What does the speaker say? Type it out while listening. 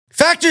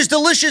Factor's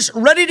delicious,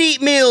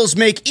 ready-to-eat meals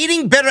make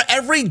eating better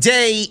every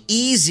day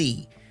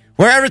easy.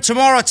 Wherever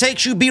tomorrow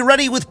takes you, be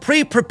ready with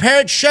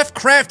pre-prepared,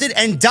 chef-crafted,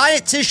 and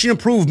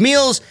dietitian-approved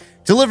meals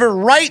delivered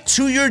right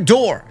to your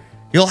door.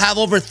 You'll have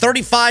over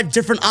 35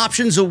 different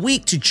options a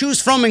week to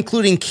choose from,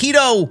 including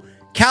keto,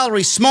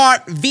 calorie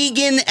smart,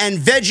 vegan, and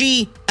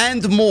veggie,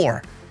 and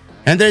more.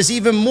 And there's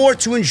even more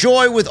to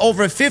enjoy with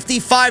over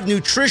 55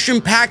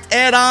 nutrition-packed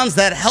add-ons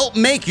that help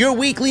make your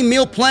weekly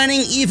meal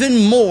planning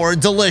even more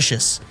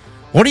delicious.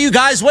 What are you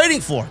guys waiting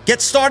for?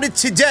 Get started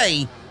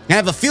today and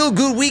have a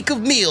feel-good week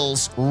of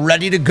meals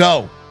ready to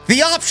go.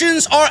 The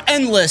options are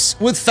endless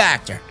with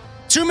Factor.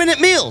 2-minute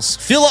meals.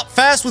 Fill up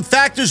fast with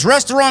Factor's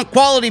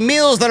restaurant-quality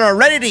meals that are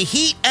ready to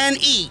heat and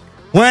eat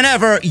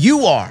whenever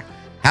you are.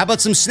 How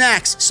about some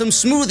snacks, some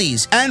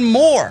smoothies, and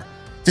more?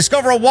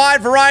 Discover a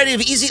wide variety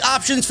of easy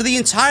options for the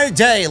entire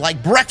day,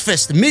 like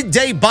breakfast,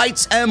 midday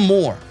bites, and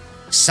more.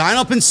 Sign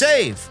up and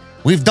save.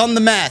 We've done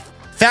the math.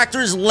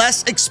 Factor is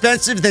less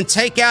expensive than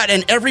takeout,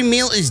 and every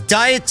meal is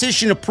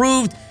dietitian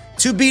approved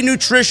to be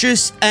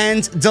nutritious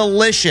and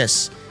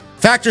delicious.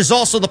 Factor is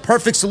also the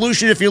perfect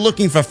solution if you're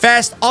looking for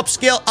fast,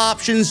 upscale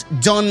options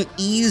done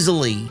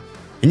easily.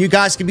 And you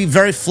guys can be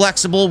very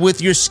flexible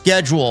with your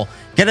schedule.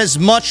 Get as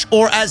much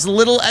or as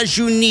little as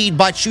you need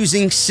by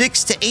choosing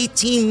 6 to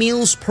 18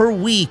 meals per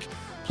week.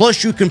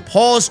 Plus, you can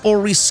pause or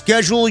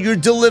reschedule your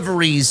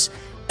deliveries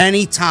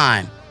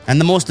anytime.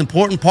 And the most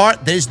important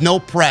part, there's no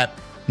prep,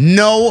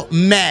 no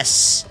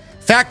mess.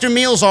 Factor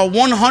meals are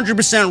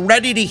 100%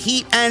 ready to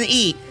heat and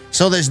eat,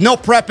 so there's no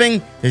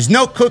prepping, there's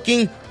no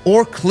cooking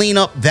or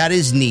cleanup that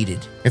is needed.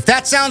 If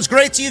that sounds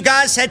great to you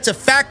guys, head to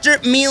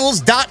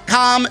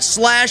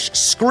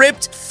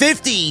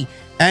factormeals.com/script50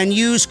 and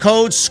use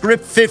code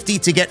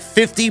SCRIPT50 to get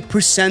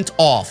 50%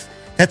 off.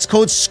 That's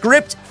code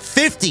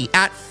SCRIPT50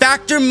 at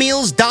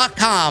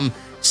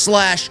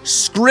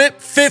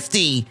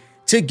factormeals.com/script50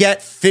 to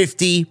get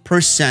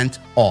 50%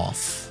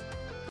 off.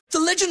 The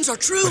legends are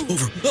true.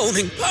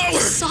 Overwhelming power! The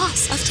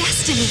sauce of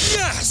destiny.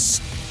 Yes!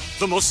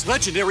 The most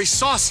legendary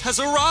sauce has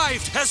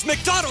arrived as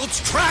McDonald's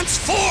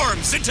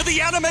transforms into the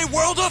anime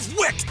world of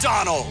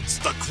WickDonald's.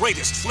 The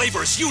greatest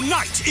flavors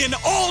unite in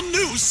all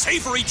new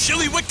savory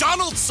chili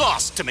McDonald's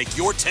sauce to make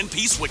your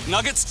 10-piece Wick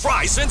Nuggets,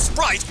 fries, and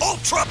Sprite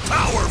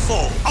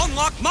ultra-powerful.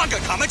 Unlock manga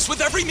comics with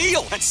every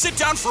meal and sit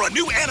down for a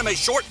new anime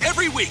short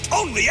every week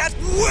only at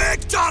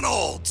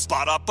WickDonald's.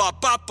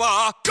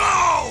 Ba-da-ba-ba-ba,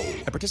 go!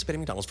 At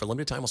participating McDonald's for a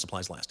limited time while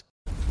supplies last.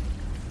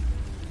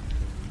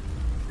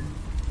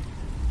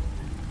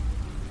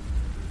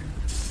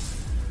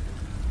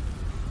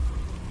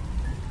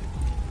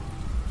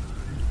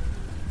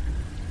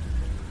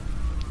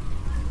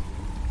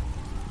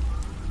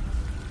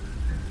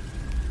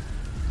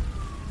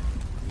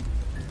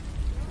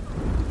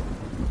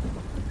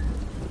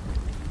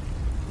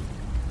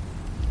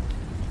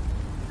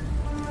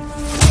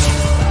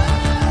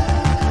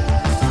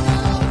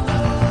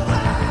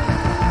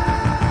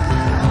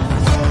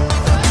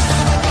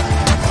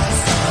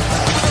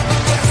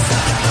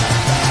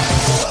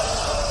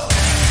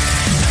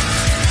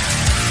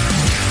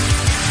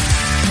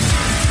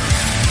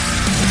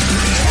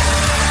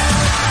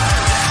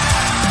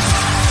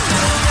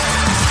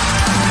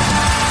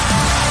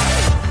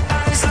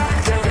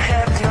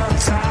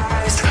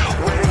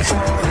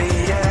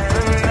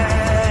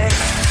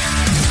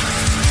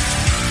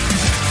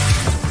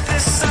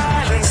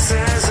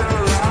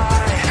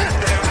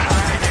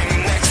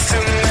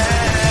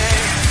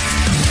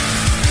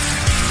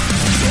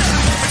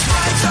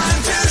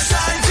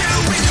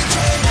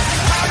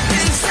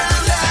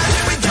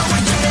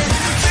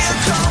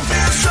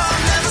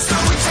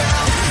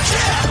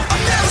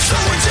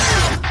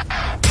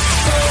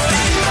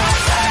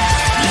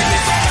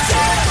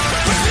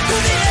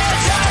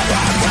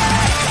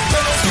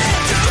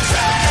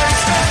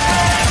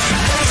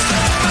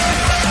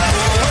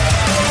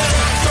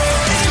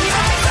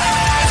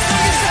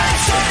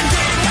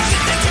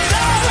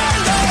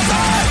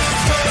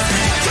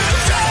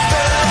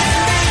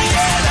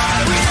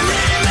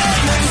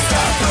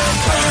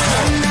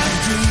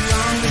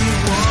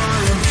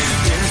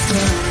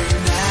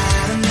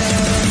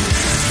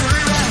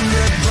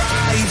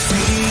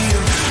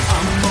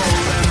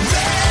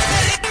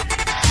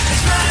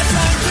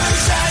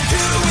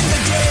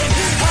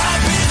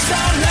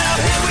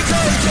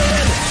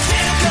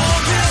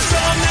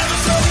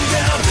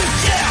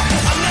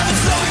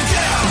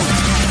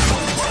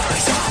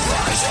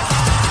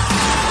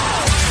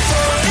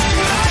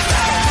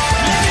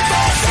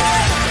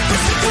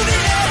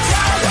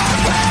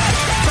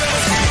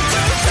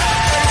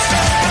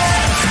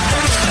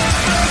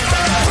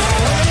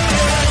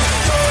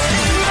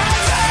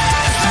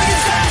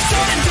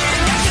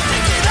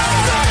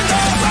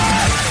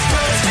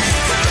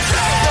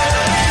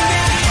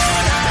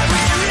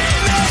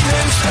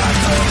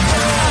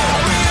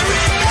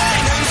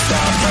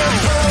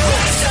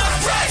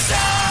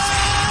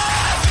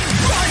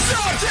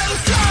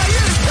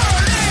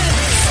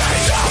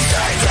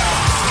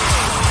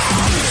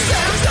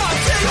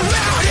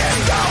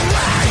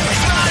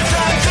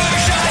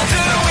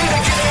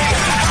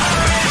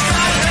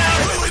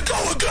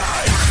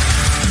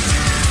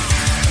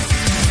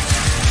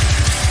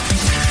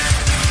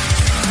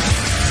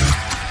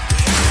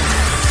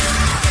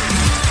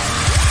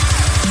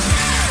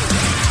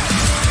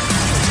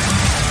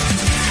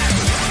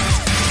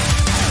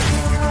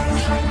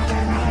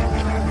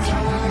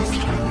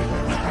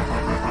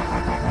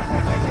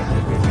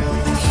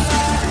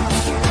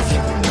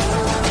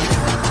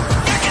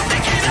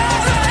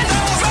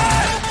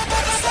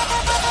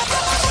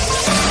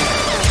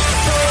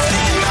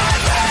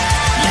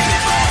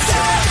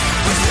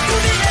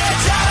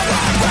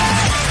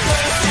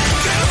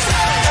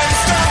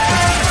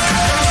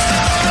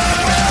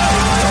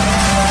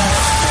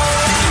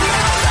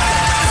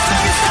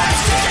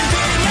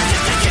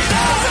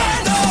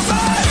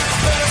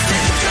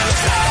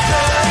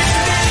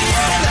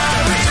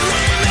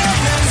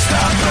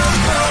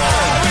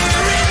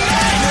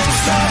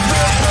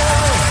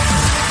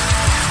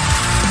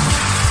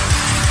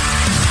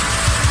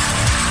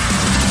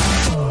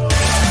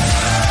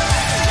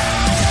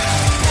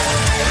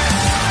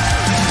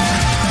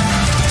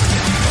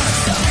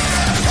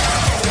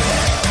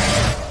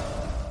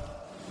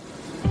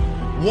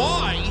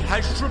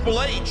 has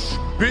Triple H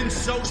been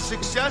so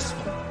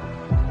successful?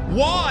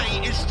 Why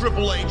is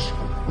Triple H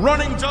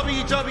running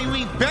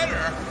WWE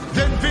better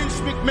than Vince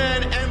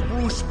McMahon and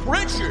Bruce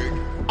Pritchard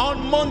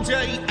on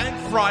Monday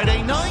and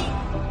Friday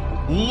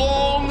night?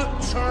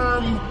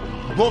 Long-term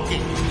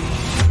booking.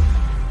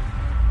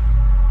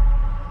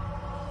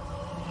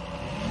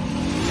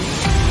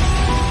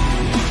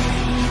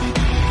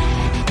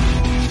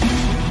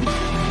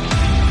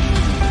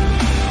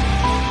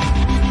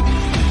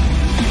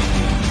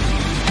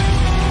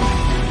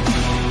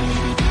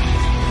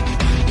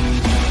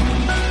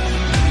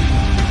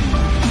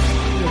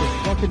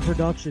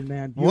 Production,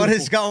 man. Beautiful. What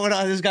is going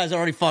on? This guy's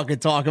already fucking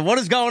talking. What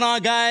is going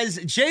on, guys?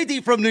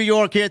 JD from New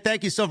York here.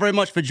 Thank you so very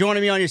much for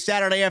joining me on your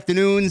Saturday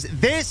afternoons.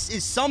 This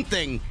is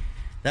something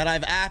that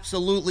I've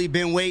absolutely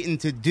been waiting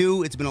to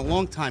do. It's been a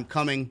long time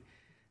coming,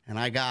 and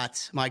I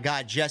got my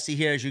guy Jesse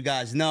here, as you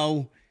guys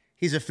know.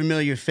 He's a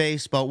familiar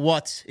face, but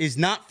what is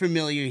not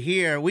familiar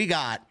here, we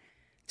got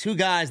two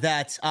guys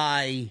that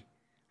I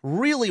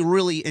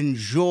really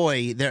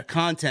enjoy their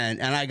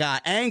content, and I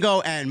got Ango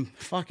and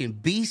fucking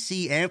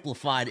BC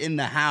Amplified in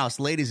the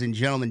house, ladies and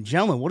gentlemen.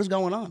 Gentlemen, what is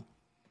going on?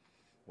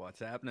 What's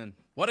happening?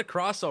 What a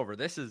crossover.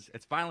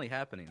 It's finally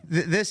happening.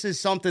 This is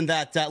something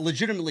that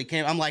legitimately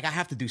came. I'm like, I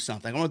have to do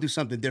something. I want to do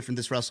something different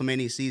this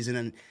WrestleMania season,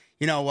 and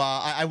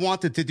I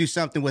wanted to do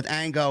something with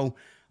Ango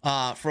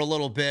for a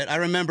little bit. I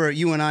remember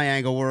you and I,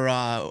 Ango, were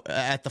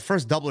at the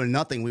first Double or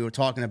Nothing. We were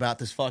talking about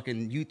this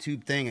fucking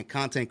YouTube thing and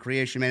content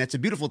creation, man. It's a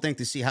beautiful thing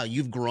to see how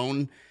you've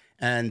grown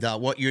and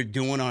what you're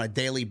doing on a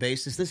daily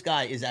basis. This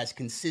guy is as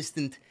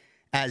consistent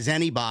as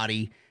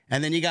anybody.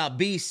 And then you got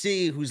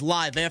BC, who's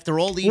live after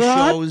all these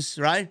shows,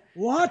 right?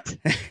 What?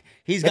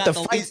 He's got the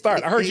fight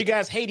start. I heard you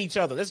guys hate each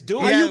other. Let's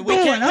do it. Yeah, we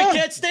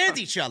can't stand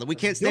each other. We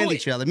can't stand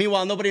each other.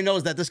 Meanwhile, nobody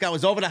knows that this guy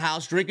was over the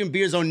house drinking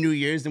beers on New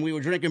Year's, and we were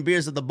drinking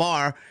beers at the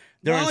bar.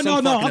 No.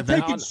 I'm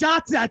taking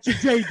shots at you,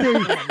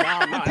 JD.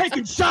 I'm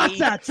taking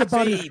shots at you,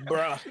 buddy.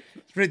 Bro.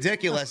 It's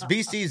ridiculous.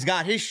 BC's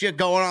got his shit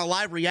going on,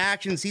 live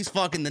reactions. He's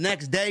fucking the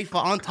next day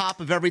on top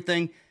of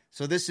everything.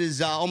 So this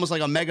is almost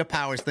like a Mega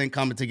Powers thing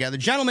coming together.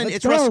 Gentlemen,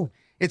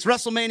 it's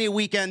WrestleMania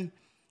weekend,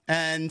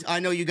 and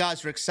I know you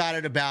guys are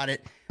excited about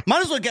it.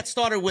 Might as well get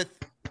started with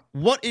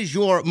what is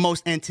your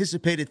most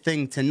anticipated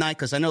thing tonight,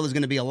 because I know there's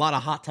going to be a lot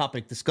of hot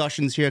topic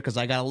discussions here because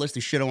I got a list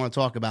of shit I want to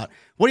talk about.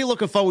 What are you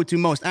looking forward to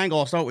most? Angle,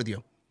 I'll start with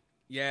you.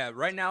 Yeah,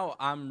 right now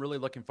I'm really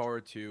looking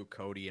forward to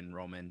Cody and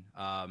Roman.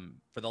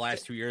 For the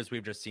last 2 years,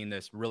 we've just seen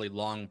this really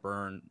long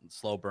burn,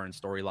 slow burn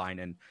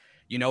storyline. And,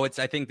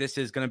 I think this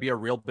is going to be a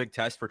real big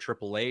test for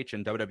Triple H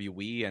and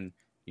WWE. And,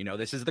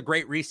 this is the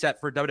great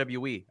reset for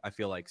WWE, I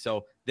feel like.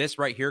 So this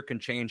right here can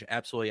change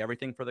absolutely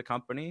everything for the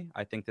company.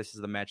 I think this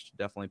is the match to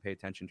definitely pay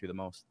attention to the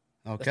most.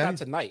 Okay. That's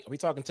not tonight. Are we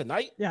talking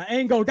tonight? Yeah,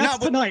 Ango, that's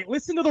tonight.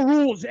 Listen to the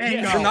rules,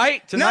 Ango. Yeah.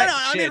 Tonight? No,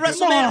 I mean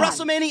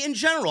WrestleMania in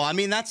general. I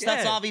mean, that's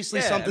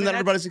obviously something that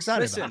everybody's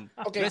excited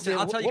about. Okay,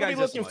 I'll tell you guys what are we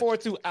looking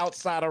forward to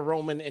outside of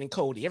Roman and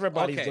Cody?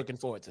 Everybody's looking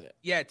forward to that.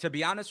 Yeah, to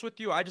be honest with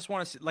you, I just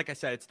want to see, like I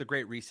said, it's the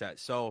great reset.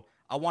 So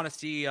I want to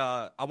see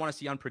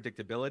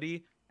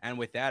unpredictability. And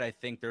with that, I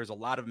think there's a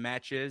lot of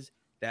matches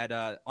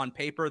that on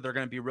paper, they're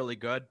going to be really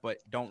good, but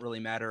don't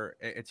really matter.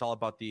 It's all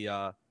about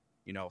the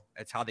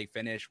it's how they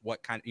finish,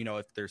 what kind,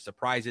 if there's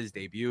surprises,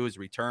 debuts,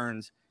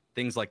 returns,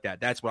 things like that.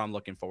 That's what I'm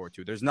looking forward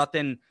to. There's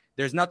nothing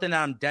that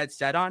I'm dead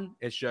set on.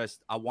 It's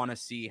just, I want to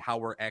see how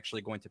we're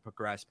actually going to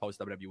progress post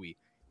WWE,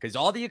 because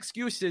all the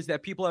excuses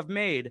that people have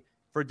made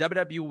for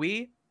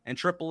WWE and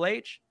Triple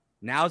H,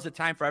 now's the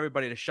time for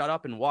everybody to shut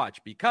up and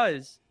watch,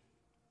 because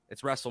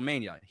it's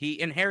WrestleMania. He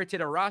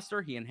inherited a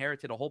roster. He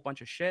inherited a whole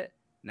bunch of shit.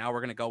 Now we're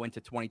going to go into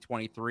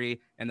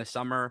 2023 in the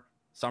summer,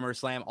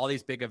 SummerSlam, all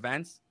these big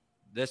events.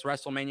 This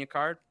WrestleMania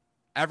card,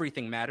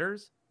 everything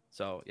matters.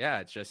 So, yeah,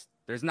 it's just,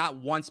 there's not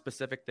one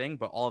specific thing,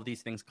 but all of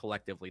these things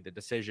collectively, the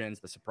decisions,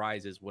 the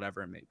surprises,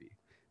 whatever it may be.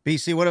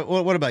 BC, what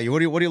about you?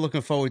 What are you looking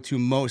forward to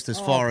most as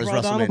far as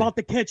WrestleMania? I'm about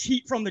to catch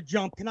heat from the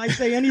jump. Can I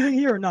say anything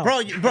here or no?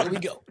 Bro, here we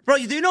go. Bro,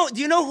 do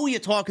you know who you're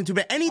talking to?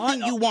 But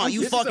anything you want,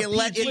 you fucking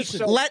let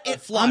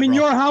it fly. I'm in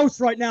your house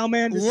right now,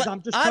 man.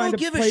 I don't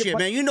give a shit,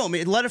 man. You know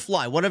me. Let it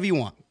fly. Whatever you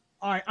want.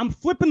 All right, I'm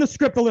flipping the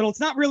script a little.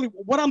 It's not really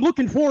what I'm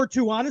looking forward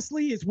to,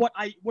 honestly, is what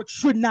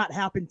should not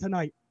happen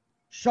tonight.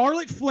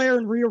 Charlotte Flair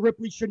and Rhea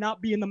Ripley should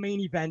not be in the main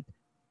event.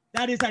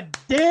 That is a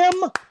damn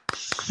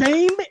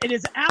shame. It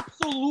is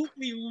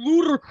absolutely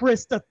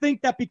ludicrous to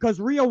think that because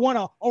Rhea won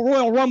a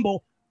Royal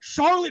Rumble,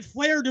 Charlotte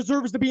Flair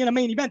deserves to be in a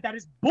main event. That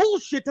is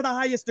bullshit to the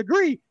highest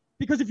degree,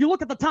 because if you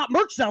look at the top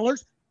merch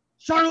sellers,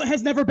 Charlotte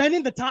has never been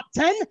in the top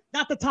 10,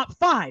 not the top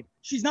 5.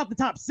 She's not the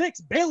top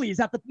 6. Bayley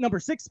is at the number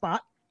 6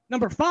 spot.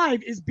 Number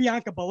 5 is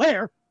Bianca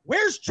Belair.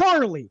 Where's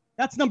Charlie?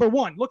 That's number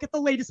 1. Look at the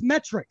latest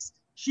metrics.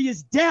 She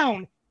is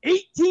down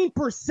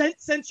 18%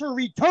 since her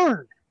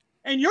return.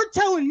 And you're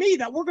telling me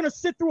that we're going to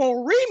sit through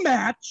a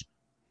rematch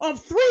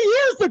of 3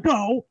 years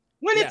ago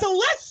when it's a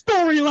less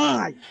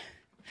storyline?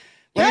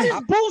 That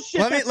is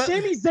bullshit.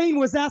 Sami Zayn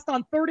was asked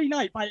on Thursday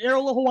night by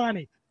Ariel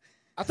Helwani.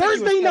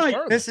 Thursday night,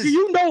 do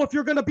you know if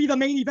you're going to be the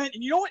main event?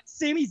 And you know what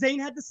Sami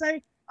Zayn had to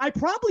say? I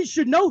probably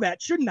should know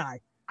that, shouldn't I?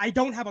 I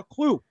don't have a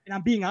clue, and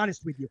I'm being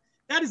honest with you.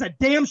 That is a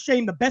damn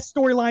shame. The best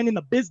storyline in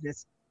the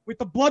business with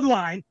the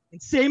Bloodline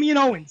and Sami and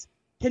Owens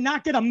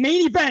cannot get a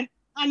main event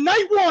on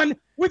night one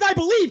with, I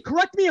believe,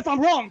 correct me if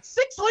I'm wrong,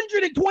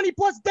 620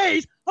 plus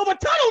days of a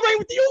title reign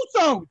with the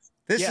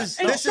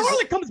Usos.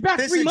 Charlotte comes back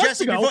 3 months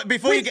Jesse, ago,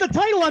 wins the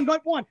title on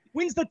night one.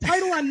 Wins the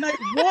title on night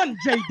one,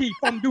 JD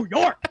from New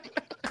York.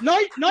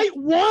 Night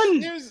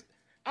one.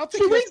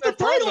 She wins the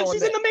title and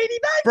she's in the main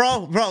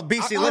event. Bro,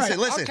 BC,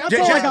 listen.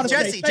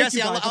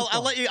 Jesse,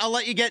 I'll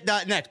let you get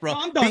next, bro. No,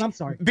 I'm done. I'm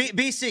sorry.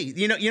 BC,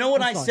 you know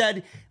what I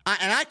said,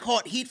 and I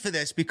caught heat for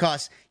this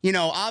because,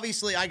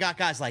 obviously I got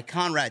guys like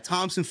Conrad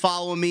Thompson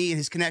following me and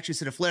his connections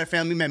to the Flair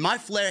family. Man, my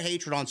Flair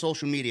hatred on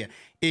social media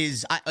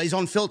is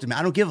unfiltered, man.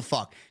 I don't give a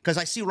fuck because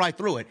I see right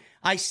through it.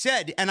 I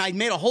said, and I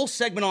made a whole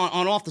segment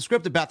on Off the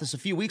Script about this a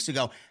few weeks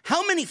ago.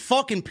 How many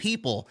fucking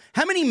people,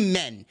 how many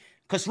men,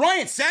 because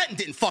Ryan Satin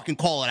didn't fucking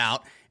call it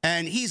out.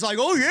 And he's like,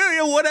 oh,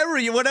 yeah,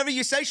 whatever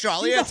you say,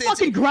 Charlie. He's a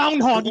fucking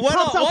groundhog. He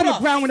pops out on the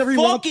ground whenever he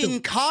wants to.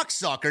 Fucking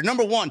cocksucker.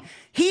 Number one,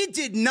 he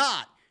did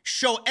not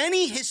show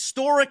any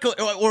historical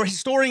or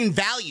historian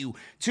value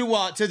to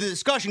the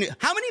discussion.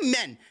 How many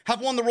men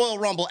have won the Royal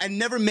Rumble and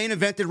never main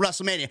evented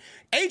WrestleMania?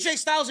 AJ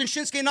Styles and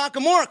Shinsuke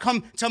Nakamura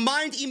come to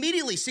mind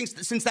immediately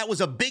since that was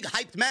a big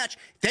hyped match.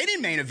 They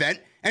didn't main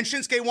event, and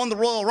Shinsuke won the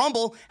Royal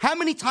Rumble. How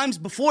many times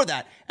before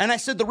that? And I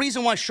said the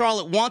reason why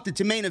Charlotte wanted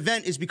to main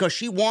event is because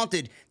she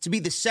wanted to be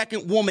the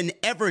second woman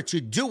ever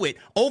to do it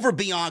over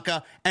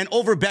Bianca and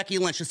over Becky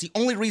Lynch. That's the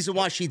only reason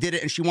why she did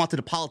it, and she wanted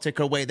to politic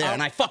her way there.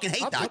 And I fucking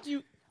hate that.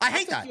 I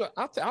hate that.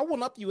 I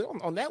will up you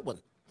on that one.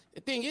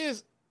 The thing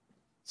is,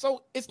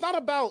 so it's not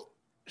about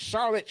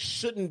Charlotte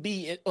shouldn't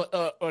be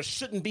or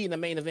shouldn't be in the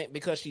main event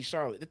because she's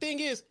Charlotte. The thing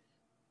is,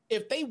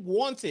 if they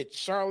wanted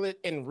Charlotte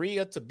and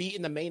Rhea to be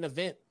in the main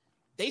event,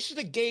 they should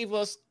have gave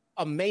us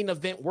a main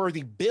event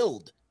worthy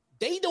build.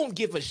 They don't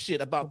give a shit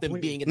about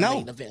them being in the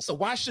main event. So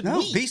why should we?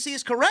 No, BC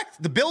is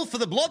correct. The build for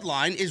the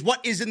Bloodline is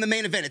what is in the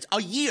main event. It's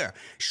a year.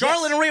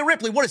 Charlotte and Rhea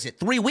Ripley, what is it,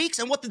 3 weeks?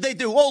 And what did they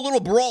do? Oh, a little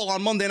brawl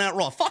on Monday Night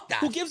Raw. Fuck that.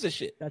 Who gives a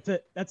shit? That's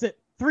it.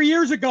 3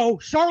 years ago,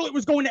 Charlotte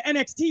was going to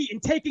NXT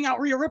and taking out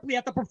Rhea Ripley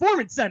at the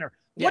Performance Center.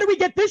 Yeah. What do we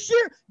get this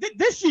year?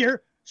 This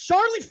year,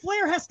 Charlotte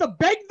Flair has to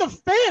beg the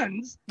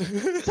fans to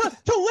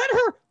let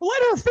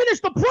her finish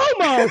the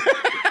promo.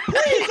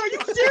 Please, are you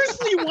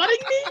seriously wanting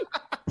me?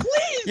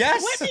 Please,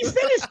 let me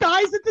finish,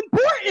 guys. It's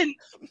important.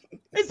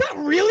 Is that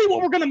really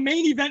what we're going to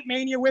main event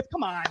Mania with?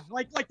 Come on.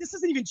 Like this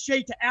isn't even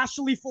shade to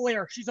Ashley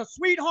Flair. She's a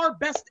sweetheart,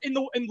 best in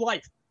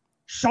life.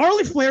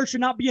 Charlotte Flair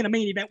should not be in a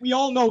main event. We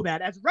all know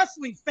that. As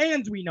wrestling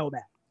fans, we know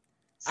that.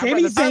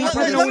 Sami Zayn.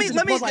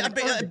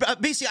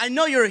 BC, I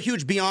know you're a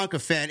huge Bianca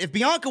fan. If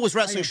Bianca was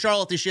wrestling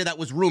Charlotte this year, that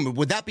was rumored.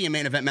 Would that be a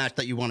main event match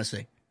that you want to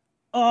see?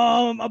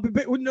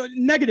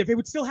 Negative. It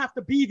would still have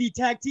to be the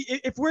tag team.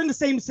 If we're in the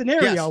same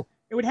scenario,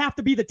 it would have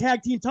to be the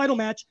tag team title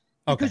match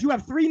because you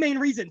have three main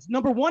reasons.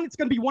 Number one, it's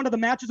going to be one of the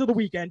matches of the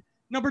weekend.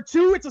 Number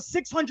two, it's a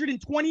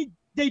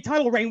 620-day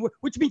title reign,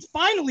 which means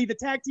finally the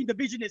tag team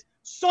division is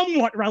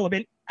somewhat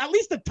relevant. At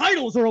least the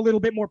titles are a little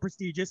bit more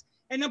prestigious.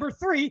 And number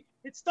three,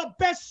 it's the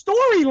best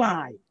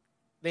storyline.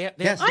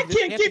 I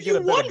can't give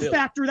you one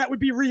factor that would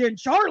be Rhea and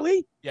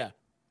Charlie. Yeah.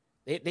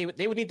 They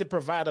would need to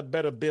provide a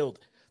better build.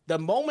 The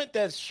moment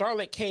that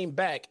Charlotte came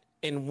back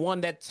and won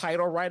that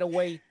title right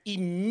away,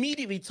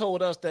 immediately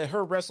told us that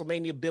her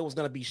WrestleMania build was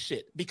going to be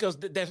shit. Because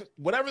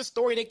whatever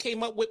story they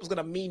came up with was going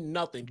to mean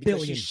nothing.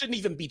 Because she shouldn't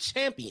even be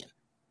champion.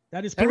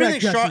 That is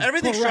correct.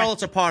 Everything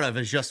Charlotte's a part of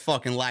is just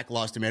fucking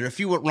lackluster, man. A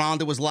few with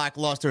Ronda was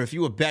lackluster. A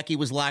few with Becky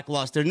was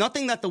lackluster.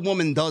 Nothing that the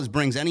woman does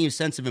brings any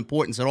sense of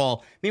importance at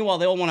all. Meanwhile,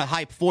 they all want to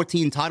hype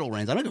 14 title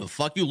reigns. I don't give a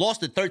fuck. You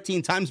lost it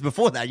 13 times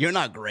before that. You're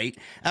not great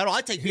at all.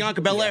 I take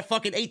Bianca Belair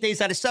fucking 8 days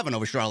out of 7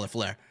 over Charlotte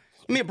Flair.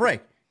 Give me a break.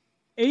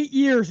 8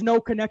 years,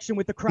 no connection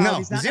with the crowd. No,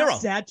 is that zero.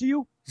 Not sad to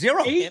you?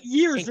 0. 8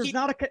 years, there's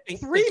not a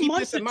 3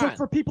 months it took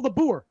for people to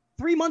boo her.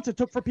 3 months it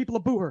took for people to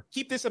boo her.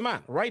 Keep this in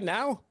mind. Right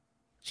now,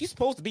 she's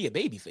supposed to be a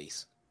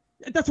babyface.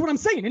 That's what I'm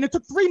saying. And it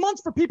took 3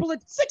 months for people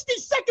at 60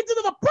 seconds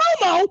into the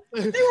promo,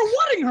 they were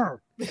wanting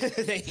her. 3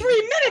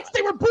 minutes,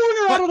 they were booing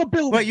her out of the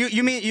building. Wait,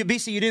 you mean,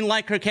 BC, you didn't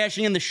like her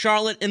cashing in the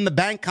Charlotte in the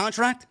Bank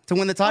contract to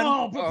win the title?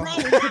 Oh, bro,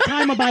 it was the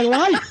time of my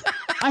life.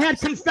 I had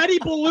confetti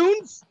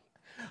balloons.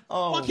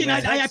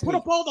 I put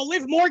up all the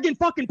Liv Morgan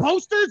fucking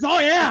posters. Oh,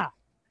 yeah.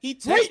 He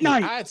texted me.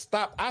 I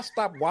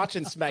stopped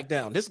watching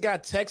SmackDown. This guy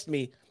texted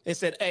me and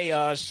said, hey,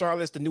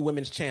 Charlotte's the new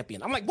women's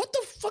champion. I'm like, what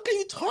the fuck are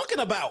you talking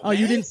about, man?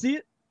 You didn't see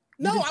it?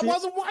 No, I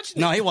wasn't watching it.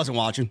 No, he wasn't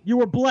watching. You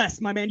were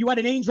blessed, my man. You had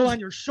an angel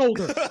on your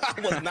shoulder. I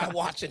was not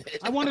watching it.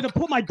 I wanted to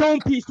put my dome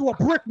piece to a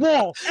brick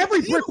wall.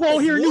 Every brick wall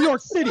here in New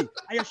York City.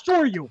 I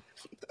assure you.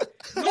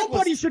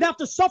 Nobody should have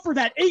to suffer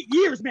that 8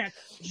 years, man.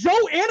 Joe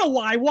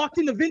Anoa'i walked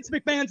into Vince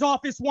McMahon's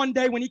office one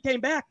day when he came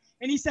back,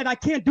 and he said, I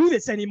can't do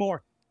this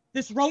anymore.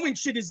 This Roman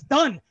shit is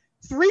done.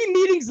 3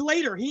 meetings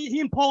later, he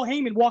and Paul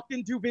Heyman walked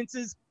into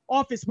Vince's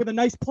office with a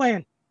nice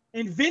plan,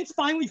 and Vince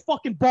finally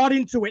fucking bought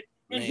into it.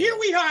 And here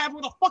we have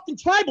with a fucking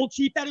tribal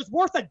chief that is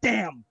worth a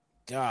damn.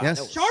 God,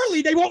 yes.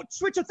 Charlie, they won't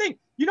switch a thing.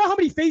 You know how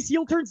many face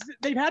heel turns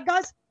they've had,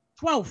 guys?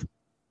 12.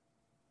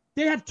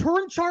 They have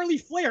turned Charlie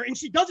Flair, and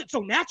she does it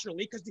so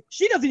naturally because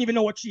she doesn't even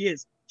know what she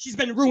is. She's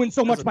been ruined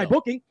so much by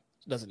booking.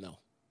 She doesn't know.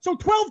 So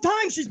 12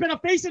 times she's been a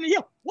face and a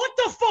heel. What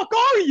the fuck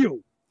are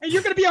you? And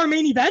you're going to be our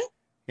main event?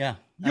 Yeah.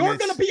 You're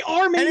going to be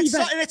our main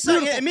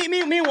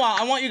event. Meanwhile,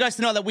 I want you guys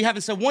to know that we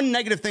haven't said one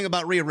negative thing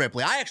about Rhea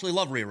Ripley. I actually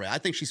love Rhea Ripley. I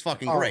think she's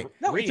fucking great.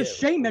 No, it's a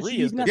shame that she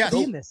even has to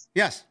be in this.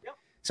 Yes. Yep.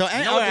 So,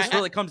 you know what this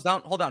really comes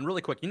down? Hold on,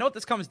 really quick. You know what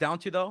this comes down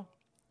to, though?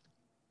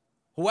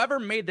 Whoever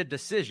made the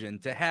decision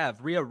to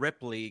have Rhea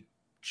Ripley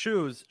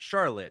choose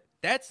Charlotte,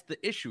 that's the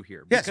issue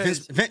here. Yes,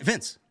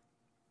 Vince.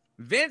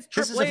 Vince,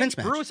 Triple H,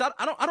 Bruce, I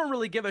don't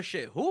really give a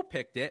shit who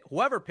picked it.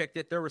 Whoever picked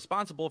it, they're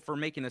responsible for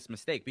making this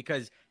mistake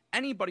because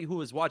anybody who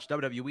has watched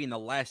WWE in the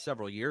last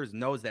several years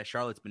knows that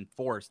Charlotte's been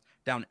forced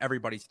down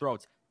everybody's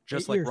throats,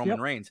 just like Roman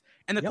Reigns.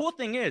 And the cool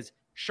thing is,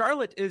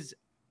 Charlotte is,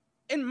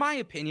 in my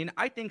opinion,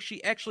 I think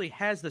she actually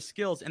has the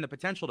skills and the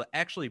potential to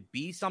actually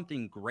be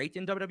something great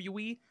in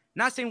WWE.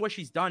 Not saying what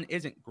she's done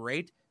isn't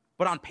great,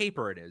 but on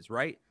paper it is,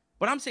 right?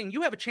 But I'm saying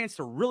you have a chance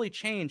to really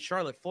change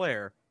Charlotte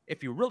Flair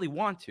if you really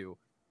want to.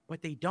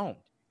 But they don't.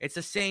 It's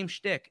the same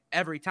shtick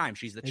every time.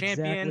 She's the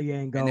champion,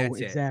 Ango, and that's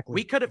exactly.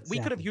 it. We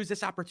could have used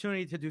this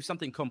opportunity to do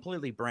something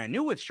completely brand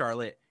new with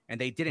Charlotte, and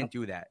they didn't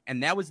do that.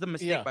 And that was the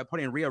mistake by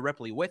putting Rhea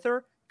Ripley with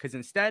her, because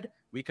instead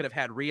we could have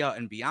had Rhea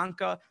and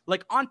Bianca.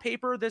 Like on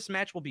paper, this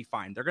match will be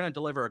fine. They're gonna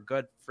deliver a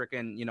good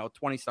freaking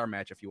 20-star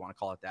match if you want to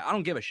call it that. I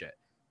don't give a shit.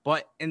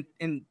 But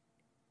in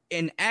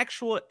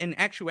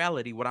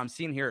actuality, what I'm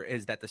seeing here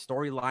is that the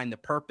storyline, the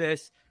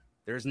purpose,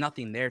 there's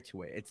nothing there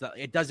to it.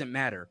 It doesn't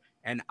matter.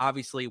 And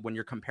obviously, when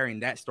you're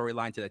comparing that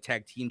storyline to the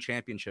tag team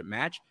championship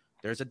match,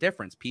 there's a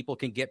difference. People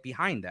can get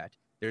behind that.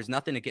 There's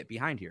nothing to get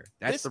behind here.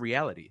 That's the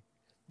reality.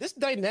 This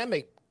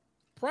dynamic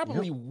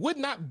probably would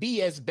not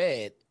be as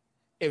bad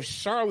if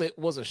Charlotte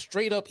was a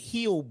straight up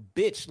heel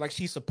bitch like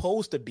she's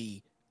supposed to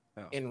be,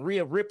 and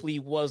Rhea Ripley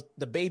was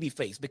the baby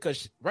face.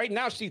 Because right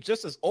now she's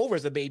just as over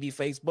as a baby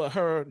face, but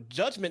her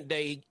Judgment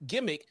Day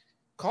gimmick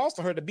calls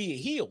for her to be a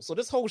heel. So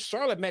this whole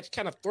Charlotte match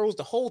kind of throws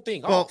the whole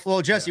thing off.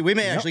 Well, Jesse, we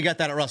may actually get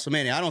that at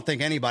WrestleMania. I don't think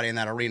anybody in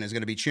that arena is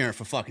going to be cheering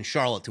for fucking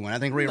Charlotte to win. I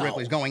think Rhea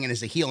Ripley's going in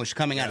as a heel and she's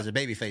coming out as a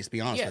babyface, to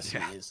be honest with you.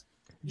 Yes, he is.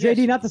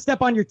 JD, not to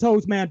step on your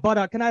toes, man,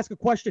 but can I ask a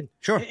question?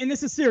 Sure. And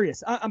this is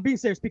serious. I'm being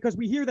serious because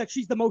we hear that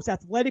she's the most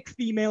athletic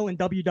female in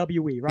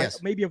WWE, right?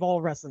 Yes. Maybe of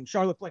all wrestling,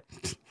 Charlotte Flair.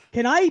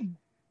 Can I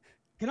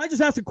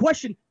just ask a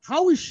question?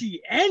 How is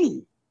she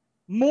any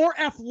more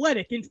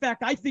athletic? In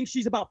fact, I think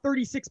she's about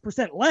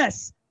 36%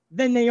 less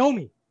than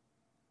Naomi.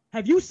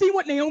 Have you seen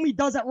what Naomi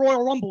does at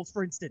Royal Rumbles,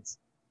 for instance?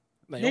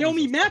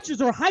 Naomi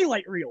matches or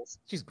highlight reels.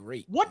 She's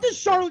great. What does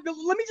Charlotte?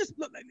 Let me just.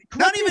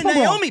 Not even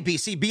Naomi,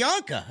 BC.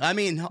 Bianca. I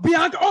mean,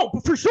 Bianca. Oh,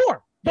 for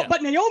sure.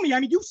 But Naomi. I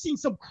mean, you've seen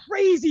some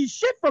crazy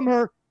shit from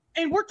her,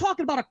 and we're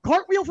talking about a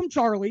cartwheel from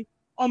Charlie,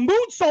 a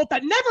moonsault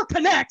that never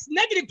connects,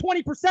 negative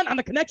 20% on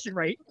the connection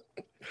rate,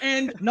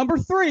 and number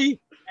 3,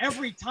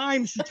 every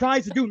time she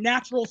tries to do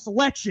natural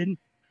selection,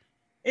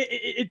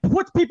 it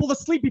puts people to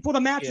sleep before the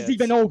match is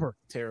even over.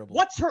 Terrible.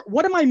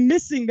 What am I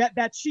missing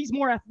that she's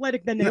more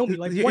athletic than Naomi?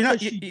 Like, what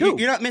does she do?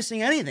 You're not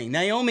missing anything.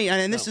 Naomi,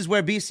 and this is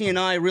where BC and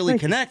I really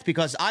connect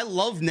because I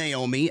love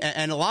Naomi,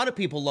 and a lot of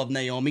people love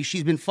Naomi.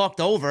 She's been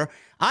fucked over.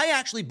 I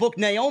actually booked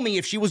Naomi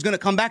if she was going to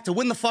come back to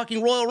win the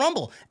fucking Royal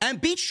Rumble and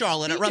beat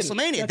Charlotte at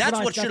WrestleMania. That's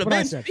what should have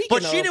been.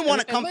 But she didn't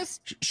want to come.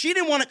 She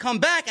didn't want to come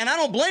back, and I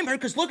don't blame her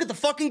because look at the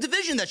fucking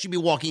division that she'd be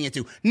walking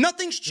into.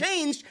 Nothing's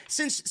changed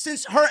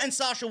since her and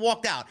Sasha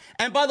walked out.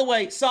 And by the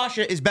way,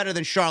 Sasha is better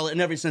than Charlotte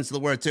in every sense of the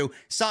word too.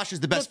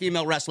 Sasha's the best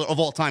female wrestler of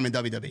all time in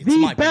WWE.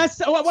 The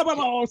best.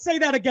 Oh, say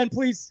that again,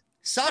 please.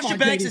 Sasha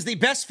Banks is the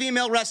best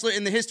female wrestler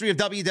in the history of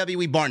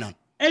WWE, bar none.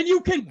 And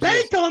you can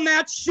bank on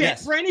that shit.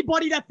 For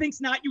anybody that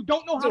thinks not, you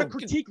don't know how to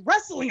critique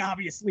wrestling,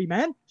 obviously,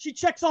 man. She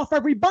checks off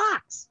every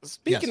box.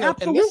 Speaking of,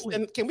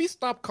 and can we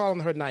stop calling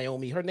her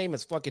Naomi? Her name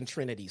is fucking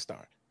Trinity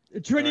Star.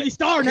 Trinity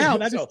Star now.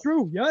 That is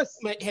true. Yes.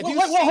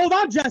 Hold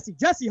on, Jesse.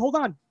 Jesse, hold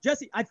on.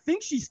 Jesse, I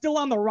think she's still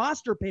on the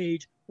roster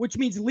page, which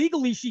means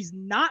legally she's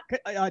not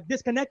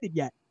disconnected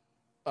yet.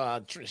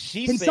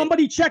 Can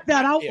somebody check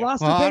that out? Well,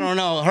 I don't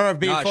know. Her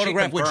being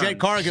photographed with Jade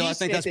Cargill, I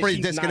think that's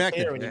pretty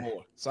disconnected.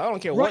 So I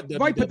don't care what.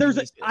 Right, but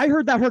I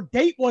heard that her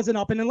date wasn't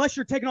up, and unless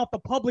you're taking off the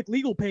public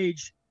legal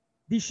page,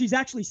 she's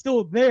actually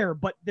still there,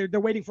 but they're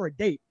waiting for a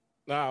date.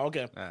 Oh,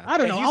 okay. I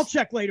don't know. I'll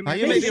check later.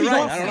 You may be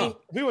right. I don't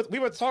know. We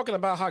were talking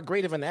about how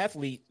great of an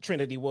athlete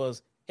Trinity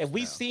was. Have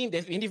we seen?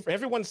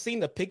 Everyone's seen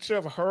the picture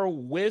of her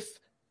with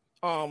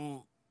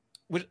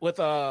what's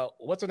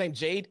her name,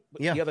 Jade?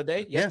 The other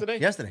day,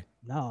 yesterday.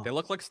 No, they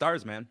look like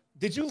stars, man.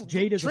 Did you?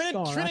 Jade is a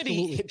star.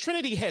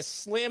 Trinity has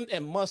slimmed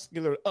and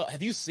muscular.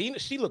 Have you seen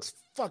it? She looks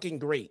fucking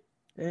great.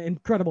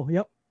 Incredible.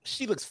 Yep.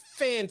 She looks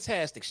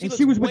fantastic.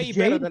 She was way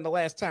better than the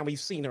last time we've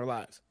seen her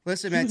live.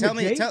 Listen, man, tell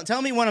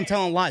me when I'm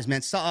telling lies,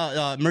 man.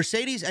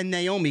 Mercedes and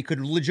Naomi could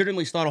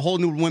legitimately start a whole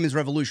new women's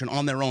revolution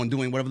on their own,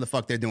 doing whatever the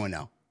fuck they're doing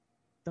now.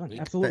 Done.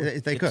 Absolutely.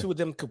 They could. Two of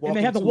them could walk and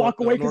they had to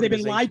walk away because they've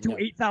been lied to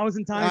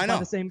 8,000 times by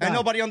the same guy. And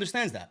nobody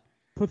understands that.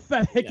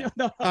 Pathetic. Yeah.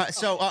 No. All right.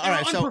 So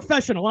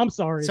Unprofessional. I'm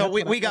sorry. So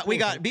That's we what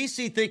got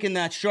BC thinking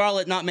that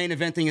Charlotte not main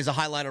eventing is a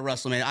highlight of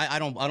WrestleMania. I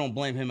don't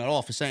blame him at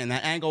all for saying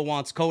that. Ango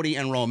wants Cody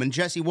and Roman.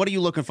 Jesse, what are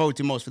you looking forward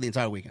to most for the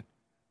entire weekend?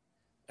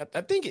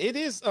 I think it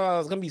is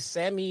going to be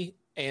Sammy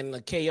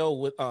and KO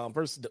with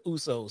versus the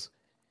Usos,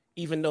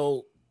 even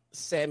though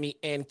Sammy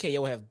and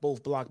KO have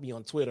both blocked me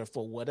on Twitter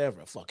for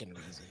whatever fucking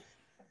reason.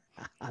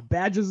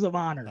 Badges of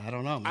honor. I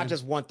don't know, man. I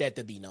just want that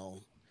to be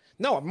known.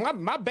 No,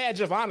 my badge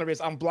of honor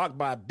is I'm blocked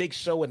by Big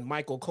Show and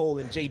Michael Cole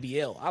and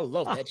JBL. I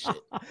love that shit.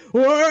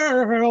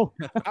 Whoa.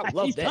 I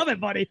love He's that. coming,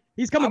 buddy.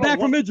 He's coming back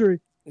from injury.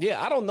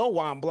 Yeah, I don't know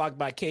why I'm blocked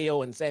by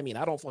KO and Sammy, and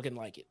I don't fucking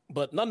like it.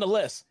 But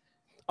nonetheless,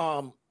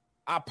 I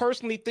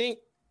personally think,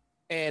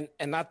 and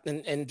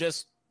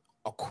just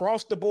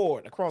across the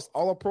board, across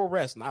all of pro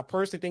wrestling, I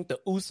personally think the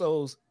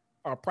Usos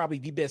are probably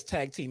the best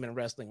tag team in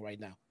wrestling right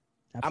now.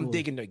 Absolutely. I'm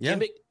digging their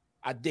gimmick.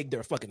 I dig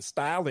their fucking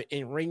style, their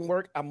in-ring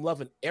work. I'm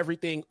loving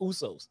everything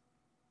Usos.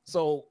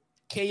 So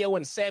KO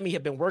and Sammy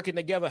have been working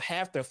together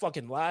half their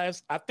fucking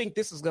lives. I think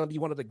this is going to be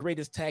one of the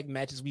greatest tag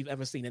matches we've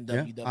ever seen in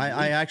WWE.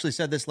 I actually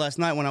said this last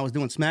night when I was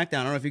doing SmackDown.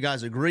 I don't know if you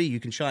guys agree. You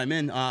can chime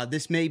in.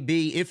 This may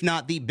be, if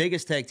not the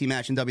biggest tag team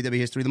match in WWE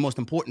history, the most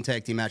important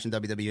tag team match in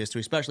WWE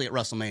history, especially at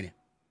WrestleMania.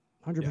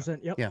 100%.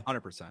 Yep. Yeah.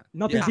 100%.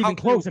 Nothing's even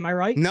close. Am I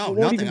right? No, It won't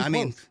nothing. even I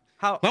mean,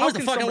 How when was the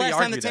can fucking somebody last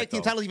time the argue tag that,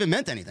 team though? title even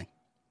meant anything?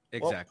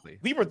 Exactly. Well,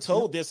 we were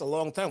told this a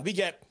long time. We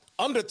got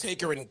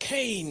Undertaker and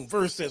Kane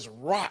versus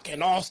Rock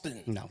and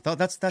Austin. No,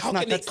 that's How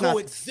not. can That's they not.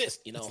 coexist?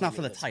 You know, It's not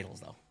for the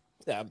titles, though.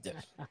 Yeah,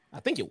 I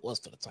think it was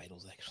for the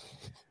titles, actually.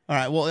 All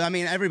right. Well, I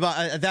mean,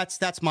 everybody.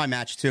 That's my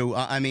match too.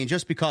 I mean,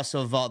 just because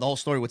of the whole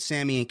story with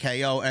Sammy and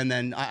KO, and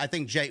then I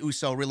think Jey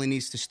Uso really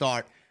needs to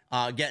start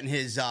getting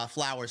his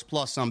flowers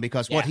plus some,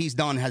 because what he's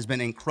done has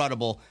been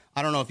incredible.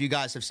 I don't know if you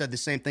guys have said the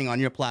same thing on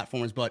your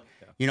platforms, but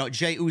you know,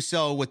 Jey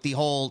Uso with the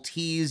whole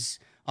tease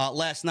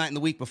last night and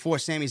the week before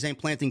Sami Zayn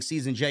planting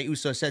season, Jey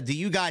Uso said, "Do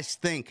you guys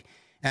think?"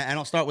 And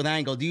I'll start with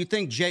Angle. Do you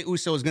think Jey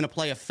Uso is going to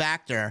play a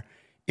factor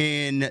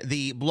in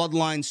the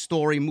bloodline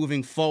story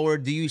moving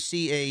forward? Do you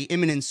see a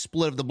imminent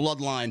split of the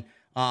bloodline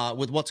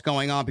with what's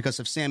going on because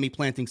of Sammy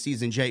planting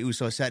season? Jey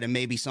Uso said, and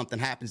maybe something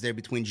happens there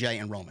between Jey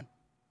and Roman.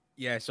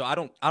 Yeah, so I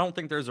don't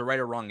think there's a right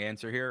or wrong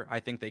answer here. I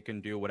think they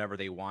can do whatever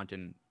they want,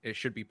 and it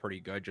should be pretty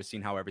good, just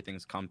seeing how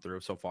everything's come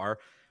through so far.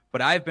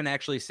 But I've been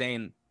actually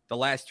saying the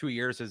last 2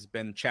 years has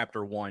been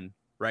chapter 1,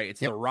 right? It's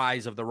the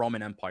rise of the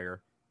Roman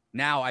Empire.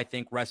 Now I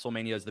think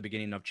WrestleMania is the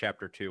beginning of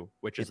chapter 2,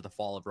 which is the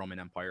fall of Roman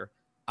Empire.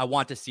 I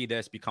want to see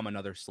this become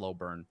another slow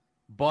burn.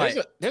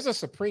 But there's a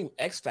supreme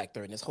X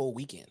factor in this whole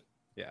weekend.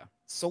 Yeah.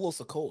 Solo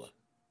Sikoa.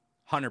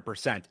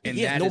 100%. And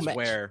that is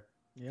where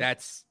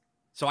that's...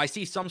 So I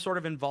see some sort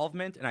of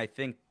involvement, and I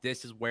think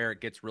this is where it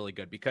gets really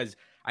good, because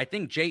I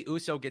think Jey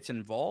Uso gets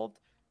involved,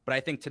 but I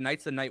think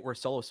tonight's the night where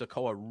Solo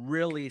Sikoa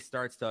really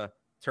starts to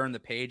turn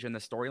the page in the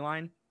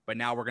storyline. But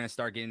now we're going to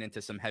start getting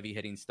into some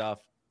heavy-hitting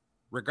stuff.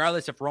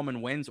 Regardless if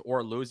Roman wins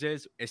or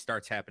loses, it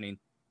starts happening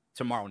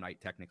tomorrow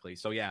night, technically.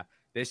 So, yeah,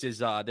 this is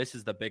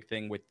the big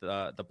thing with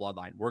the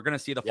bloodline. We're going to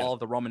see the fall of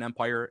the Roman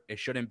Empire. It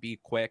shouldn't be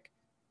quick,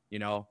 you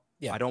know.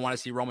 I don't want to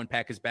see Roman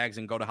pack his bags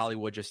and go to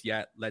Hollywood just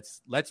yet.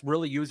 Let's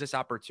really use this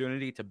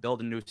opportunity to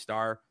build a new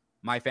star.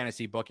 My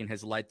fantasy booking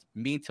has led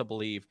me to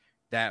believe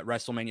that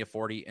WrestleMania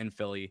 40 in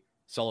Philly,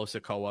 Solo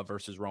Sikoa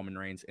versus Roman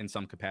Reigns in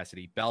some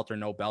capacity. Belt or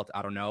no belt,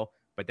 I don't know.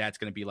 But that's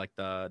going to be like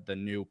the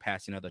new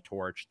passing of the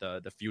torch,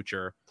 the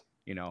future,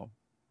 you know,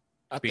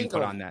 being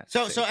put on that.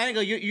 So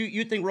Angle,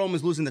 you think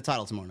Roman's losing the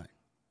title tomorrow night?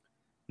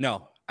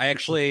 No, I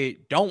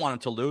actually don't want him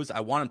to lose. I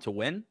want him to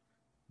win.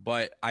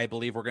 But I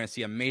believe we're going to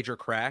see a major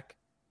crack.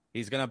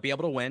 He's going to be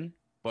able to win,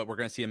 but we're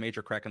going to see a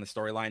major crack in the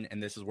storyline,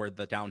 and this is where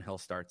the downhill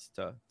starts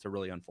to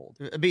really unfold.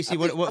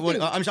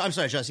 BC, I'm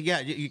sorry, Jesse. Yeah,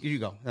 you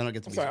go. Then I'll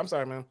get to BC. I'm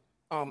sorry, man.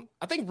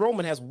 I think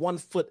Roman has 1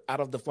 foot out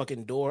of the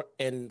fucking door,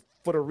 and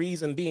for the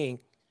reason being,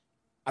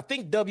 I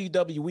think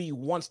WWE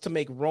wants to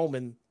make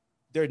Roman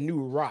their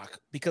new Rock,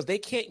 because they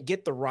can't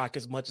get the Rock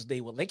as much as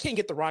they will. They can't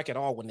get the Rock at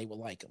all when they would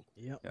like him.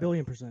 Yep,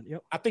 $1,000,000,000.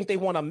 Yep. I think they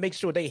want to make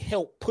sure they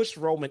help push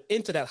Roman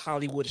into that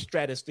Hollywood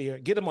stratosphere,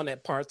 get him on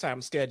that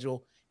part-time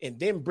schedule, and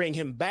then bring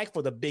him back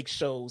for the big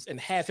shows and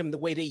have him the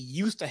way they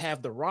used to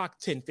have The Rock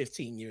 10,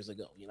 15 years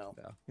ago, you know?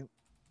 Yeah. Yep.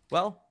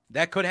 Well,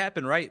 that could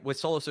happen, right? With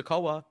Solo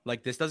Sikoa.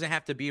 Like, this doesn't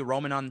have to be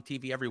Roman on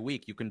TV every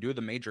week. You can do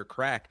the major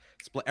crack.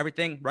 Split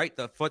everything, right?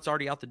 The foot's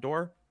already out the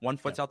door. 1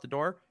 foot's out the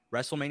door.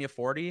 WrestleMania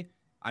 40.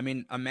 I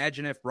mean,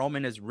 imagine if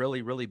Roman is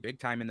really, really big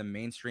time in the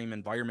mainstream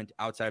environment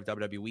outside of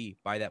WWE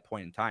by that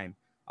point in time.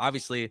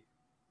 Obviously,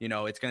 you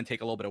know, it's going to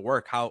take a little bit of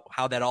work.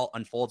 How that all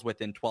unfolds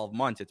within 12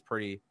 months, it's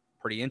pretty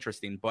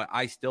interesting. But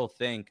I still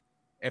think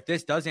if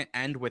this doesn't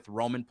end with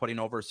Roman putting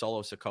over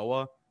Solo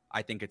Sikoa,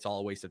 I think it's all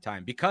a waste of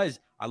time, because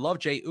I love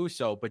Jey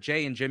Uso, but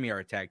Jey and Jimmy are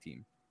a tag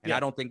team. And I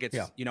don't think it's,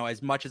 you know,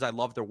 as much as I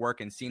love their work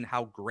and seeing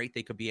how great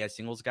they could be as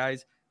singles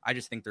guys, I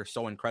just think they're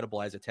so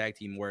incredible as a tag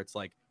team, where it's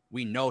like,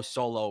 we know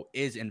Solo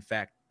is in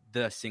fact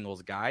the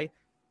singles guy.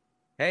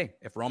 Hey,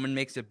 if Roman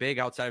makes it big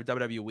outside of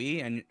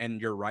WWE, and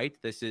you're right,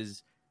 this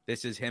is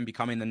him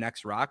becoming the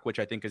next Rock, which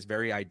I think is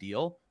very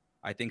ideal.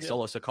 I think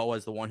Solo Sikoa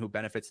is the one who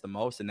benefits the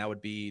most, and that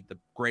would be the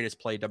greatest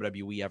play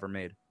WWE ever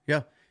made.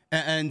 Yeah.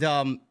 And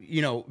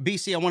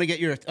BC, I want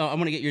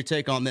to get your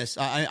take on this.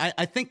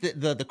 I think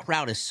that the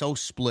crowd is so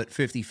split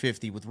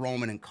 50-50 with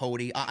Roman and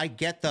Cody. I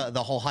get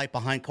the whole hype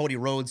behind Cody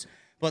Rhodes,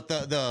 but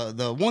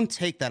the one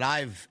take that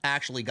I've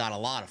actually got a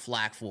lot of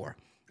flack for,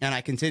 and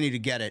I continue to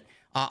get it.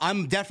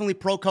 I'm definitely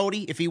pro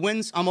Cody. If he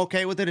wins, I'm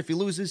okay with it. If he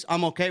loses,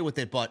 I'm okay with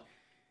it. But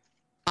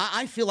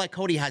I feel like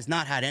Cody has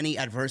not had any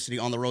adversity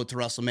on the road to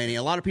WrestleMania.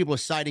 A lot of people are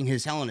citing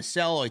his Hell in a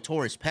Cell, or he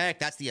tore his pec.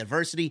 That's the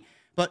adversity.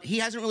 But he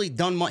hasn't really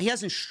done much. He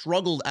hasn't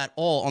struggled at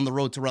all on the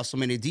road to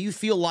WrestleMania. Do you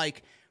feel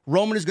like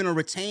Roman is going to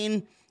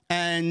retain?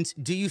 And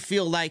do you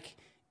feel like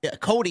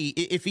Cody,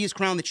 if he is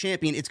crowned the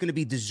champion, it's going to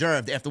be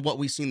deserved after what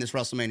we've seen this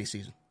WrestleMania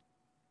season?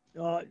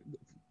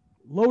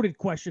 Loaded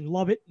question.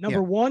 Love it.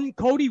 Number one,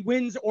 Cody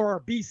wins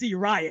or BC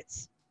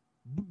riots.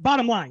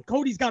 Bottom line,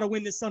 Cody's got to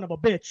win this son of a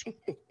bitch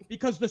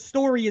because the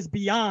story is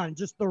beyond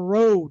just the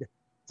road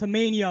to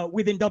Mania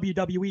within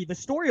WWE. The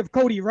story of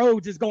Cody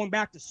Rhodes is going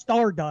back to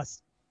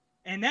Stardust.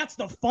 And that's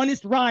the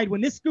funnest ride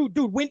when this dude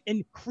went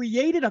and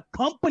created a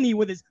company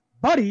with his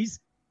buddies,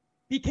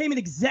 became an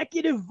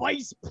executive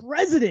vice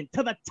president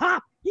to the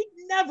top.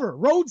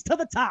 Rhodes to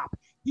the top.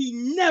 He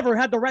never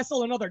had to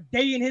wrestle another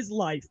day in his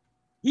life.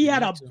 He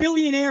had a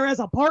billionaire as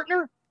a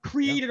partner,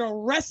 created a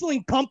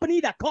wrestling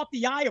company that caught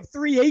the eye of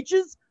 3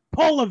 H's,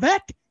 Paul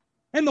Levesque,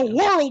 and the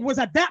world was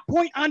at that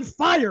point on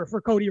fire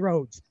for Cody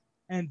Rhodes.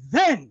 And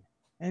then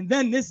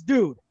this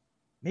dude,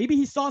 maybe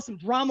he saw some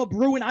drama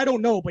brewing, I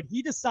don't know, but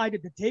he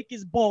decided to take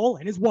his ball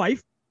and his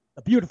wife,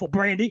 the beautiful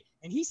Brandy,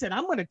 and he said,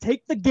 I'm going to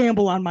take the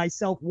gamble on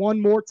myself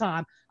one more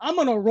time. I'm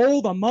going to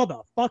roll the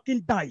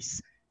motherfucking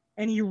dice.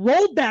 And he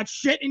rolled that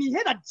shit, and he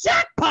hit a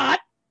jackpot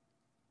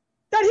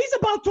that he's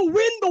about to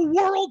win the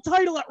world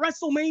title at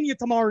WrestleMania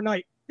tomorrow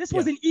night. This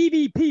was an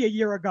EVP a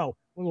year ago,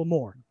 a little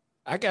more.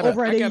 I gotta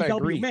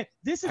agree. Man,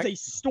 this is a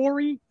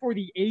story for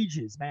the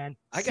ages, man.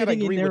 I gotta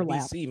agree with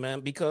BC,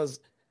 man, because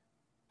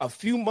a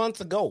few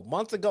months ago,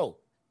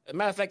 as a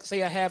matter of fact,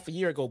 say a half a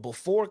year ago,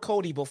 before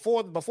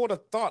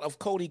the thought of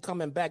Cody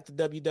coming back to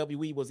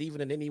WWE was even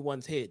in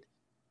anyone's head,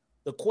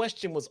 the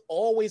question was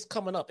always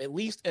coming up, at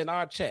least in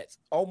our chats,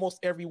 almost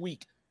every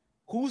week,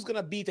 who's going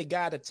to be the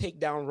guy to take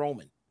down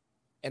Roman?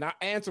 And our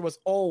answer was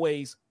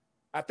always,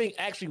 I think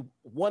actually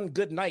one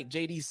good night,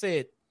 JD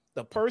said,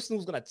 the person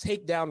who's going to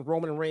take down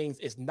Roman Reigns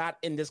is not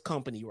in this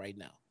company right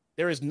now.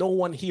 There is no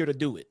one here to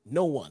do it.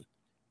 No one.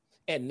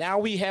 And now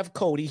we have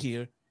Cody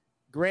here.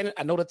 Granted,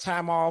 I know the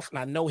time off, and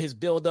I know his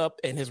build-up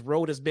and his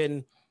road has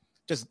been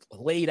just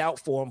laid out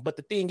for him. But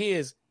the thing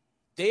is,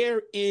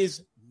 there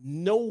is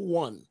no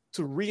one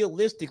to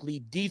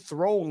realistically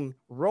dethrone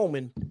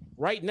Roman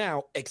right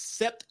now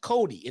except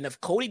Cody. And if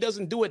Cody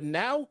doesn't do it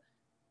now,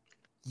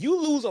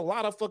 you lose a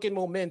lot of fucking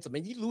momentum,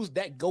 and you lose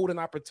that golden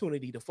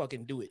opportunity to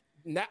fucking do it.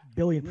 Now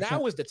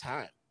is the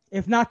time.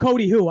 If not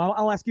Cody, who?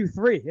 I'll ask you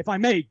three, if I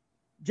may.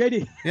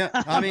 JD. Yeah,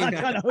 I mean, I'm not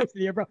trying to host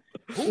you, bro.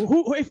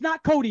 Who? If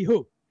not Cody,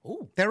 who?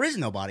 Ooh. There is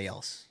nobody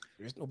else.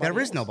 There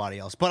is nobody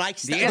else. But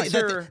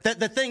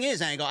the thing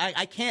is, Ango,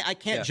 I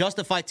can't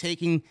justify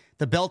taking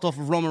the belt off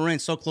of Roman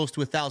Reigns so close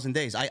to 1,000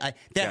 days.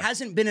 There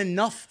hasn't been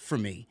enough for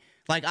me.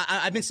 Like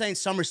I've been saying,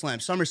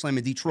 SummerSlam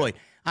in Detroit.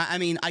 I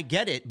mean, I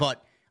get it,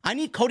 but I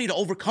need Cody to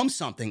overcome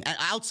something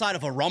outside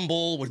of a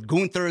Rumble with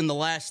Gunther in the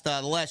last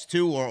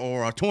two,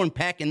 or a torn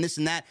pec and this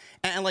and that.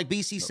 And like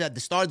BC said,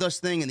 the Stardust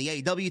thing and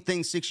the AEW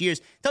thing, 6 years.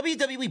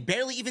 WWE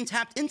barely even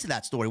tapped into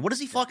that story. What has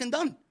he fucking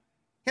done?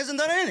 He hasn't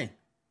done anything.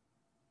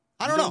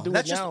 I don't know.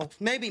 That's just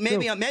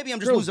maybe I'm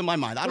just losing my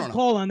mind. I don't know.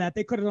 Call on that.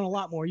 They could have done a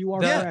lot more. You are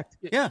correct.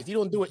 Yeah. If you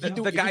don't do it, if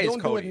you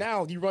don't do it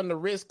now, you run the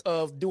risk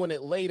of doing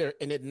it later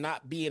and it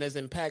not being as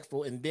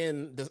impactful, and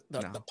then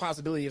the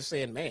possibility of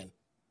saying, "Man,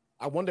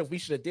 I wonder if we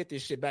should have did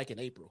this shit back in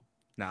April."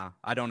 Nah,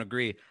 I don't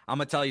agree. I'm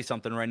gonna tell you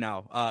something right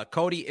now.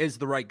 Cody is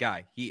the right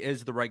guy. He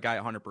is the right guy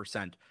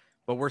 100%.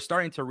 But we're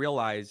starting to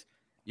realize,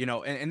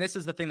 and this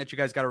is the thing that you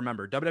guys got to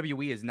remember.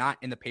 WWE is not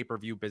in the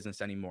pay-per-view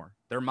business anymore.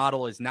 Their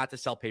model is not to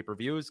sell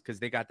pay-per-views because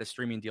they got the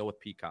streaming deal with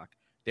Peacock.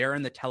 They're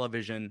in the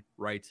television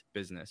rights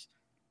business.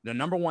 The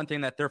number one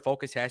thing that their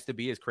focus has to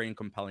be is creating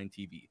compelling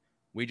TV.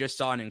 We just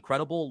saw an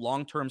incredible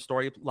long-term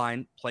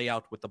storyline play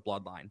out with the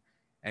Bloodline.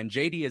 And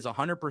JD is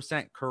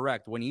 100%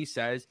 correct when he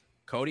says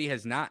Cody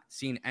has not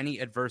seen any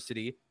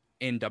adversity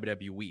in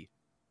WWE.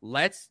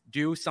 Let's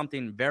do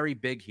something very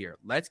big here.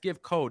 Let's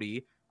give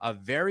Cody a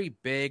very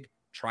big,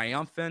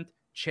 triumphant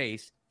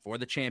chase for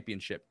the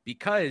championship,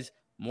 because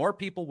more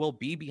people will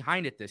be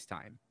behind it this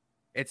time.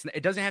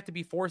 It doesn't have to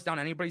be forced down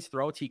anybody's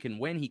throats. He can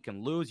win, he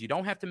can lose. You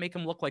don't have to make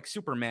him look like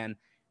Superman.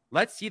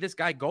 Let's see this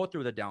guy go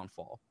through the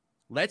downfall.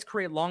 Let's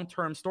create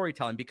long-term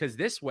storytelling, because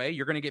this way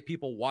you're going to get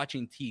people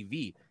watching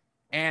TV.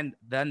 And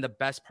then the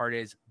best part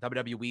is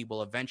WWE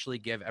will eventually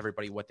give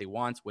everybody what they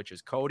want, which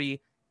is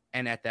Cody.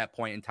 And at that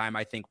point in time,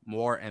 I think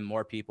more and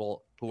more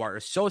people who are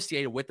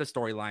associated with the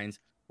storylines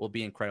will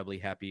be incredibly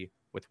happy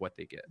with what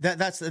they get.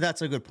 That's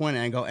a good point,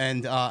 Ango.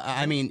 And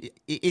I mean,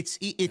 it's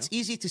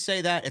easy to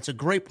say that. It's a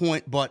great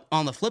point. But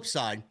on the flip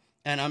side,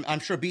 and I'm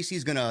sure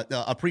BC's going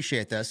to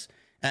appreciate this,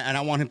 and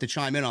I want him to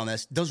chime in on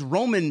this. Does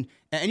Roman,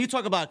 and you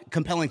talk about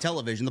compelling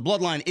television, the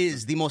Bloodline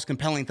is the most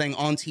compelling thing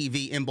on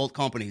TV in both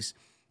companies.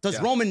 Does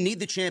Roman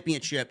need the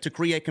championship to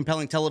create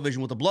compelling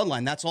television with the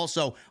Bloodline? That's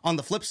also on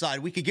the flip side.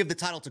 We could give the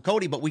title to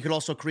Cody, but we could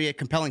also create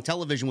compelling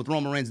television with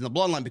Roman Reigns in the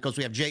Bloodline because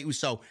we have Jey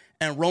Uso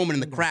and Roman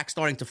and the crack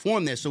starting to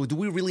form there. So do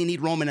we really need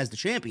Roman as the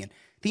champion?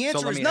 The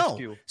answer is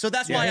no. So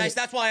that's why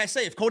I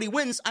say if Cody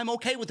wins, I'm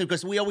okay with it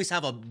because we always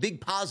have a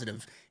big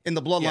positive in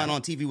the Bloodline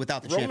on TV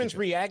without the Roman's championship.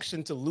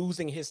 reaction to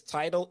losing his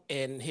title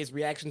and his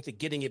reaction to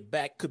getting it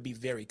back could be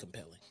very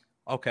compelling.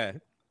 Okay.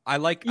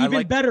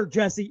 Better,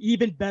 Jesse.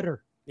 Even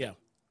better. Yeah.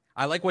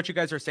 I like what you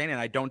guys are saying,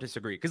 and I don't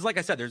disagree. Because like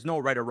I said, there's no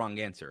right or wrong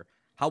answer.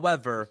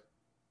 However,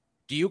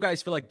 do you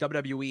guys feel like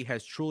WWE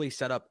has truly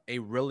set up a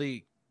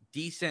really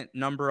decent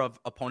number of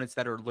opponents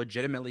that are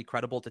legitimately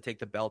credible to take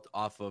the belt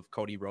off of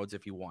Cody Rhodes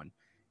if he won?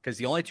 Because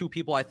the only two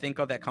people I think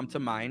of that come to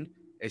mind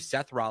is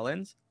Seth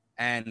Rollins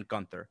and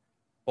Gunther.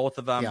 Both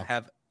of them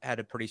have had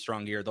a pretty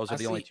strong year. Those are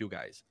the only two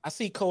guys. I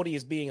see Cody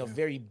as being a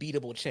very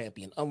beatable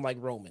champion, unlike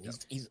Roman.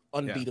 He's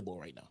unbeatable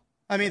right now.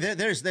 I mean,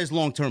 there's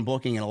long-term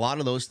booking in a lot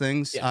of those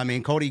things. Yeah. I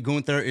mean, Cody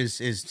Gunther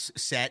is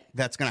set.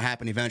 That's going to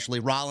happen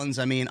eventually. Rollins,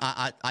 I mean,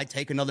 I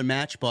take another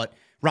match, but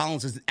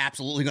Rollins is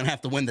absolutely going to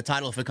have to win the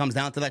title if it comes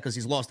down to that because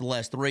he's lost the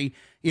last three.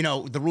 You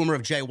know, the rumor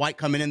of Jay White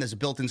coming in, there's a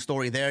built-in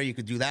story there. You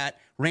could do that.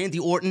 Randy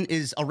Orton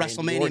is a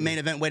WrestleMania main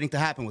event waiting to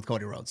happen with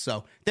Cody Rhodes.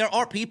 So there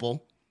are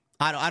people.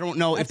 I don't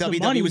know if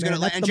WWE was going to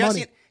let. And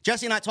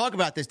Jesse and I talk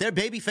about this. Their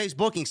babyface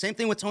booking, same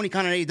thing with Tony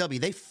Khan and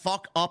AEW. They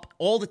fuck up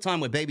all the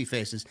time with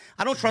babyfaces.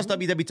 I don't trust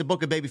WWE to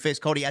book a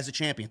babyface Cody as a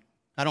champion.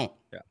 I don't.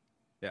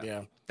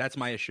 Yeah. That's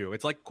my issue.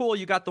 It's like, cool,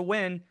 you got the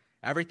win.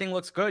 Everything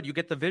looks good. You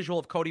get the visual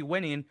of Cody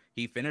winning.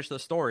 He finished the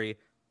story.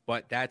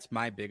 But that's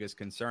my biggest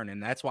concern.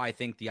 And that's why I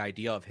think the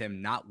idea of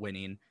him not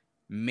winning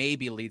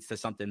maybe leads to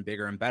something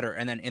bigger and better.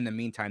 And then in the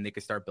meantime, they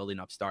could start building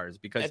up stars.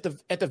 Because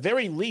at the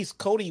very least,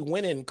 Cody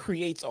winning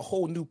creates a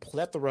whole new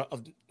plethora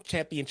of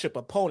championship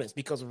opponents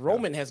because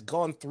Roman has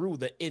gone through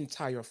the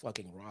entire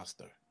fucking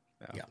roster.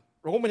 Yeah.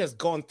 Roman has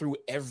gone through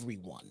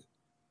everyone.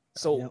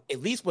 So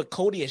at least with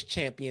Cody as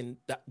champion,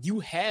 you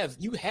have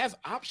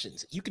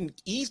options. You can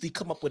easily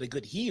come up with a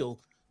good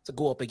heel to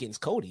go up against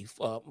Cody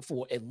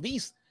for at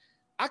least.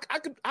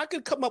 I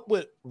could come up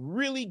with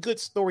really good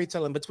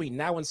storytelling between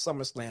now and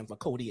SummerSlam for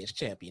Cody as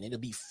champion. It'll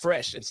be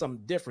fresh and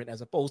something different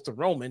as opposed to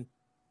Roman.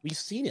 We've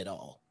seen it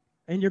all.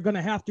 And you're going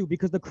to have to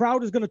because the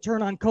crowd is going to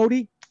turn on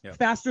Cody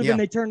faster than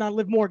they turned on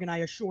Liv Morgan, I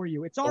assure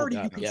you. It's already,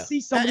 you can see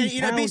some of these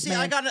pounds, BC,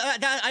 man.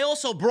 I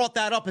also brought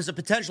that up as a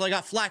potential. I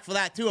got flack for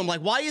that too. I'm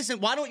like, why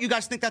don't you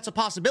guys think that's a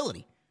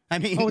possibility? I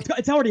mean,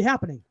 it's already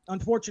happening.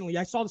 Unfortunately,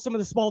 I saw some of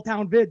the small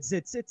town vids.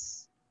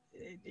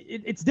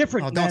 It's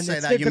different. Oh, don't say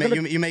that.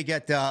 You may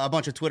get a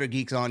bunch of Twitter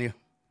geeks on you.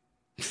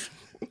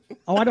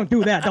 Oh, I don't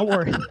do that. Don't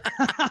worry.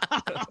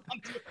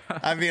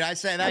 I mean, I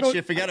say that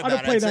shit. Forget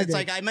about it. It's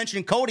like I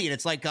mentioned Cody, and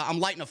it's like I'm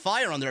lighting a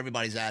fire under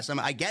everybody's ass. I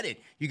mean, I get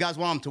it. You guys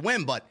want him to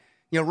win, but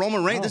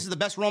Roman Reigns. This is the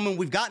best Roman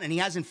we've gotten, and he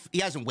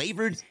hasn't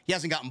wavered. He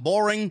hasn't gotten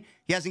boring.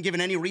 He hasn't given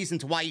any reason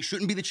to why he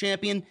shouldn't be the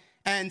champion.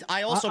 And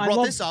I also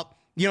brought this up.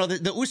 The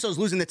Usos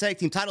losing the tag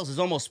team titles is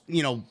almost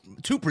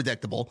too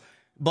predictable.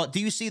 But do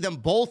you see them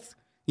both?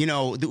 The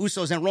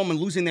Usos and Roman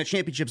losing their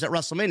championships at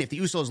WrestleMania. If the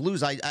Usos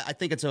lose, I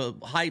think it's a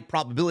high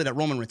probability that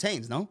Roman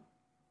retains, no?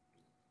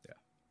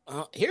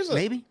 Yeah.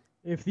 Maybe.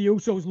 If the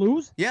Usos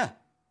lose? Yeah.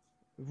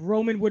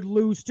 Roman would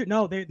lose too.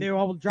 No, they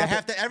all drop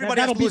everybody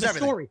has to lose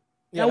everything. Story.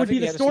 That would be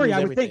the story.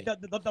 I would think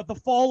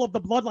the fall of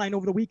the bloodline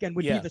over the weekend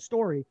would be the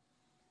story.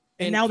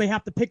 And now they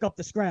have to pick up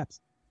the scraps.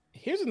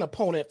 Here's an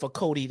opponent for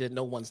Cody that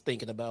no one's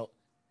thinking about.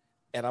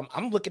 And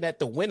I'm looking at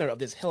the winner of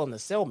this Hell in a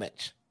Cell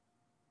match.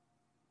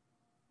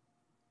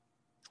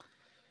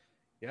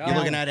 Yeah. You're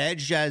looking at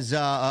Edge as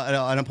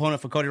an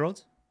opponent for Cody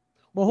Rhodes?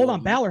 Well, hold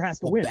on. Balor has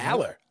to win.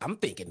 Balor. Right? I'm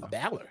thinking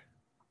Balor.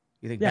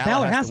 You think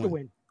Balor has to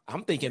win?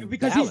 I'm thinking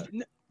because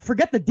Balor.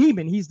 Forget the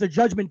Demon. He's the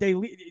Judgment Day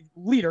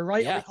leader,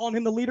 right? Yeah. Are we calling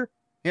him the leader?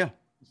 Yeah.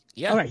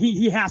 All right.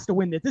 He has to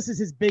win this. This is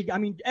his big. I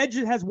mean, Edge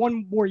has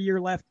one more year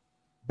left.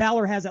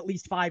 Balor has at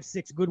least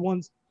 5-6 good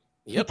ones.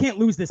 Yep. He can't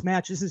lose this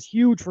match. This is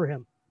huge for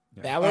him.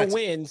 Yeah. Balor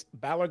wins.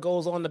 Balor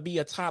goes on to be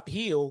a top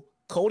heel.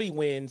 Cody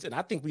wins, and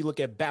I think we look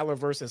at Balor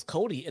versus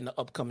Cody in the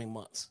upcoming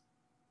months.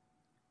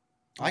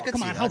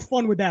 Come on, how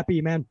fun would that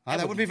be, man?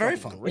 That would be very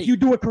fun. If you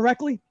do it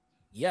correctly.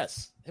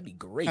 Yes, that'd be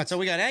great. All right, so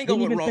we got Ango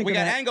with Roman. We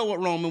got Ango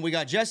with Roman. We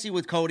got Jesse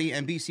with Cody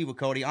and BC with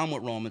Cody. I'm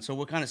with Roman, so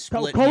we're kind of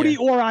split. Cody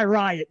here. or I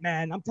Riot,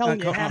 man. I'm telling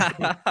you, it has to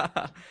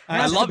be.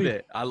 I love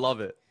it. I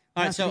love it.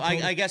 All right, so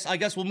I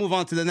guess we'll move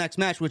on to the next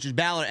match, which is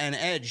Balor and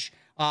Edge.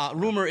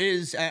 Rumor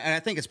is, and I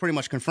think it's pretty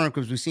much confirmed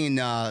because we've seen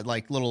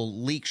like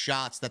little leak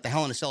shots that the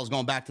Hell in a Cell is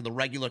going back to the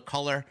regular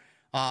color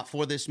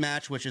for this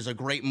match, which is a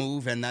great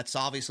move, and that's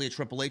obviously a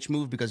Triple H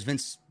move because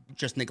Vince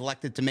just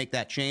neglected to make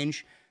that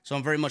change. So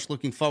I'm very much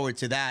looking forward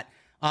to that.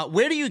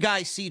 Where do you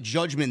guys see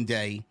Judgment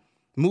Day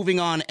moving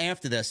on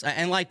after this?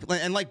 And like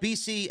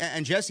BC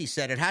and Jesse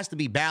said, it has to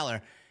be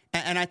Balor,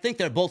 and I think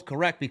they're both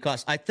correct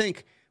because I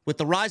think with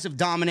the rise of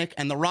Dominic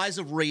and the rise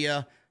of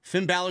Rhea,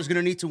 Finn Balor's going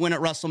to need to win at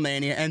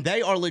WrestleMania, and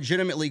they are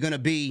legitimately going to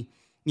be,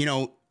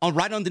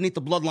 right underneath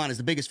the Bloodline is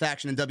the biggest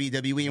faction in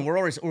WWE, and we're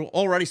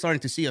already starting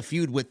to see a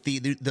feud with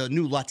the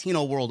new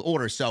Latino World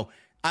Order. So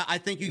I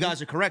think you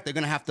guys are correct. They're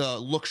going to have to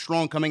look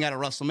strong coming out of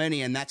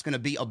WrestleMania, and that's going to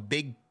be a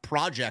big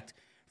project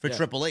for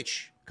Triple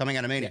H coming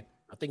out of Mania. Yeah.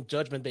 I think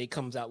Judgment Day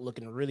comes out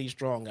looking really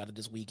strong out of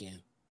this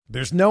weekend.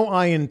 There's no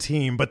I in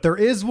team, but there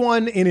is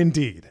one in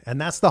Indeed,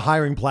 and that's the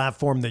hiring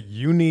platform that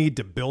you need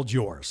to build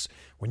yours.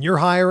 When you're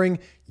hiring,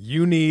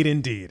 you need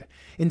Indeed.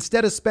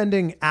 Instead of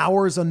spending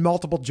hours on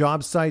multiple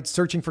job sites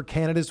searching for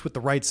candidates with the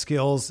right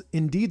skills,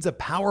 Indeed's a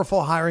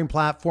powerful hiring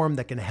platform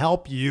that can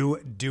help you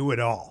do it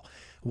all.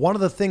 One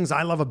of the things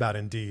I love about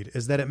Indeed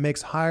is that it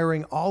makes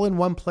hiring all in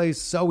one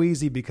place so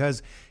easy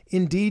because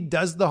Indeed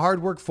does the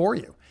hard work for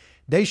you.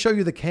 They show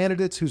you the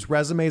candidates whose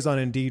resumes on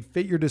Indeed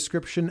fit your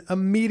description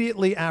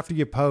immediately after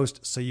you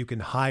post so you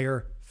can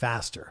hire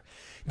faster.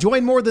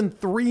 Join more than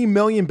 3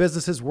 million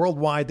businesses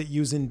worldwide that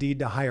use Indeed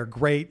to hire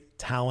great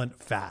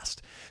talent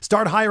fast.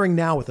 Start hiring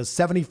now with a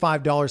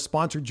 $75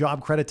 sponsored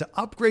job credit to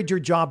upgrade your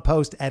job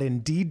post at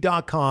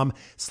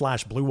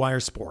Indeed.com/Blue Wire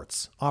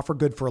Sports. Offer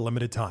good for a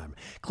limited time.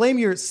 Claim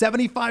your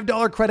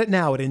 $75 credit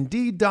now at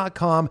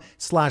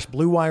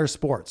Indeed.com/Blue Wire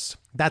Sports.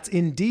 That's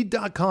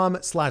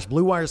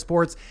Indeed.com/Blue Wire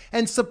Sports,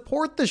 and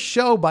support the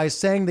show by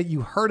saying that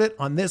you heard it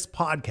on this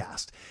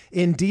podcast.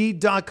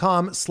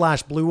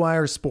 Indeed.com/Blue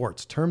Wire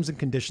Sports. Terms and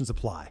conditions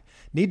apply.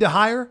 Need to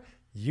hire?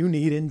 You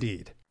need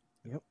Indeed.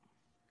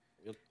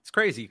 It's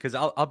crazy because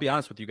I'll be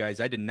honest with you guys.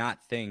 I did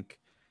not think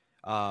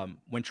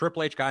when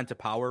Triple H got into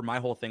power, my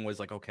whole thing was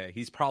like, okay,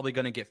 he's probably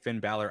going to get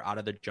Finn Balor out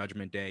of the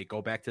Judgment Day,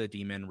 go back to the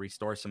Demon,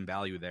 restore some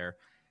value there.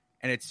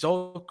 And it's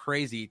so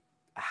crazy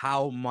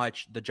how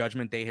much the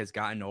Judgment Day has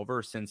gotten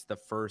over since the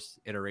first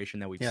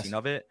iteration that we've seen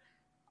of it.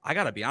 I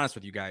got to be honest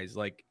with you guys.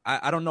 Like,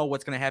 I don't know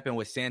what's going to happen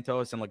with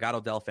Santos and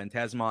Legado del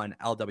Fantasma and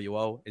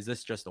LWO. Is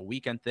this just a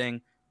weekend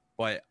thing?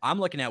 But I'm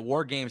looking at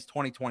War Games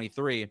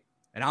 2023,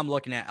 and I'm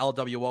looking at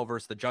LWO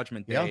versus the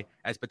Judgment Day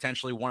as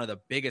potentially one of the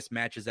biggest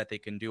matches that they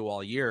can do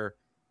all year.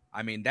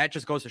 I mean, that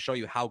just goes to show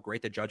you how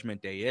great the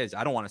Judgment Day is.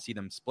 I don't want to see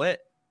them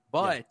split,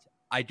 but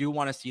I do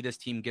want to see this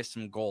team get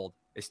some gold.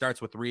 It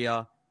starts with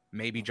Rhea,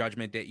 maybe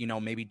Judgment Day,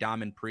 maybe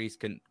Dom and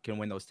Priest can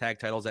win those tag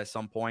titles at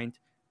some point.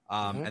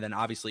 And then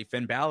obviously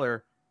Finn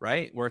Balor,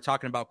 right? We were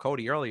talking about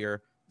Cody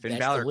earlier. Finn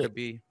Balor could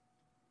be.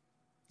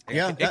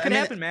 It could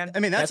happen, man. I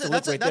mean, that's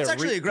actually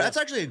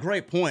a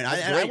great point.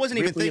 I wasn't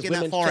even thinking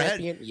that far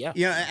ahead.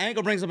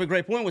 Ango brings up a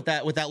great point with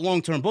that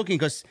long-term booking,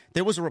 because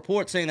there was a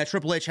report saying that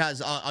Triple H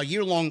has a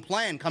year-long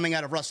plan coming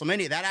out of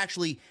WrestleMania. That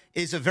actually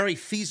is a very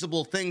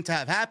feasible thing to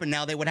have happen.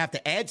 Now, they would have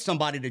to add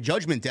somebody to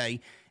Judgment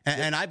Day,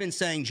 and I've been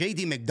saying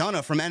J.D.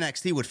 McDonough from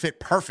NXT would fit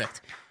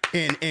perfect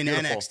in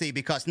NXT,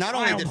 because not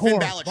only did Finn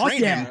Balor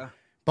train him,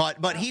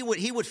 but he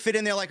would fit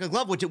in there like a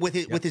glove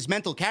with his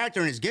mental character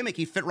and his gimmick.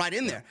 He fit right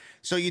in there.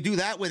 So you do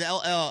that with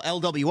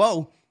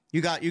LWO,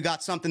 you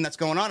got something that's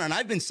going on. And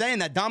I've been saying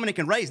that Dominic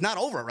and Ray is not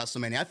over at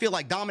WrestleMania. I feel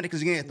like Dominic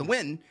is going to get the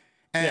win,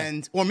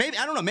 or maybe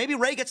I don't know. Maybe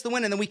Ray gets the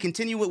win, and then we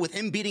continue it with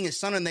him beating his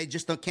son, and they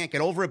just can't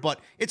get over it. But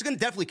it's going to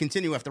definitely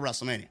continue after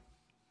WrestleMania.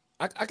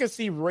 I can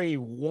see Ray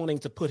wanting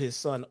to put his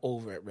son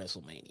over at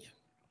WrestleMania.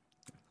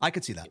 I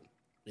could see that.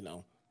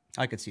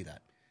 I could see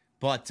that.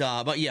 But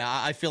yeah,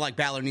 I feel like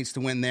Balor needs to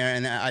win there,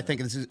 and I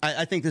think this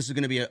is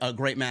going to be a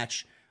great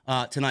match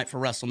tonight for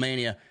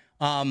WrestleMania.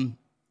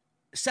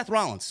 Seth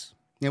Rollins.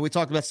 We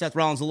talked about Seth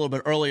Rollins a little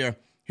bit earlier.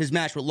 His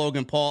match with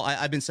Logan Paul.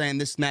 I've been saying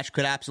this match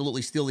could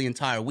absolutely steal the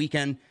entire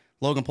weekend.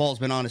 Logan Paul's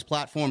been on his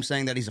platform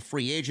saying that he's a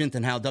free agent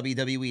and how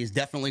WWE is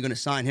definitely going to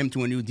sign him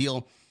to a new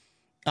deal.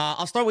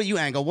 I'll start with you,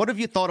 Ango. What have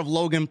you thought of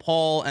Logan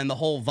Paul and the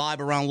whole vibe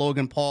around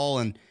Logan Paul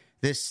and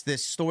this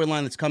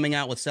storyline that's coming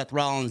out with Seth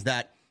Rollins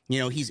that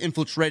he's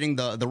infiltrating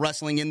the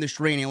wrestling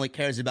industry and he only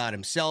cares about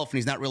himself and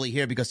he's not really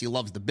here because he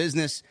loves the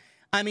business?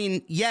 I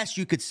mean, yes,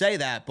 you could say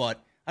that,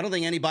 but I don't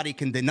think anybody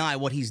can deny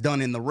what he's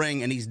done in the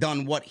ring, and he's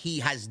done what he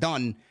has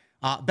done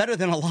better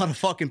than a lot of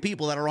fucking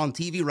people that are on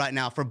TV right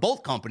now for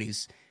both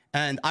companies.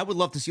 And I would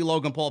love to see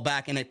Logan Paul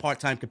back in a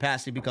part-time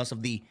capacity because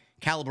of the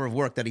caliber of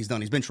work that he's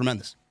done. He's been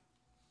tremendous.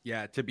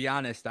 Yeah, to be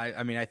honest,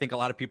 I mean, I think a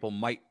lot of people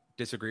might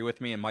disagree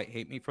with me and might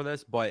hate me for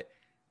this, but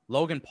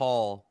Logan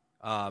Paul,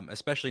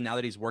 especially now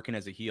that he's working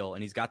as a heel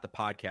and he's got the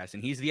podcast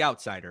and he's the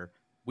outsider,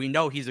 we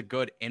know he's a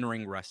good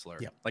in-ring wrestler.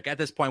 Yep. Like at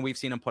this point, we've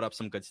seen him put up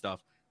some good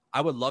stuff.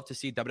 I would love to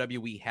see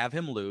WWE have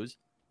him lose.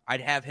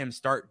 I'd have him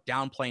start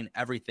downplaying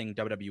everything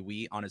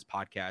WWE on his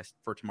podcast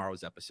for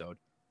tomorrow's episode.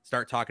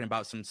 Start talking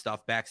about some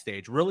stuff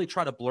backstage. Really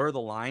try to blur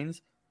the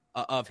lines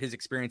of his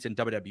experience in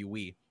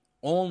WWE,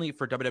 only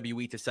for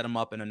WWE to set him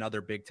up in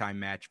another big-time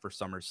match for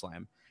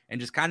SummerSlam. And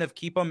just kind of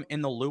keep him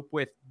in the loop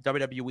with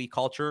WWE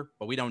culture,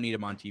 but we don't need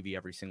him on TV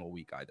every single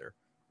week either.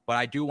 But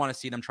I do want to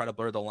see them try to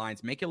blur the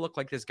lines, make it look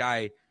like this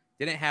guy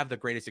didn't have the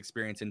greatest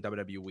experience in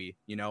WWE.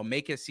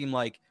 Make it seem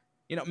like,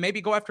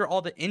 maybe go after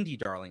all the indie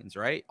darlings,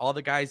 right? All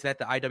the guys that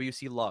the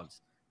IWC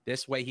loves.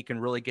 This way he can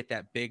really get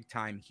that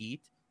big-time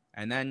heat.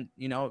 And then,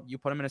 you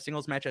put him in a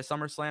singles match at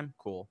SummerSlam,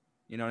 cool.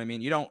 You know what I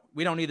mean?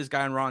 We don't need this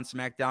guy on Raw and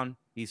SmackDown.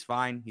 He's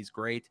fine. He's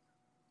great.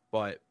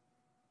 But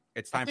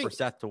it's time for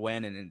Seth to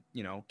win and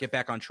get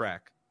back on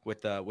track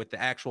with the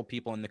actual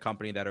people in the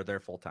company that are there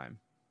full time.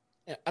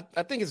 Yeah,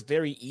 I think it's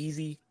very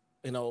easy,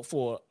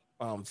 for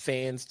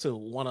fans to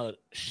want to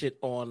shit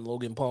on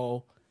Logan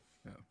Paul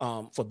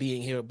for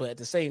being here. But at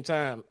the same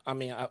time, I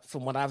mean,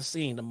 from what I've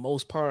seen, the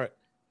most part,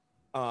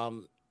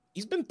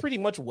 he's been pretty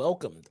much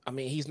welcomed. I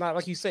mean, he's not,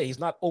 like you say, he's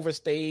not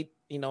overstayed,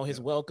 his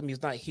welcome.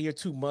 He's not here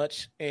too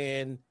much,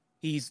 and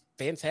he's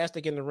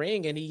fantastic in the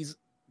ring, and he's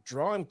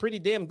drawing pretty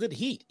damn good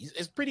heat.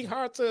 It's pretty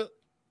hard to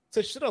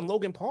shit on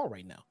Logan Paul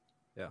right now.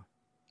 Yeah.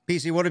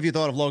 PC, what have you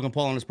thought of Logan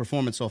Paul and his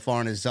performance so far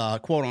in his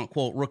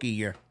quote-unquote rookie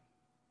year?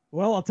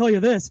 Well, I'll tell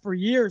you this. For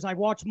years, I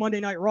watched Monday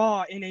Night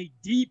Raw in a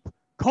deep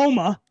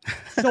coma.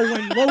 So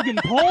when Logan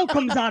Paul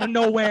comes out of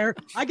nowhere,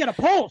 I get a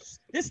pulse.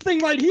 This thing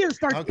right here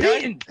starts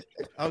beating.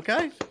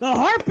 Okay. The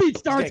heartbeat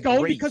starts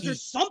going because heat.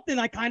 there's something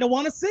I kind of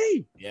want to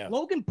see. Yeah.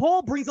 Logan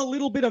Paul brings a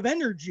little bit of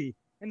energy.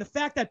 And the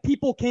fact that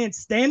people can't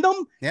stand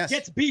him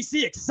gets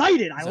BC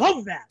excited. I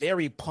love that.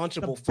 Very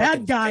punchable. The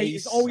bad guy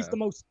is always the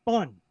most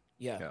fun.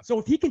 Yeah. So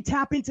if he can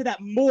tap into that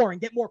more and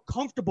get more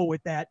comfortable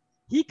with that,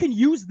 he can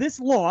use this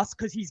loss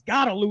because he's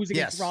got to lose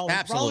against Rollins.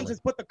 Absolutely. Rollins has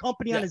put the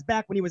company on his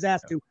back when he was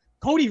asked to.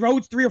 Cody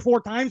Rhodes 3 or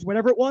 4 times,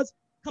 whatever it was.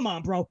 Come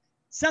on, bro.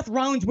 Seth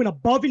Rollins went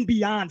above and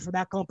beyond for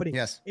that company.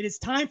 Yes. It is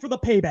time for the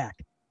payback.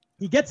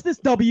 He gets this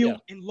W,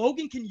 and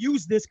Logan can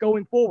use this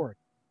going forward.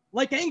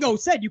 Like Ango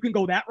said, you can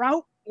go that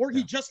route, or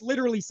he just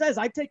literally says,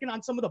 I've taken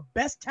on some of the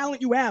best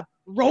talent you have,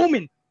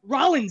 Roman,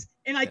 Rollins,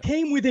 and I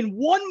came within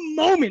 1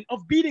 moment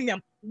of beating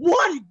them.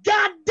 1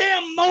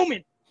 goddamn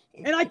moment.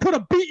 And I could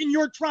have beaten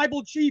your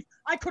tribal chief.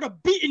 I could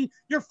have beaten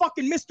your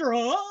fucking Mr.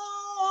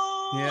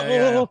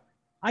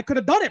 I could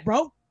have done it,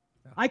 bro.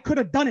 I could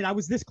have done it. I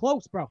was this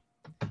close, bro.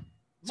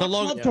 So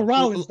love to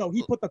Rollins, though.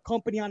 He put the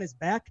company on his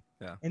back,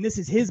 and this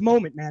is his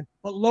moment, man.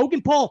 But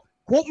Logan Paul,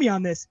 quote me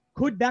on this,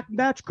 that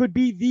match could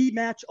be the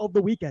match of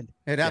the weekend.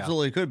 It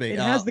absolutely could be. It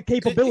has the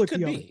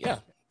capability of it. Yeah.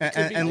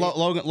 And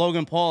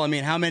Logan Paul, I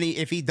mean, how many,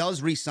 if he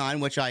does re-sign,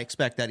 which I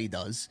expect that he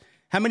does,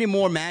 how many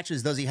more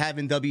matches does he have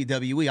in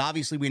WWE?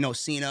 Obviously, we know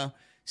Cena.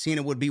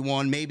 Cena would be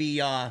one. Maybe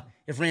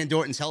if Randy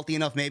Orton's healthy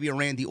enough, maybe a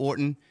Randy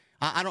Orton.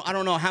 I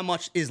don't know how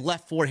much is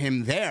left for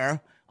him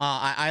there.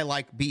 I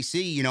like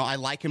BC. I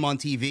like him on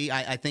TV.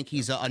 I think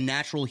he's a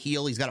natural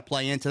heel. He's got to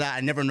play into that.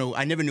 I never knew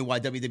why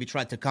WWE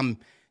tried to come,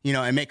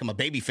 and make him a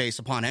babyface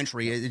upon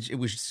entry. It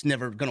was just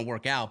never going to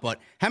work out.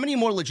 But how many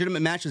more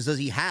legitimate matches does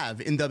he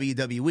have in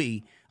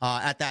WWE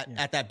at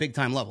that big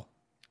time level?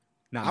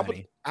 Not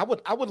many. I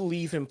would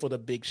leave him for the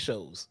big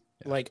shows.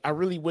 Yeah. Like I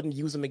really wouldn't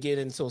use him again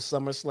until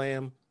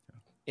SummerSlam,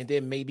 and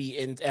then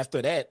maybe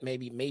after that,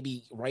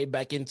 maybe right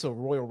back into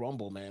Royal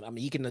Rumble, man. I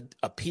mean, he can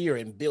appear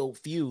and build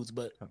feuds,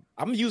 but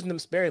I'm using him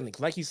sparingly.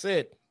 Like you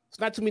said, it's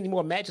not too many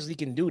more matches he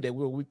can do that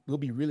we'll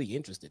be really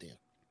interested in.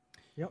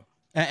 Yep.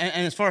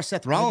 And as far as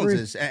Seth Rollins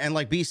is, and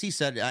like BC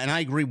said, and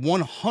I agree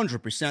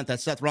 100% that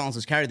Seth Rollins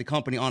has carried the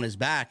company on his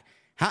back.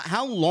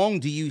 How long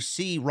do you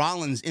see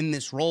Rollins in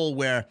this role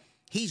where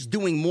he's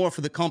doing more for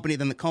the company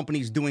than the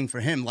company's doing for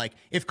him? Like,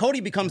 if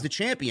Cody becomes the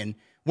champion,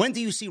 when do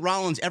you see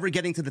Rollins ever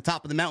getting to the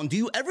top of the mountain? Do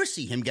you ever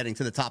see him getting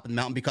to the top of the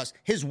mountain? Because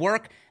his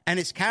work and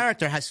his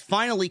character has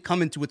finally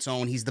come into its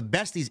own. He's the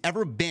best he's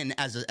ever been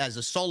as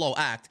a solo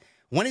act.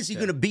 When is he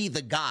going to be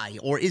the guy,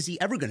 or is he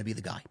ever going to be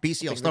the guy?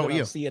 BC, I'll start with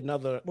you.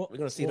 We're going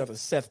to see another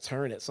Seth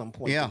turn at some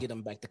point to get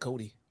him back to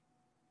Cody.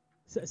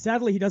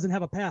 Sadly, he doesn't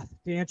have a path,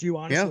 to answer you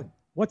honestly. Yeah.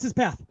 What's his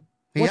path?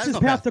 What's his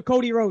path to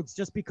Cody Rhodes?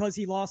 Just because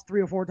he lost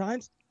 3 or 4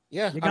 times?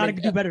 Yeah, you got to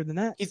do better than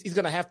that. He's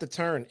going to have to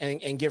turn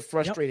and get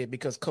frustrated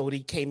because Cody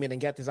came in and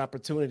got his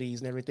opportunities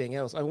and everything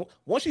else. I mean,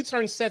 once you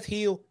turn Seth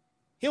heel,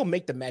 he'll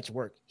make the match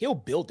work. He'll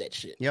build that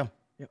shit. Yeah.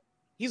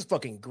 He's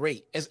fucking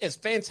great. As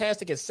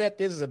fantastic as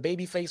Seth is as a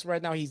babyface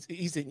right now,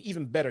 he's an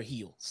even better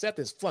heel. Seth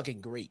is fucking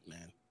great,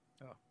 man.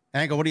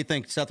 Ango, what do you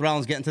think? Seth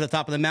Rollins getting to the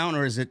top of the mountain,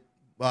 or is it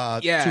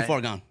too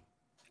far gone?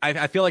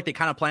 I feel like they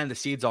kind of planted the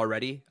seeds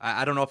already.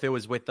 I don't know if it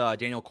was with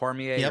Daniel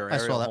Cormier or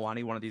Ariel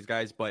Helwani, one of these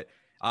guys, but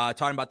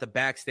talking about the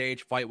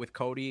backstage fight with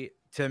Cody,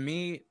 to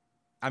me,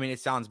 I mean, it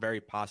sounds very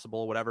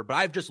possible, whatever, but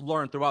I've just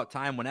learned throughout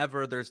time,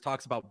 whenever there's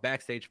talks about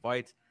backstage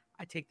fights,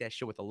 I take that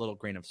shit with a little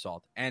grain of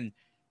salt. And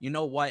you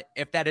know what?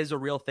 If that is a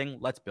real thing,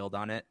 let's build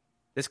on it.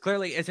 This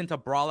clearly isn't a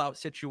brawl-out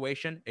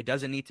situation. It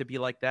doesn't need to be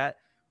like that.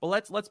 But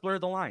let's blur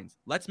the lines.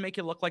 Let's make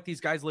it look like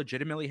these guys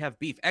legitimately have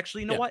beef.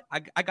 Actually, you know what?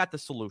 I got the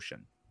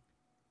solution.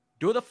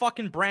 Do the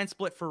fucking brand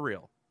split for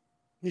real.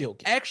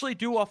 Actually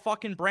do a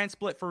fucking brand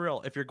split for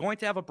real. If you're going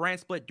to have a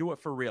brand split, do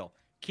it for real.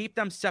 Keep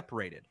them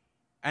separated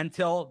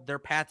until their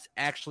paths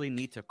actually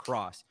need to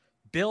cross.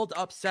 Build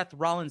up Seth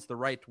Rollins the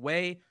right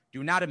way.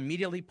 Do not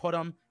immediately put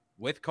him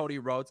with Cody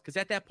Rhodes, because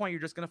at that point,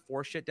 you're just going to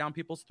force shit down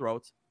people's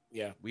throats.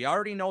 Yeah. We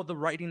already know the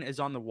writing is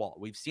on the wall.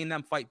 We've seen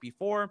them fight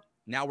before.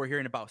 Now we're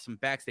hearing about some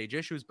backstage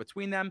issues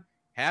between them.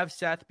 Have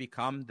Seth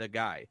become the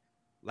guy.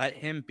 Let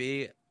him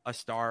be a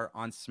star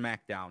on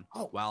SmackDown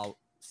while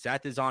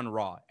Seth is on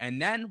Raw.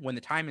 And then when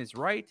the time is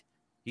right,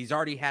 He's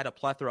already had a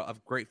plethora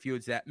of great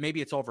feuds that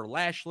maybe it's over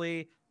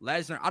Lashley,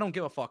 Lesnar. I don't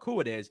give a fuck who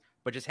it is,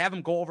 but just have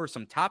him go over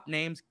some top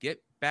names,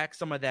 get back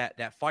some of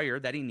that fire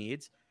that he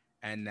needs,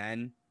 and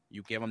then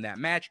you give him that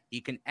match.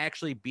 He can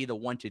actually be the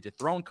one to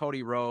dethrone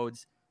Cody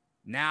Rhodes.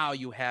 Now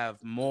you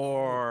have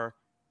more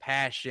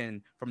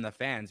passion from the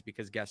fans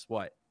because guess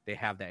what? They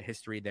have that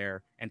history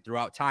there. And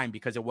throughout time,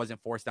 because it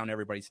wasn't forced down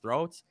everybody's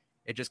throats,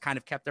 it just kind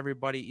of kept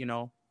everybody,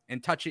 in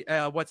touch.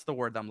 What's the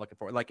word I'm looking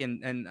for? Like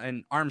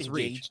in arm's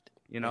reach.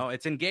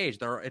 It's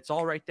engaged. It's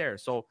all right there.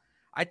 So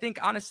I think,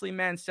 honestly,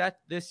 man, Seth,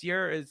 this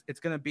year it's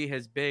going to be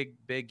his big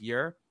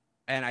year.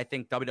 And I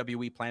think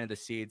WWE planted the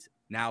seeds.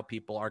 Now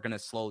people are going to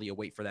slowly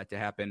wait for that to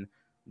happen.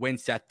 When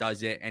Seth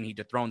does it and he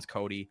dethrones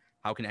Cody,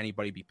 how can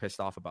anybody be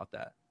pissed off about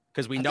that?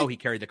 Because we know he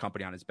carried the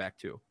company on his back,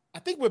 too. I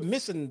think we're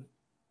missing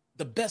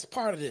the best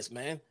part of this,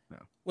 man. Yeah.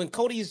 When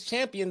Cody's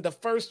champion, the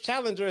first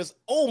challenger is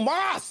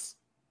Omos.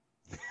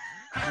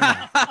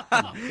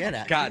 Get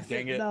out. God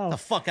dang it. No. The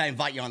fuck I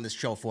invite you on this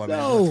show for, man?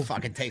 No. What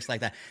fucking takes like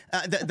that.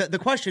 The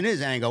question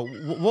is, Ango,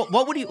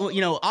 what would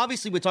you,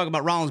 obviously we're talking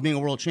about Rollins being a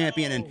world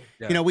champion,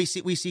 and we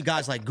see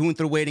guys like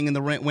Gunther waiting in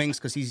the wings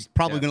because he's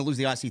probably going to lose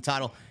the IC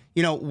title.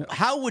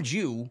 How would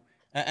you,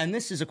 and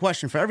this is a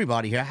question for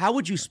everybody here, how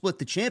would you split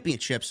the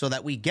championship so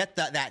that we get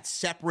that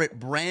separate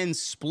brand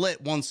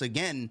split once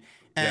again?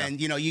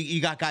 And,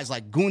 you got guys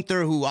like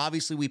Gunther, who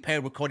obviously we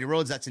paired with Cody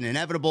Rhodes. That's an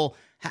inevitable.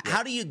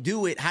 How do you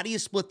do it? How do you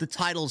split the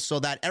titles so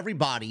that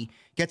everybody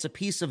gets a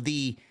piece of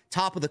the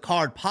top of the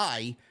card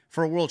pie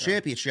for a world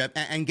championship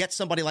and get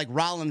somebody like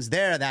Rollins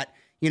there that,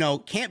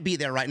 can't be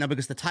there right now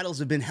because the titles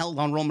have been held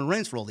on Roman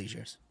Reigns for all these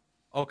years?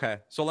 Okay.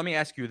 So let me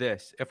ask you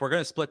this. If we're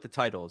going to split the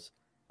titles,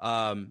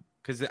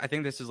 because I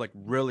think this is like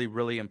really,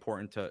 really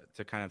important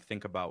to kind of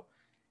think about.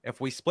 If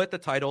we split the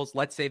titles,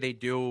 let's say they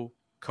do,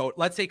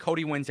 let's say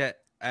Cody wins at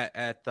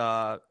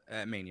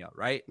Mania,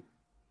 right?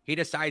 He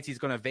decides he's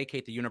going to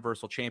vacate the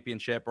Universal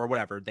Championship or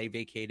whatever. They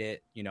vacate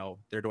it.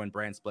 They're doing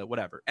brand split,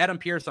 whatever. Adam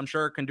Pearce, I'm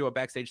sure, can do a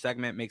backstage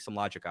segment, make some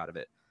logic out of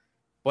it.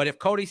 But if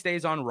Cody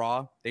stays on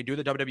Raw, they do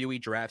the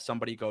WWE draft,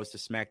 somebody goes to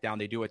SmackDown,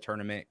 they do a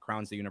tournament,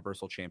 crowns the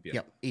Universal Champion.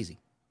 Yep, easy.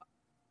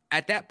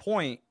 At that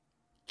point,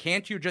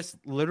 can't you just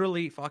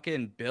literally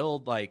fucking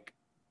build like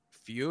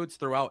feuds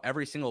throughout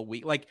every single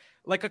week? Like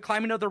a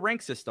climbing of the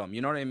rank system.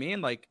 You know what I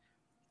mean? Like,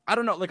 I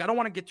don't know. Like, I don't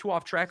want to get too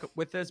off track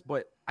with this,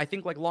 but I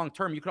think like long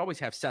term, you could always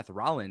have Seth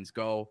Rollins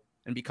go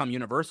and become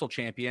Universal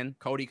Champion.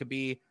 Cody could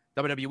be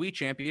WWE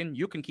Champion.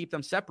 You can keep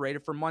them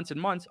separated for months and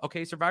months.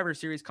 Okay, Survivor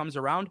Series comes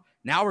around.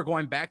 Now we're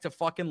going back to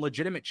fucking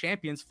legitimate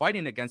champions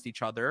fighting against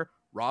each other,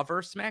 Raw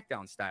versus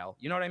SmackDown style.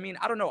 You know what I mean?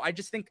 I don't know. I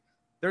just think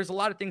there's a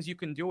lot of things you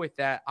can do with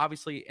that.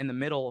 Obviously, in the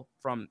middle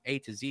from A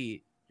to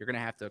Z, you're going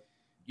to have to,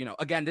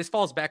 again, this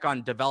falls back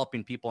on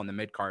developing people in the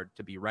mid card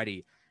to be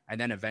ready. And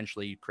then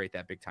eventually you create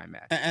that big time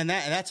match. And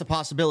that's a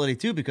possibility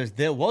too, because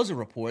there was a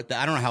report that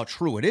I don't know how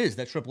true it is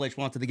that Triple H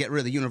wanted to get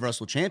rid of the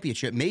Universal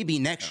Championship. Maybe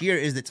next year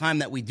is the time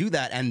that we do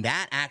that, and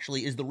that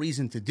actually is the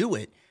reason to do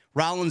it.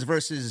 Rollins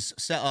versus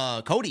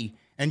Cody,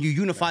 and you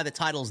unify the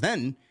titles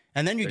then,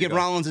 and then you give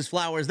Rollins his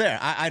flowers there.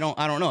 I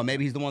don't know.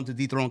 Maybe he's the one to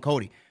dethrone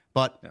Cody,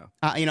 but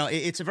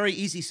it's a very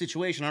easy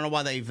situation. I don't know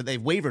why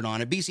they've wavered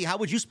on it. BC, how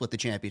would you split the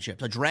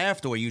championship? A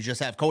draft, or you just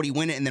have Cody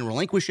win it and then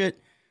relinquish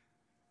it?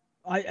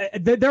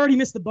 They already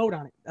missed the boat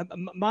on it.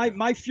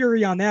 My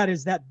fury on that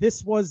is that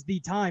this was the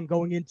time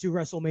going into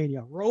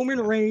WrestleMania. Roman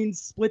Reigns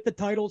split the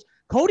titles.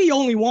 Cody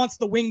only wants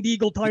the Winged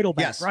Eagle title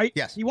back, right?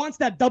 Yes. He wants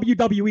that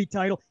WWE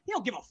title. He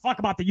don't give a fuck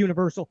about the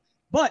Universal.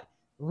 But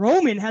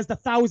Roman has the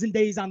 1,000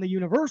 days on the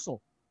Universal.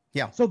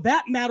 Yeah. So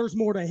that matters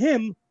more to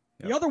him.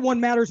 Yeah. The other one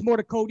matters more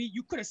to Cody.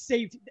 You could have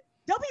saved.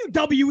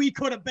 WWE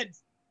could have been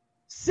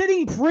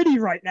sitting pretty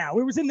right now.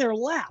 It was in their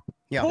lap.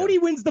 Yeah. Cody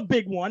wins the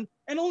big one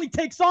and only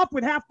takes off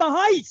with half the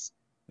heist.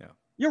 Yeah.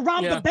 You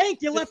robbed the bank.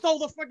 You left all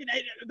the fucking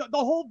the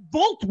whole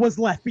vault was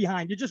left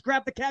behind. You just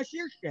grabbed the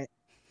cashier shit.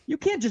 You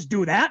can't just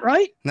do that,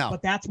 right? No.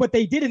 But that's what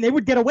they did, and they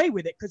would get away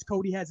with it because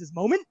Cody has his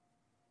moment.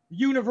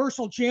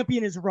 Universal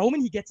champion is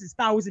Roman. He gets his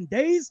 1,000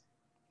 days.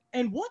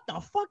 And what the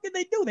fuck did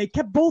they do? They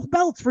kept both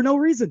belts for no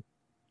reason.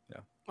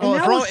 Yeah.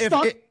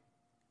 Well,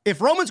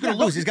 if Roman's going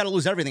to lose, he's got to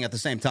lose everything at the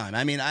same time.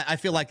 I mean, I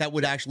feel like that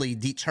would actually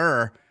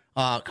deter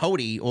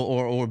Cody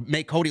or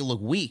make Cody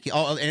look weak.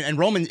 And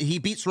Roman, he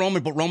beats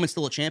Roman, but Roman's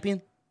still a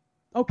champion.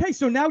 Okay,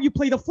 so now you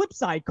play the flip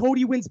side.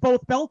 Cody wins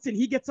both belts, and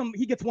he gets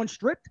one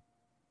stripped.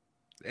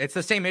 It's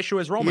the same issue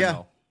as Roman,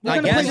 though.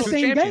 We're going to play the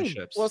same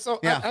game. Well, so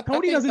I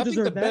Cody think, doesn't I think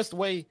deserve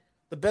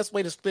the best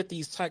way to split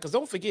these titles,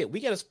 don't forget, we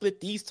got to split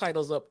these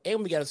titles up,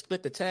 and we got to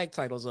split the tag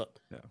titles up.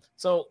 Yeah.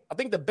 So I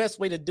think the best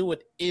way to do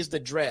it is the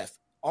draft.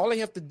 All they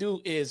have to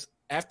do is,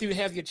 after you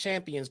have your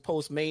champions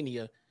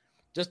post-Mania,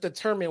 just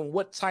determine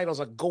what titles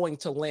are going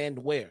to land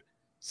where.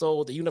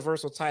 So the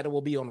Universal title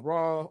will be on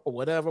Raw or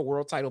whatever.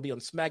 World title will be on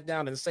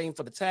SmackDown. And the same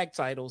for the tag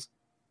titles.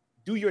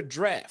 Do your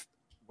draft.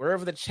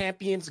 Wherever the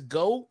champions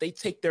go, they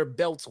take their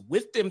belts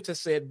with them to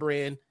said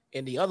brand,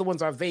 and the other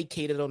ones are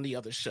vacated on the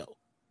other show.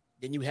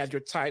 Then you have your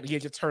title,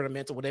 here's your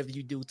tournament or whatever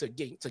you do to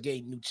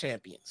gain new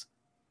champions.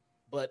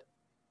 But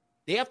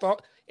They have to.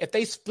 If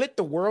they split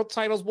the world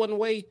titles one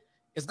way,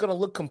 it's going to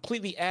look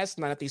completely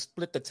asinine if they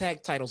split the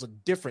tag titles a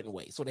different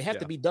way. So they have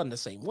to be done the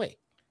same way.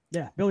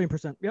 Yeah,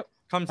 1,000,000,000%. Yep.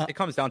 It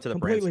comes down to the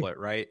brand split,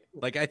 right?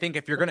 Like, I think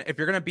if you're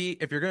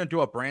gonna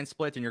do a brand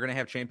split and you're gonna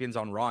have champions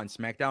on Raw and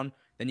SmackDown,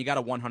 then you got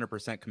to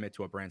 100% commit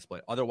to a brand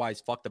split. Otherwise,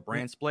 fuck the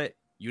brand split.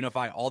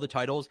 Unify all the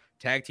titles,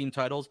 tag team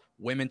titles,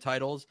 women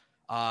titles,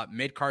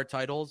 mid card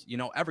titles.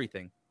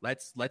 Everything.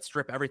 Let's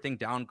strip everything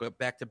down, go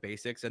back to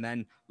basics, and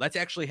then let's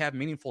actually have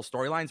meaningful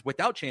storylines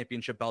without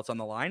championship belts on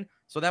the line.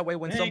 So that way,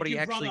 when somebody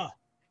actually.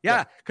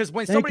 Yeah, because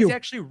when somebody's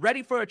actually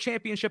ready for a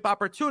championship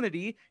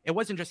opportunity, it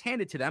wasn't just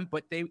handed to them,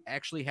 but they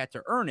actually had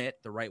to earn it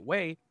the right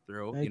way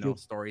through,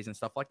 stories and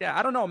stuff like that.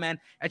 I don't know, man.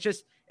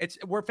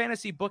 We're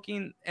fantasy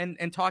booking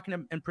and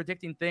talking and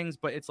predicting things,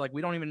 but it's like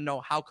we don't even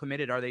know how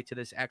committed are they to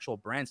this actual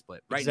brand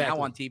split. Right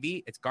now on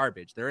TV, it's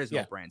garbage. There is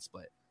no brand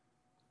split.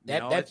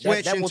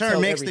 Which in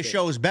turn makes the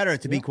shows better,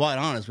 to be quite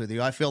honest with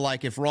you. I feel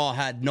like if Raw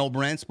had no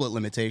brand split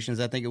limitations,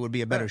 I think it would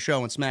be a better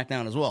show, and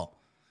SmackDown as well.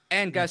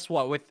 And guess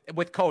what?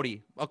 With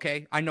Cody,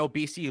 okay, I know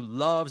BC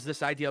loves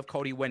this idea of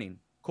Cody winning.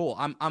 Cool,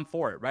 I'm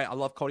for it, right? I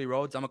love Cody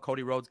Rhodes. I'm a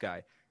Cody Rhodes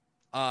guy.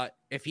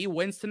 If he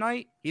wins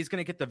tonight, he's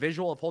gonna get the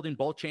visual of holding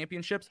both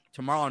championships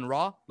tomorrow on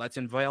Raw. Let's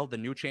unveil the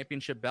new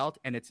championship belt,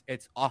 and it's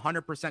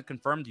 100%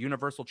 confirmed.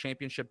 Universal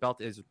Championship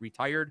belt is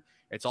retired.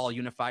 It's all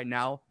unified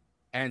now.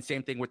 And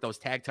same thing with those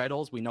tag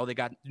titles. We know they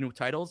got new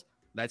titles.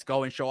 Let's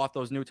go and show off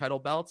those new title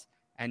belts.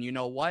 And you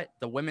know what?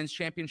 The women's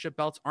championship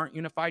belts aren't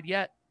unified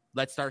yet.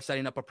 Let's start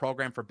setting up a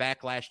program for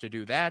Backlash to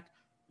do that.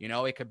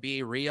 It could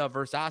be Rhea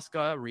versus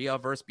Asuka, Rhea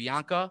versus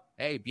Bianca.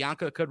 Hey,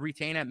 Bianca could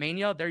retain at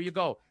Mania. There you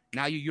go.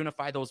 Now you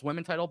unify those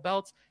women title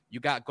belts. You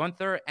got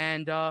Gunther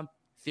and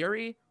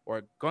Theory,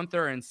 or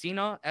Gunther and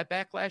Cena at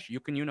Backlash.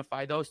 You can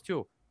unify those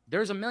too.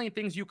 There's a million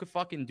things you could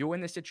fucking do in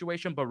this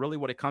situation, but really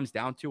what it comes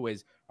down to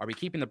is, are we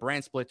keeping the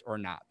brand split or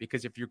not?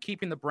 Because if you're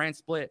keeping the brand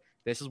split,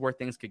 this is where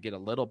things could get a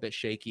little bit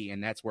shaky,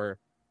 and that's where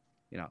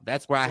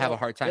I have a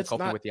hard time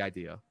coping with the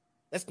idea.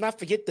 Let's not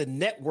forget the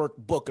network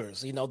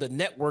bookers. The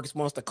networks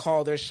wants to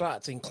call their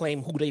shots and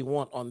claim who they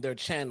want on their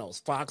channels.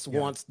 Fox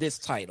wants this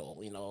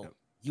title.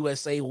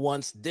 USA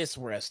wants this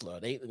wrestler.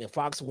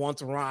 Fox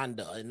wants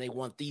Ronda, and they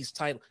want these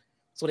titles.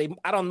 So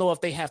I don't know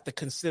if they have to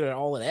consider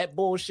all of that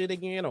bullshit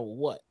again or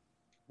what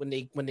when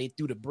they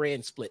do the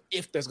brand split,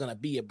 if there's gonna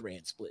be a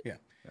brand split.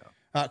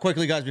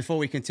 Quickly, guys, before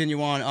we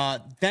continue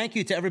on, thank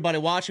you to everybody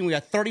watching. We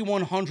got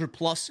 3,100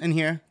 plus in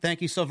here.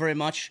 Thank you so very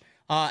much.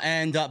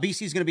 And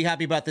BC is going to be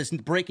happy about this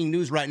breaking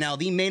news right now.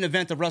 The main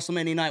event of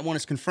WrestleMania Night 1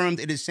 is confirmed.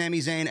 It is Sami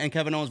Zayn and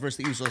Kevin Owens versus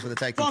the Usos for the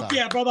tag team title. Fuck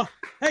yeah, brother.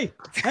 Hey,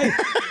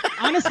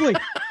 honestly.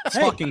 Let's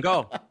fucking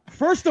go.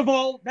 First of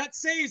all, that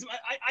says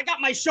I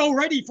got my show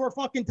ready for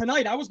fucking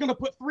tonight. I was going to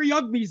put 3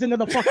 Ugbies into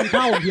the fucking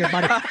column here,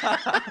 buddy.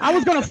 I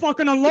was going to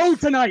fucking unload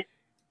tonight.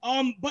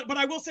 But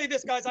I will say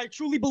this, guys. I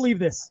truly believe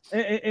this.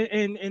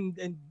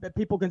 And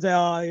people can say,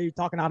 oh, you're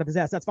talking out of his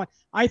ass. That's fine.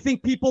 I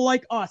think people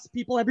like us,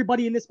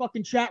 everybody in this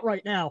fucking chat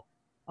right now,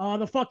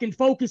 the fucking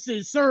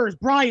Focuses, Sirs,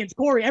 Bryans,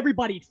 Corey,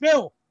 everybody,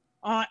 Phil.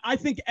 I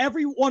think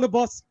every one of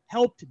us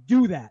helped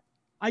do that.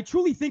 I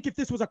truly think if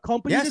this was a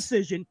company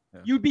decision,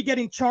 you'd be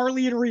getting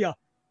Charlie and Rhea.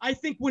 I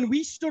think when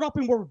we stood up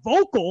and were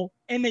vocal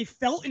and they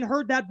felt and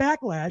heard that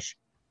backlash,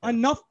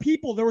 enough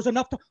people, there was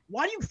enough to.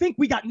 Why do you think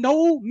we got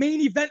no main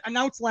event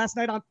announced last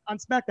night on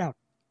SmackDown?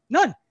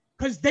 None.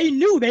 Because they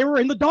knew they were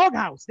in the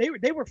doghouse.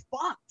 They were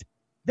fucked.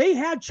 They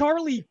had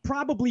Charlie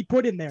probably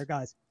put in there,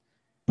 guys.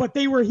 But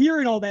they were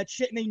hearing all that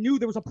shit, and they knew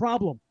there was a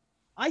problem.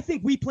 I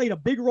think we played a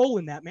big role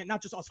in that, man.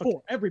 Not just us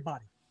four,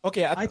 everybody.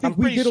 Okay, I think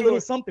we did a little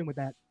something with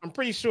that. I'm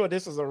pretty sure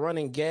this is a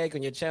running gag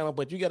on your channel,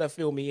 but you got to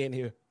fill me in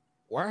here.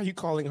 Why are you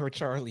calling her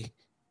Charlie?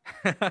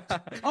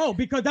 Oh,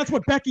 because that's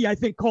what Becky, I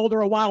think, called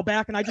her a while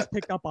back, and I just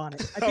picked up on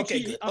it. I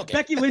think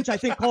Becky Lynch, I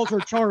think, calls her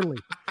Charlie.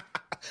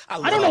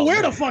 I don't know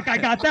where the fuck I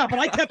got that, but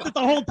I kept it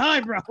the whole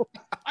time, bro.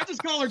 I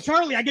just call her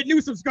Charlie. I get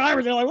new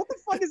subscribers. They're like, "What the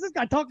fuck is this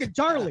guy talking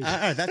Charlie?"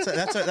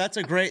 That's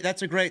a great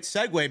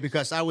segue,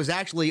 because I was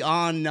actually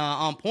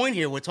on point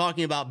here. We're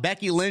talking about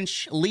Becky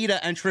Lynch,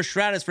 Lita, and Trish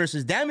Stratus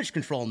versus Damage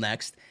Control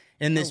next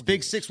in this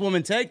big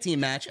 6-woman tag team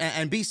match.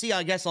 And BC,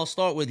 I guess I'll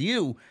start with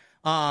you.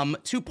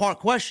 2-part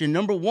question.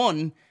 Number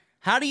one,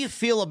 how do you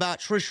feel about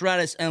Trish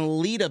Stratus and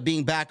Lita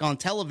being back on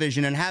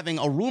television and having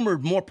a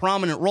rumored more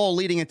prominent role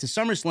leading into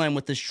SummerSlam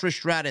with this Trish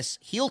Stratus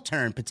heel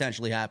turn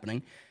potentially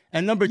happening?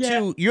 And number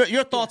two,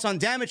 your thoughts on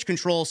Damage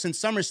Control since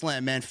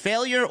SummerSlam, man.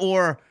 Failure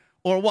or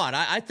what?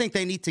 I think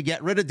they need to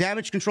get rid of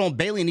Damage Control, and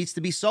Bayley needs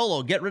to be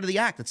solo. Get rid of the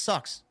act. It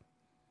sucks.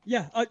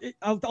 Yeah,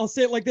 I'll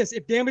say it like this.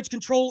 If Damage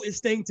Control is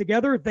staying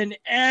together, then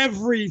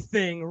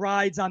everything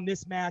rides on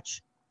this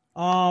match.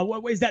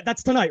 What is that?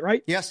 That's tonight,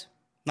 right? Yes.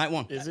 Night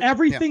 1.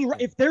 Everything, yeah.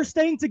 If they're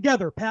staying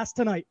together past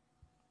tonight,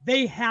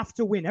 they have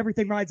to win.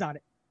 Everything rides on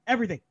it.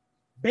 Everything.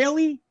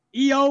 Bayley,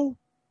 Io,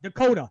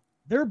 Dakota.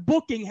 Their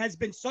booking has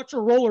been such a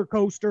roller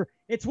coaster.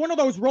 It's one of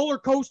those roller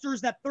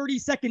coasters that 30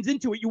 seconds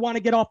into it, you want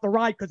to get off the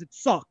ride because it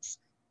sucks.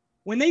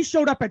 When they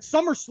showed up at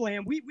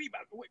SummerSlam,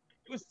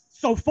 it was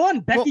so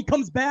fun. Becky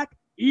comes back,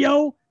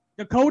 Io,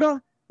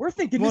 Dakota. We're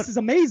thinking this is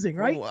amazing,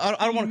 right?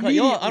 I don't want to cut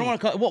you off. I don't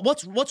want to cut.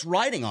 What's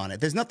riding on it?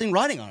 There's nothing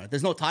riding on it.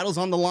 There's no titles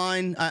on the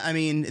line. I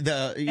mean,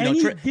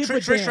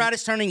 Trish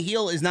Stratus turning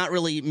heel is not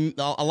really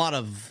a lot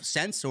of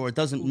sense, or it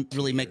doesn't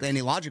really make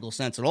any logical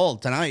sense at all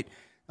tonight.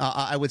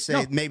 I would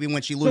say maybe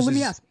when she loses, so let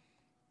me ask.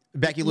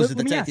 Becky loses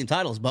the tag team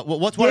titles. But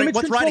what's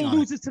riding on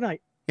loses it?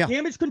 Tonight. Yeah.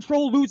 Damage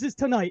Control loses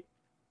tonight.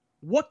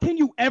 What can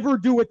you ever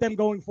do with them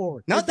going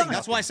forward? Nothing.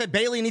 That's why I said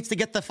Bayley needs to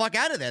get the fuck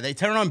out of there. They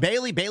turn on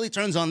Bayley. Bayley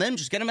turns on them.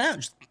 Just get them out.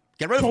 Just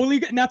get rid of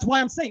them. And that's why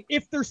I'm saying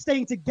if they're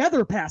staying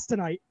together past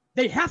tonight,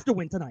 they have to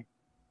win tonight.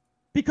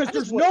 Because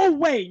there's no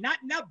way.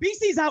 Now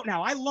BC's out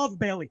now. I love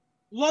Bayley.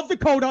 Love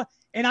Dakota.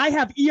 And I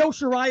have Io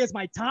Shirai as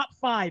my top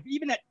 5.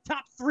 Even at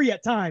top 3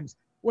 at times.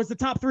 Was the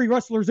top 3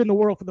 wrestlers in the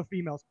world for the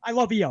females. I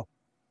love Io.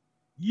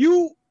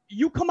 You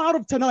come out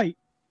of tonight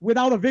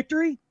without a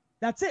victory,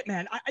 that's it,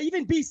 man.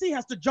 Even BC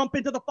has to jump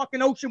into the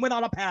fucking ocean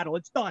without a paddle.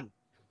 It's done.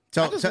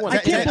 So I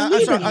can't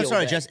believe it. I'm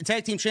sorry, Jess.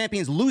 Tag team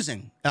champions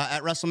losing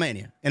at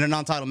WrestleMania in a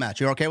non-title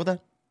match. You're okay with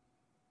that?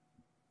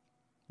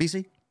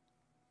 BC?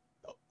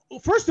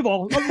 First of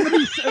all, let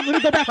me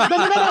go back.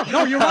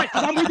 No, you're right.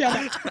 I'm with you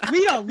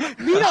on that.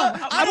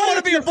 Lita. I don't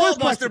want to be a ball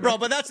buster, bro,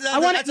 but that's a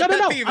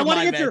pet peeve of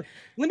mine, man.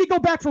 Let me go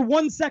back for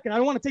 1 second. I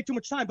don't want to take too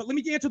much time, but let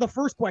me answer the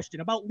first question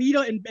about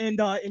Lita and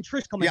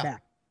Trish coming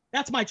back.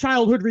 That's my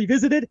childhood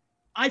revisited.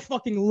 I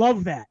fucking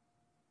love that.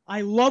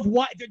 I love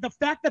the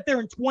fact that they're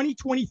in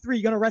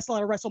 2023 going to wrestle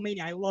at a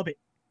WrestleMania. I love it.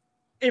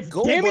 If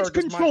Goldberg Damage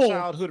Control, is my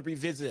childhood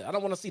revisit. I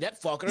don't want to see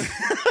that fucker.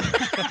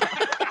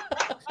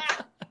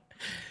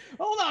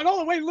 Hold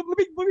on, wait. Let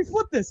me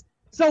flip this.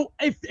 So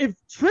if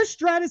Trish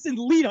Stratus and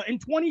Lita in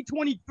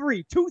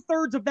 2023,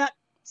 2/3 of that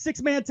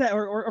 6-man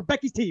or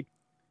Becky's team,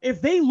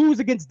 if they lose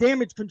against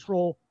Damage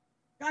Control,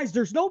 guys,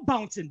 there's no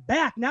bouncing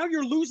back. Now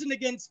you're losing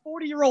against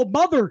 40-year-old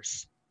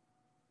mothers.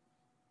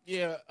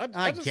 Yeah,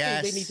 I just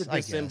think they need to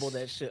disassemble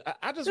that shit.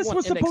 I just this want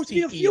was NXT supposed to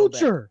be a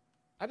future.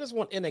 I just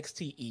want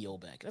NXT EO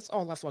back. That's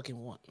all I fucking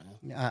want,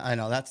 man. I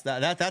know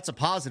that's a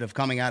positive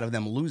coming out of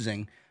them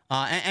losing.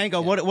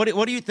 Ango,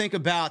 what do you think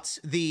about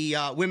the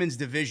women's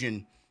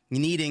division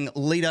needing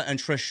Lita and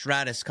Trish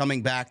Stratus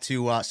coming back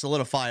to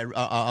solidify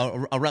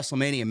a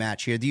WrestleMania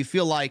match here? Do you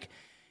feel like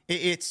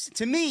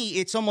to me,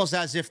 it's almost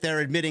as if they're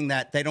admitting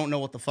that they don't know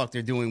what the fuck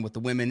they're doing with the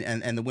women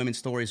and the women's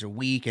stories are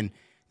weak, and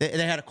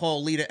they had to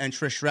call Lita and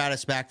Trish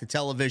Stratus back to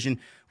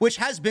television, which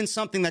has been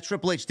something that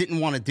Triple H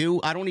didn't want to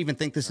do. I don't even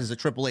think this is a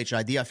Triple H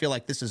idea. I feel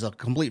like this is a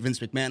complete Vince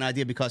McMahon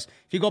idea, because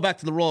if you go back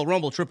to the Royal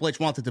Rumble, Triple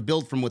H wanted to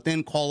build from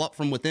within, call up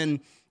from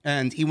within,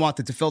 and he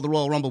wanted to fill the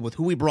Royal Rumble with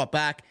who he brought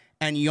back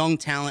and young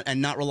talent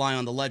and not rely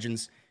on the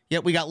legends.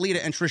 Yet we got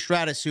Lita and Trish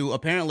Stratus, who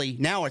apparently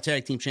now are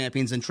tag team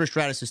champions, and Trish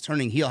Stratus is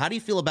turning heel. How do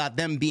you feel about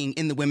them being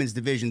in the women's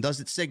division?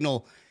 Does it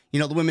signal,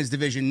 the women's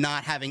division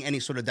not having any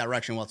sort of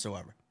direction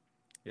whatsoever?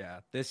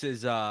 Yeah, this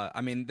is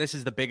this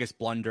is the biggest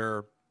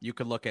blunder. You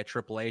could look at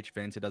Triple H,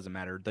 Vince, it doesn't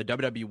matter. The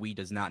WWE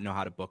does not know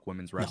how to book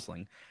women's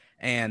wrestling.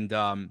 No.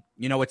 And,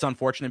 it's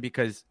unfortunate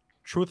because,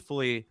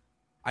 truthfully,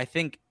 I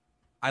think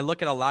I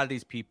look at a lot of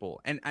these people,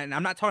 and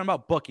I'm not talking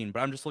about booking, but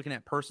I'm just looking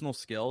at personal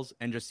skills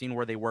and just seeing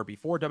where they were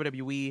before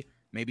WWE,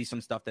 maybe some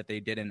stuff that they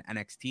did in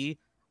NXT.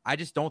 I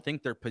just don't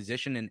think they're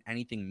positioned in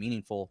anything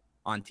meaningful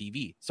on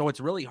TV. So it's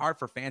really hard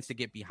for fans to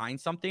get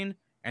behind something.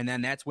 And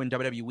then that's when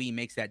WWE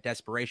makes that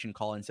desperation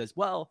call and says,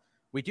 well,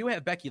 we do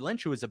have Becky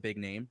Lynch, who is a big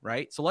name,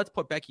 right? So let's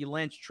put Becky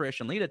Lynch, Trish,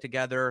 and Lita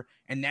together,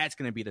 and that's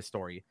going to be the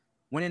story.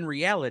 When in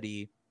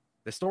reality,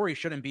 the story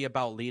shouldn't be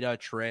about Lita,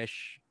 Trish,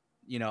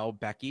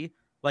 Becky.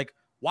 Like,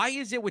 why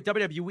is it with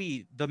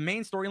WWE, the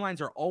main storylines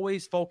are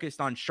always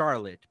focused on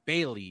Charlotte,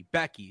 Bayley,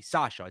 Becky,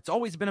 Sasha? It's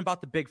always been about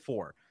the big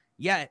four.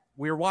 Yet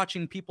we're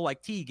watching people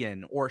like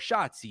Tegan or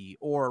Shotzi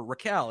or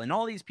Raquel, and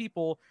all these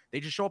people, they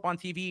just show up on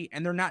TV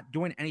and they're not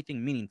doing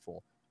anything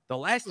meaningful. The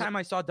last time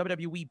I saw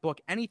WWE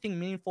book anything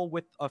meaningful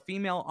with a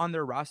female on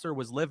their roster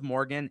was Liv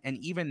Morgan, and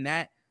even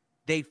that,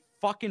 they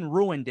fucking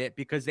ruined it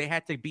because they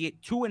had to be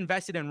too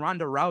invested in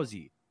Ronda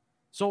Rousey.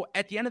 So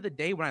at the end of the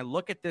day, when I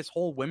look at this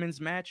whole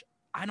women's match,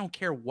 I don't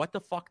care what the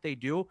fuck they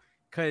do,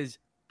 because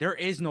there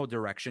is no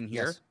direction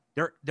here.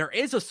 Yes. There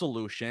is a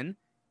solution,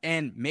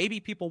 and maybe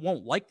people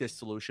won't like this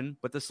solution,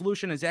 but the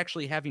solution is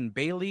actually having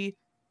Bayley,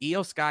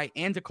 Io Sky,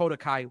 and Dakota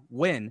Kai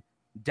win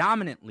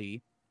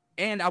dominantly.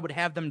 And I would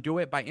have them do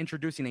it by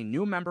introducing a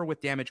new member with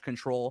Damage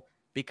Control,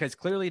 because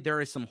clearly there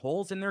is some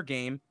holes in their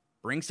game.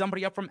 Bring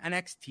somebody up from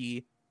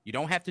NXT. You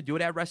don't have to do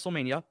it at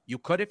WrestleMania. You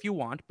could if you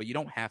want, but you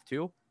don't have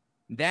to.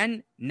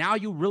 Then now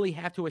you really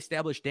have to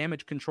establish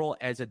Damage Control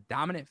as a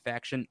dominant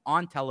faction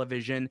on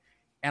television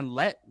and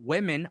let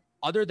women,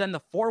 other than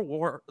the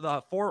four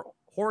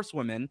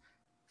horsewomen,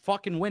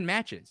 fucking win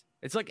matches.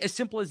 It's like as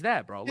simple as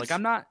that, bro. Like,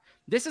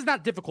 this is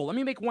not difficult. Let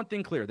me make one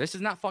thing clear. This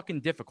is not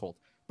fucking difficult.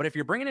 But if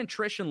you're bringing in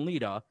Trish and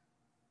Lita,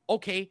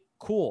 okay,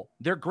 cool.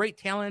 They're great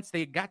talents.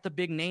 They got the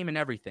big name and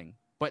everything.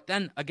 But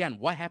then, again,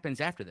 what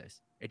happens after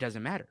this? It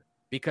doesn't matter,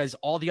 because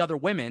all the other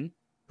women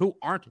who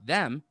aren't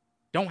them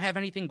don't have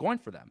anything going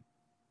for them.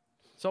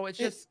 So it's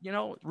just,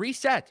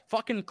 reset.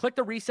 Fucking click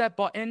the reset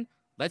button.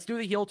 Let's do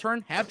the heel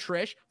turn. Have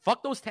Trish.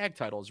 Fuck those tag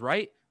titles,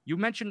 right? You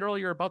mentioned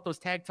earlier about those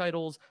tag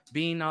titles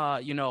being,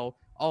 you know,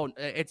 oh,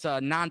 it's a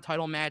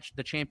non-title match.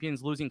 The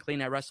champion's losing clean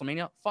at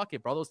WrestleMania. Fuck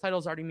it, bro. Those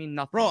titles already mean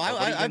nothing. Bro,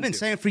 I've been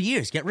saying for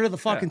years, get rid of the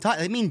fucking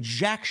title. They mean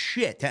jack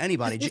shit to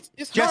anybody.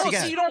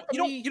 Jesse,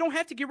 you don't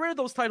have to get rid of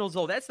those titles,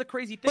 though. That's the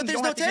crazy thing. But there's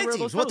no tag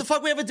teams. What the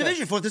fuck we have a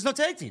division for? There's no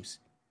tag teams.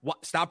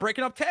 What? Stop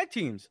breaking up tag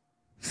teams.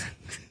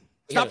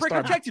 Stop breaking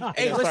up tag teams.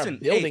 Hey, listen.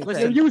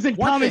 They're using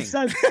common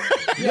sense.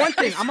 One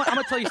thing. I'm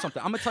gonna tell you something.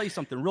 I'm gonna tell you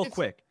something real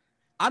quick.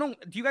 Do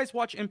you guys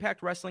watch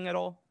Impact Wrestling at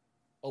all?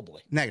 Oh boy.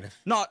 Negative.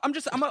 No, I'm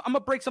gonna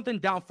break something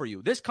down for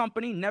you. This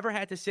company never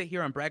had to sit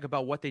here and brag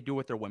about what they do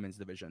with their women's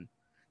division.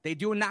 They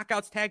do a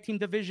knockouts tag team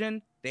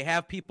division. They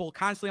have people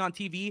constantly on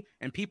TV,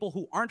 and people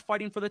who aren't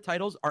fighting for the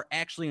titles are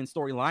actually in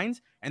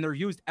storylines, and they're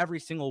used every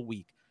single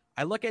week.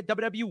 I look at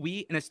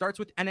WWE, and it starts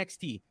with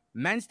NXT,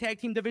 men's tag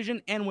team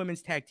division and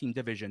women's tag team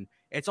division.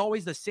 It's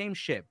always the same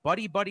shit.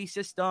 Buddy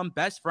system,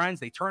 best friends.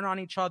 They turn on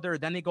each other,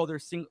 then they go their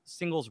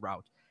singles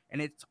route.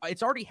 And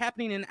it's already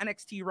happening in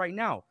NXT right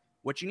now.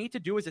 What you need to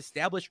do is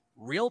establish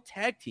real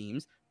tag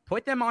teams,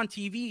 put them on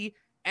TV,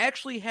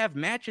 actually have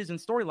matches and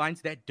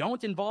storylines that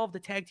don't involve the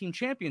tag team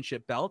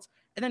championship belts,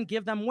 and then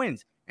give them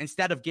wins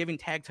instead of giving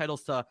tag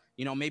titles to,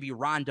 you know, maybe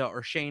Ronda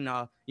or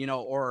Shayna, you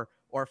know, or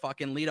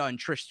fucking Lita and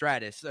Trish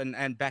Stratus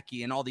and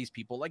Becky and all these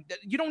people. Like,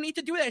 you don't need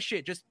to do that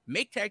shit. Just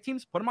make tag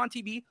teams, put them on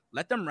TV,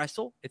 let them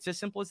wrestle. It's as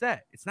simple as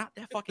that. It's not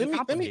that fucking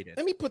complicated.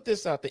 Let me put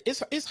this out there.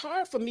 It's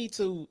hard for me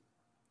to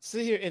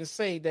sit here and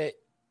say that,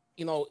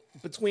 you know,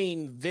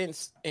 between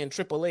Vince and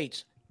Triple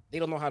H, they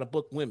don't know how to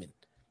book women.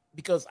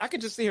 Because I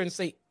could just sit here and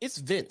say it's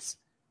Vince.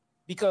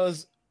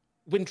 Because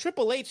when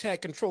Triple H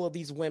had control of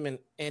these women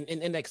and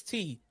in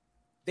NXT,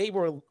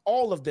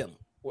 all of them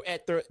were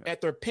at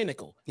their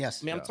pinnacle.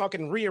 Yes. I mean, I'm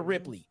talking Rhea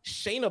Ripley,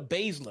 Shayna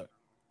Baszler,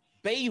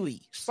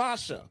 Bayley,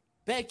 Sasha,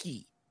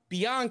 Becky,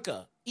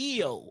 Bianca,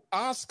 Io,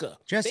 Asuka.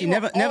 Jesse,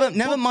 never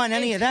mind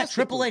any of that.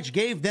 Triple H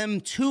gave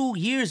them 2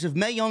 years of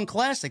Mae Young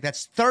Classic.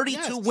 That's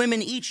 32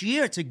 women each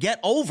year to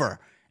get over.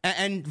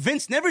 And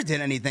Vince never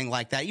did anything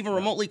like that, even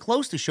remotely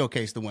close to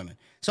showcase the women.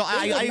 So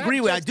I agree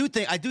with. I do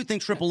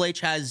think Triple H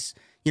has,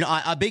 you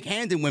know, a big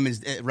hand in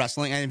women's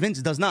wrestling, and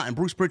Vince does not, and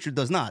Bruce Pritchard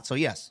does not. So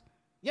yes.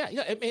 Yeah.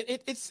 I mean,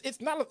 it's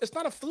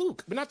not a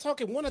fluke. We're not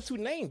talking one or two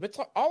names. But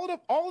all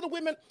of the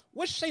women.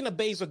 What's Shayna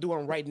Baszler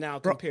doing right now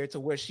compared to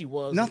where she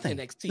was in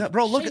NXT? No,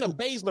 bro, Shayna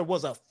Baszler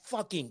was a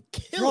fucking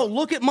killer. Bro,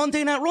 look at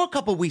Monday Night Raw a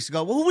couple of weeks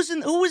ago. Well, who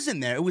was in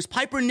there? It was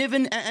Piper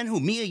Niven and who?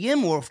 Mia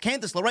Yim or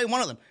Candice LeRae?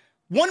 One of them.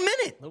 1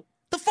 minute. Nope.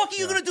 The fuck are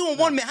you gonna do in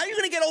 1 minute? How are you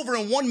gonna get over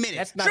in 1 minute?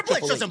 That's not Triple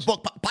H doesn't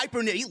book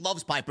Piper Niven. He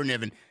loves Piper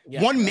Niven.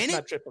 1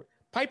 minute.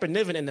 Piper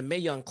Niven in the Mae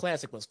Young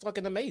Classic was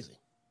fucking amazing.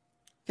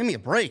 Give me a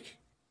break.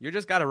 You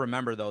just got to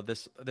remember, though,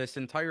 this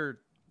entire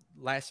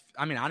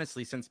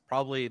honestly, since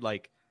probably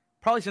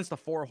since the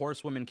 4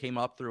 horsewomen came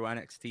up through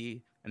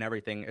NXT and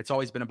everything, it's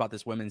always been about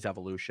this women's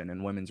evolution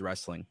and women's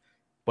wrestling.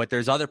 But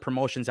there's other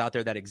promotions out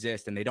there that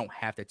exist, and they don't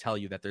have to tell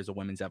you that there's a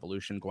women's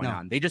evolution going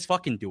on. They just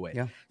fucking do it.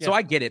 Yeah. So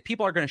I get it.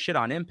 People are going to shit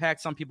on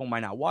Impact. Some people might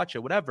not watch it,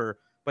 whatever.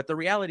 But the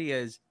reality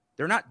is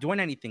they're not doing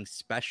anything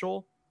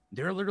special.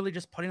 They're literally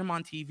just putting them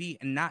on TV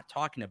and not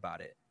talking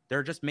about it.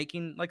 They're just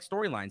making like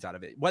storylines out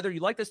of it. Whether you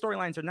like the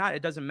storylines or not,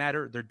 it doesn't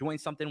matter. They're doing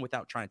something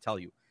without trying to tell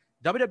you.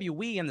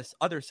 WWE, in this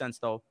other sense,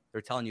 though,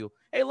 they're telling you,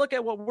 hey, look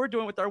at what we're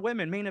doing with our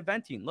women main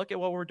eventing. Look at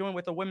what we're doing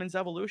with the women's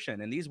evolution.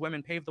 And these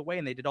women paved the way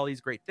and they did all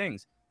these great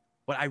things.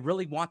 But I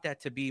really want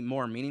that to be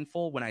more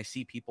meaningful when I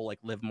see people like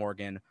Liv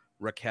Morgan,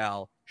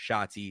 Raquel,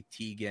 Shotzi,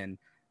 Tegan,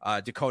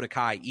 Dakota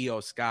Kai, Io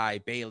Sky,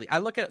 Bayley. I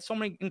look at so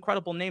many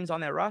incredible names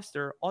on that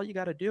roster. All you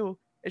got to do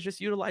is just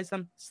utilize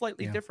them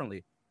slightly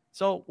differently.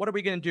 So what are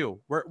we going to do?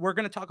 We're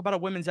going to talk about a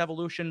women's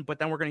evolution, but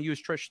then we're going to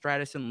use Trish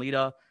Stratus and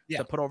Lita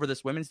to put over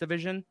this women's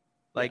division.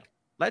 Like,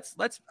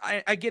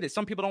 I get it.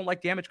 Some people don't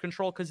like Damage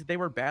Control because they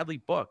were badly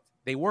booked.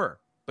 They were,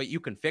 but you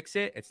can fix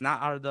it. It's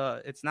not out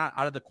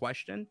of the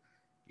question.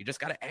 You just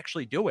got to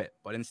actually do it.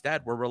 But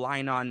instead, we're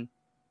relying on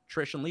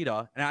Trish and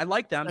Lita, and I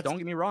like them. Don't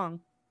get me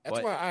wrong.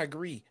 That's why I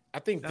agree. I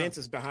think Vince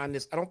is behind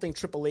this. I don't think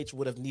Triple H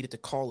would have needed to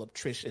call up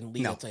Trish and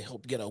Lita to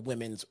help get a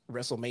women's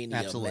WrestleMania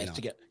match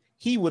together.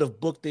 He would have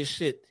booked this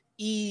shit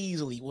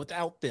easily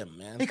without them,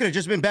 man. It could have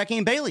just been Becky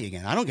and Bayley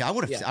again. I would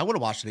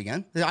have watched it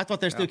again. I thought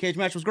their steel cage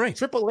match was great.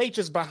 Triple H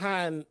is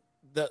behind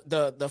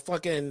the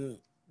fucking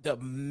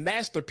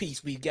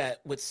masterpiece we got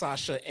with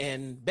Sasha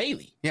and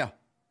Bayley. Yeah.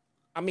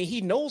 I mean,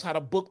 he knows how to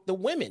book the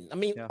women. I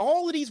mean,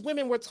 all of these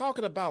women we're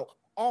talking about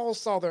all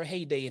saw their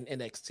heyday in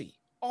NXT.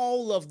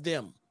 All of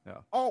them.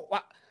 Yeah.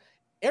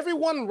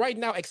 Everyone right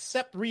now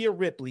except Rhea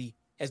Ripley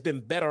has been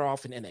better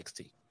off in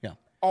NXT. Yeah.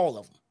 All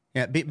of them.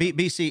 Yeah,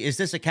 BC, is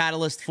this a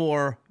catalyst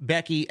for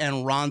Becky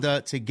and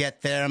Ronda to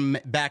get them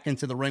back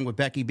into the ring with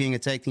Becky being a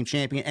tag team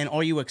champion? And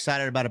are you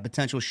excited about a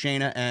potential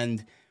Shayna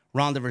and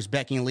Ronda versus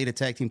Becky and Lita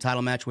tag team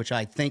title match, which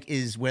I think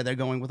is where they're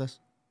going with this?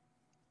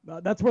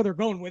 That's where they're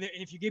going with it.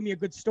 And if you give me a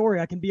good story,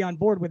 I can be on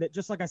board with it.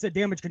 Just like I said,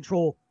 Damage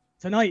Control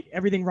tonight,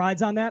 everything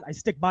rides on that. I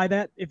stick by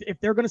that.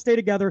 If they're going to stay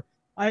together,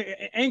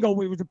 Ango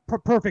was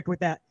perfect with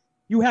that.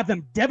 You have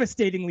them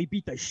devastatingly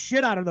beat the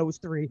shit out of those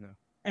three. Yeah.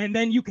 and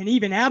then you can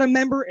even add a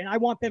member, and I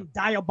want them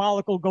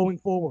diabolical going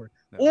forward.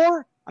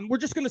 Or we're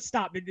just going to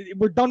stop.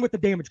 We're done with the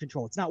damage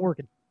control. It's not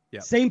working.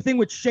 Yep. Same thing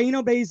with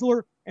Shayna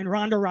Baszler and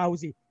Ronda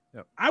Rousey.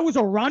 Yep. I was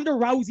a Ronda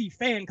Rousey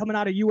fan coming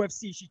out of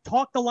UFC. She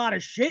talked a lot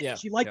of shit. Yeah.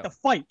 She liked to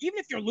fight. Even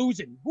if you're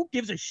losing, who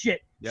gives a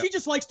shit? Yep. She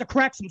just likes to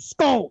crack some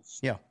skulls.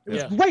 Yeah. It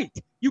was great.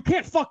 You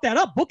can't fuck that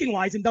up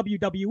booking-wise in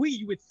WWE,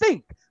 you would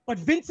think. But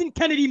Vincent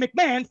Kennedy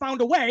McMahon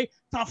found a way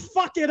to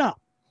fuck it up.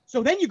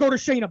 So then you go to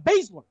Shayna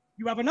Baszler.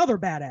 You have another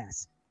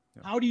badass.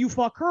 Yep. How do you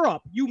fuck her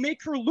up? You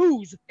make her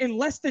lose in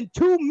less than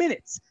 2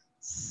 minutes.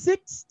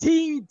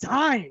 16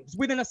 times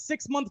within a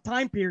 6-month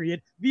time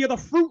period via the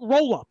fruit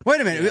roll-up. Wait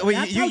a minute.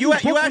 You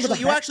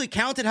actually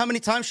counted how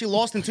many times she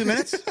lost in 2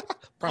 minutes?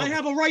 I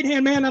have a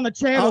right-hand man on the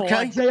channel.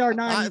 Okay.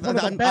 JR9. He's one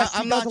of the best.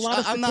 I'm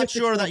not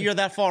sure that you're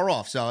that far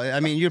off. So, I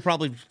mean, you're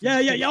probably... Yeah.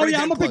 Oh,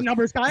 yeah, I'm a big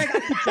numbers guy. I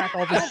keep track of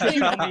all this shit. You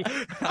know me.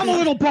 I'm a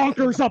little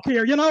bonkers up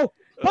here, you know?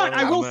 But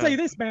I will say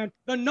this, man.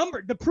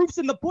 The proof's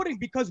in the pudding,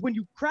 because when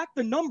you crack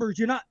the numbers,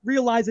 you're not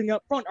realizing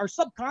up front. Our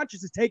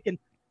subconscious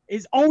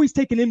is always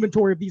taking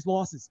inventory of these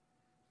losses.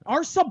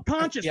 Our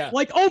subconscious,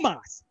 like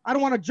Omos. I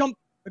don't want to jump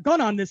the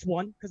gun on this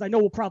one because I know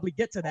we'll probably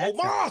get to that.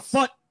 Omos!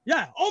 But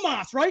yeah,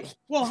 Omos, right?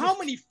 Well, how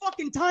many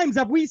fucking times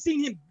have we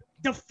seen him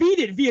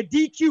defeated via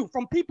DQ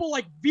from people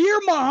like Veer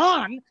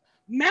Mahan,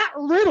 Matt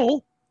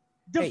Riddle,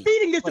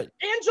 defeating this?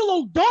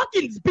 Angelo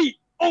Dawkins beat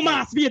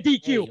Omos via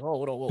DQ. Hey,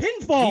 hold.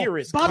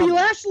 Pinfall. Bobby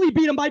Lashley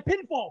beat him by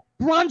pinfall.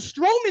 Braun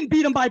Strowman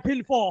beat him by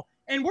pinfall.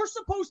 And we're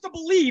supposed to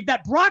believe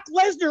that Brock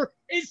Lesnar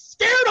is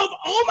scared of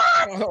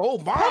Omos?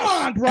 Omos. Come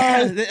on, bro.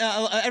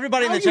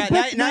 Everybody in the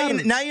chat,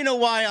 now you know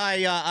why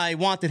I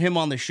wanted him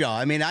on the show.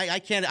 I mean, I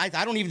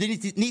don't even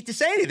need to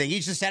say anything. He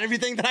just said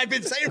everything that I've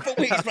been saying for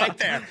weeks right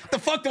there. The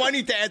fuck do I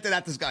need to add to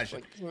that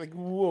discussion?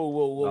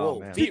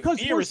 Whoa.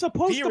 Because we're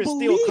supposed to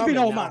believe in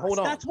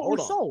Omos. That's what we're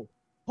sold.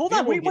 Hold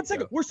on, wait 1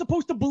 second. We're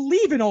supposed to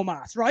believe in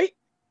Omos, right?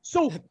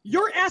 So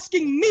you're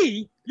asking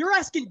me, you're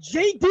asking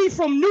JD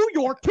from New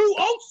York,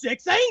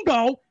 206,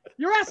 Ango,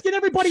 you're asking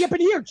everybody up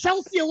in here,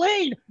 Chelsea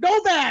Lane,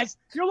 Novaz,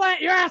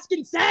 you're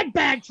asking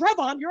Sagbag,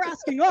 Trevon, you're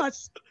asking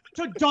us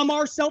to dumb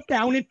ourselves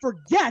down and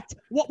forget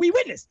what we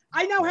witnessed.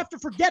 I now have to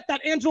forget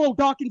that Angelo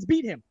Dawkins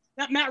beat him,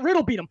 that Matt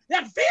Riddle beat him,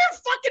 that Veer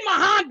fucking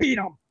Mahan beat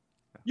him.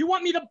 You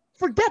want me to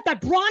forget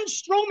that Braun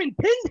Strowman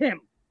pinned him,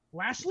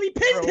 Lashley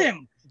pinned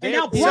him. And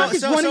now Brock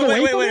is running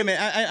away. Wait a minute.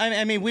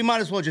 I mean, we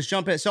might as well just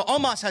jump in. So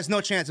Omos has no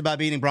chance about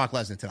beating Brock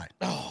Lesnar tonight.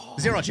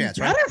 Zero chance,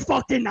 right? Better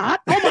fucking not.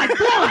 Oh my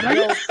God, are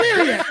you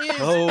serious?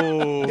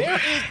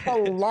 There is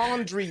a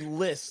laundry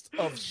list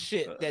of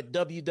shit that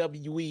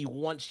WWE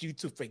wants you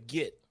to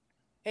forget.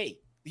 Hey,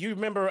 you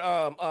remember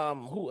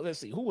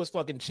who was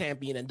fucking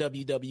champion in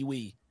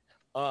WWE?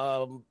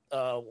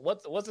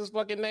 What's his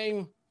fucking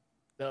name?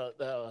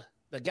 The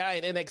guy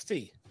in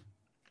NXT.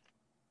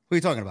 Who are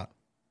you talking about?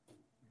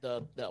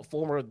 The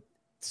former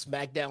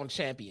SmackDown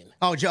champion.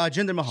 Oh,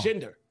 Jinder Mahal.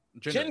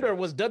 Jinder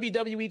was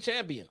WWE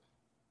champion.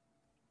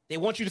 They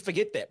want you to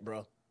forget that,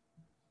 bro.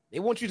 They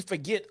want you to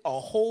forget a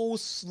whole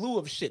slew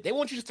of shit. They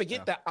want you to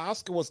forget that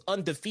Oscar was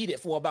undefeated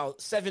for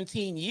about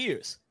 17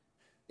 years.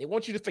 They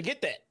want you to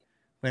forget that.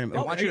 Wait a minute.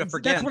 They want you to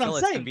forget that's what until I'm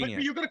it's saying. convenient.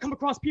 But you're going to come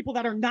across people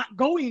that are not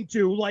going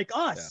to, like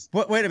us.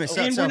 Yeah. Wait a minute.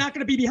 And we're not going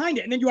to be behind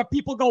it. And then you have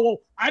people go, well,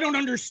 I don't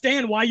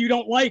understand why you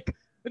don't like...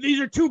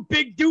 These are two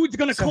big dudes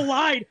going to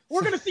collide.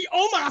 We're going to see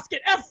Omos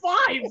get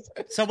F5s.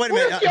 So wait a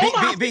minute,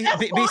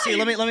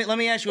 BC. Let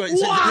me ask you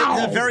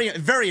a very,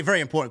 very,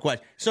 very important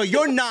question. So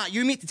you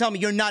mean to tell me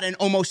you're not an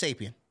Homo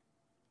sapien?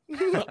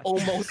 Homo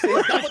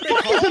sapien.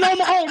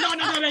 Oh no!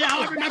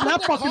 I remember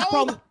that fucking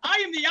problem.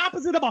 I am the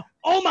opposite of a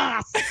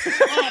Omos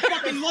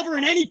fucking lover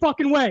in any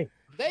fucking way.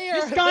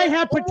 This guy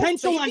had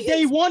potential on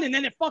day one, and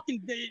then it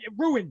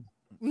ruined.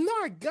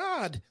 My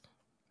God.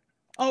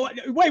 Oh,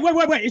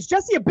 wait. Is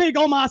Jesse a big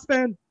Omos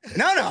fan?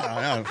 No.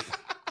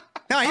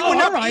 No,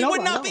 he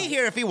would not be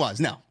here if he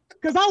was. No.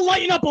 Because I'll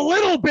lighten up a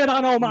little bit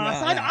on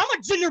Omos. I'm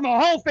a Jinder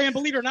Mahal fan,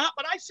 believe it or not,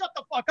 but I shut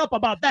the fuck up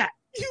about that.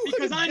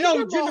 Because I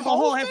know Jinder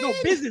Mahal has no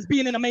business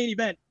being in a main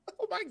event.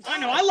 Oh, my God. I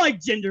know. I like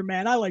Jinder,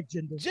 man. I like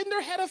Jinder.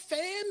 Jinder had a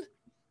fan?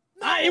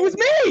 No. It was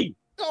me.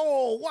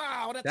 Oh,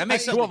 wow. That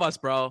makes two of us,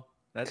 bro.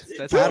 That's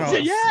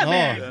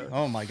man.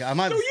 Oh, my God.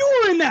 So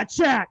you were in that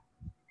chat.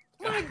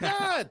 My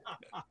God.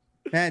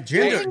 Man,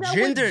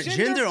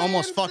 Jinder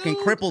almost fucking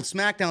crippled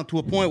SmackDown to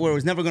a point where it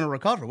was never going to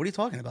recover. What are you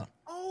talking about?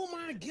 Oh,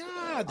 my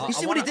God. You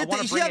see what he did?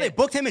 You see how they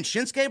booked him in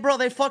Shinsuke, bro?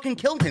 They fucking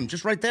killed him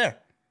just right there.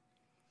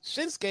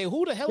 Shinsuke?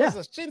 Who the hell is a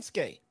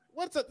Shinsuke?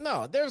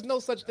 No, there's no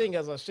such thing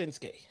as a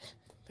Shinsuke.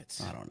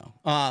 I don't know.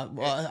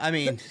 Well, I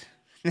mean,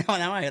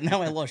 now I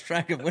lost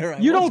track of where I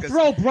was. You don't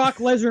throw Brock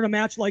Lesnar in a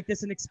match like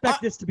this and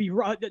expect this to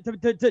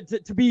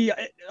be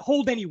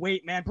hold any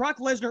weight, man. Brock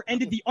Lesnar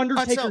ended the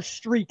Undertaker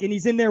streak, and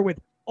he's in there with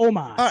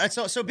Omos. All right,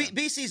 so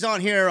BC's on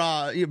here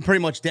pretty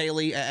much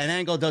daily, and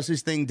Ango does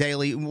his thing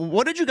daily.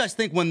 What did you guys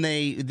think when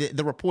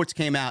the reports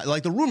came out?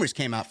 Like the rumors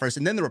came out first,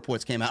 and then the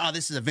reports came out. Oh,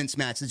 this is a Vince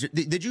match.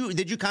 Did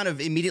you kind of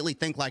immediately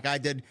think like I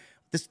did?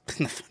 This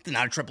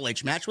not a Triple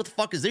H match. What the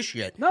fuck is this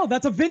shit? No,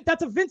 that's a Vince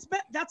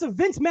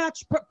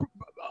match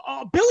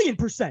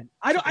 1,000,000,000%.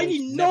 I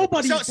need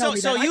nobody to tell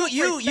me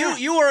that.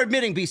 You are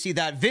admitting, BC,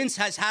 that Vince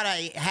has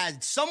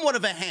had somewhat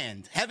of a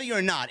hand, heavy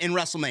or not, in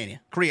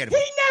WrestleMania creatively.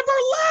 He never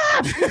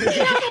left. He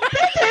has a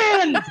big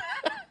hand.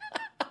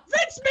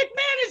 Vince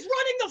McMahon is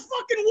running the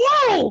fucking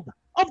world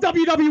of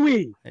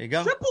WWE. There you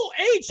go. Triple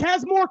H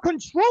has more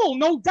control,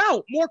 no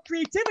doubt, more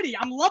creativity.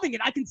 I'm loving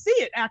it. I can see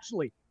it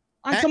actually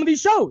on some of these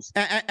shows.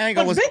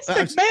 Ango but Vince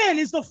McMahon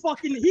is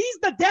he's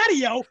the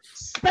daddy-o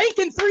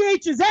spanking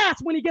 3H's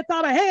ass when he gets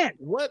out of hand.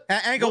 What?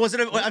 Ango,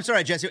 I'm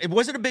sorry, Jesse.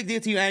 Was it a big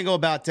deal to you, Ango,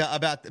 about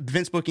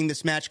Vince booking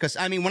this match? Because,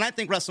 I mean, when I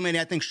think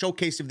WrestleMania, I think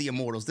Showcase of the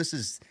Immortals. This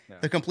is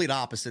the complete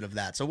opposite of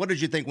that. So what did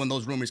you think when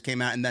those rumors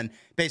came out and then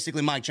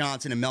basically Mike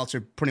Johnson and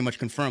Meltzer pretty much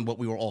confirmed what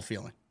we were all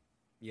feeling?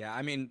 Yeah,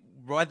 I mean,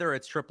 whether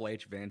it's Triple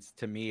H, Vince,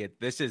 to me,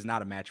 this is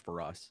not a match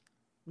for us.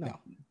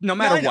 No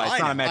matter what, it's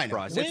not a match for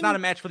us. It's not a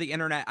match for the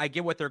internet. I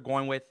get what they're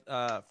going with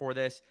for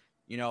this.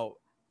 You know,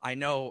 I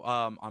know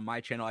on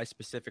my channel, I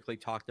specifically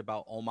talked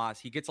about Omos.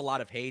 He gets a lot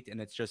of hate,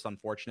 and it's just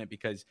unfortunate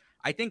because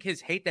I think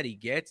his hate that he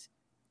gets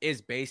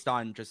is based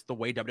on just the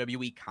way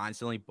WWE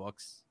constantly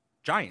books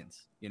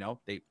giants. You know,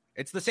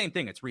 it's the same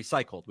thing. It's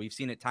recycled. We've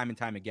seen it time and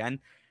time again.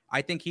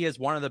 I think he is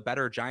one of the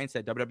better giants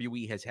that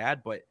WWE has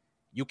had, but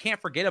you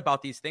can't forget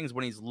about these things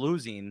when he's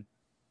losing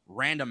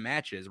random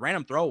matches,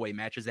 random throwaway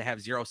matches that have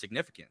zero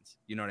significance.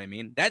 You know what I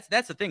mean?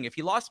 That's the thing. If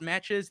he lost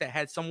matches that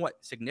had somewhat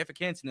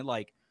significance and it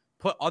like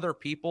put other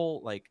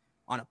people like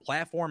on a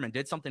platform and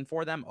did something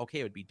for them,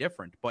 okay, it would be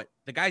different. But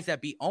the guys that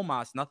beat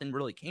Omos, nothing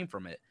really came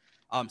from it.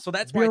 So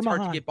that's why it's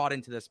hard to get bought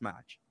into this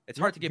match. It's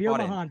hard to get bought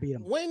in.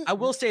 I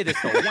will say this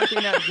though, one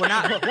thing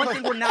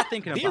we're not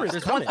thinking about.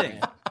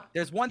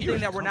 There's one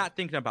thing that we're not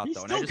thinking about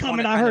though. He's still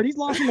coming. I heard he's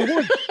lost in the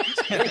woods.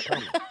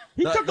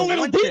 He took a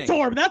little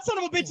detour, but that son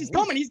of a bitch is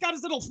coming. He's got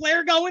his little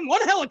flare going.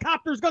 One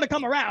helicopter is going to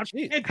come around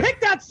and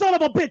pick that son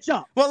of a bitch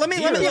up. Well, let me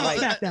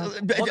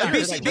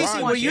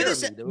BC,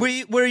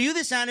 were you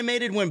this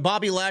animated when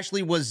Bobby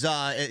Lashley was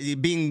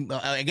being,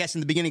 I guess, in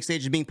the beginning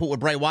stages being put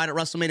with Bray Wyatt at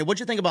WrestleMania? What'd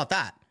you think about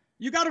that?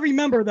 You got to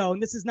remember, though,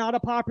 and this is not a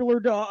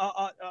popular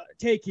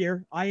take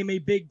here. I am a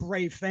big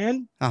Bray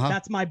fan.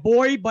 That's my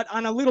boy, but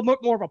on a little bit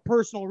more of a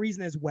personal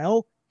reason as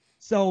well.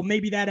 So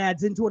maybe that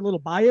adds into it a little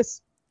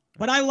bias.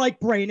 But I like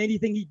Bray and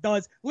anything he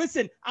does.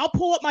 Listen, I'll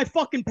pull up my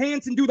fucking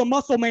pants and do the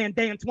muscle man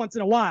dance once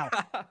in a while.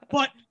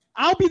 But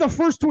I'll be the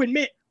first to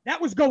admit that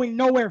was going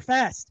nowhere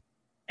fast.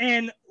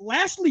 And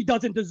Lashley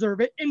doesn't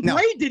deserve it, and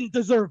Bray didn't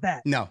deserve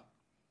that. No.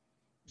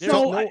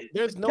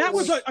 That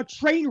was a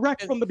train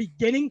wreck from the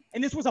beginning,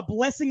 and this was a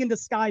blessing in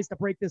disguise to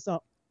break this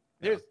up.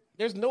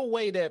 There's no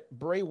way that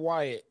Bray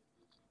Wyatt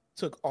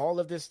took all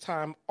of this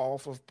time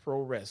off of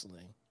pro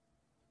wrestling,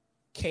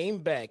 came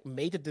back,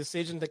 made the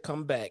decision to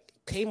come back,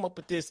 came up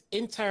with this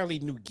entirely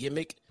new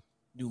gimmick,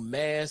 new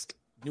mask,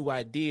 new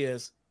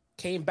ideas,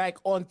 came back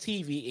on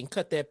TV and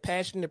cut that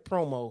passionate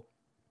promo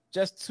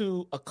just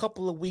to a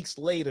couple of weeks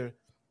later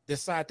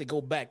decide to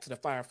go back to the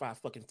Firefly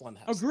fucking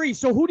Funhouse. Agree.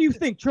 So who do you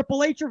think,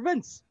 Triple H or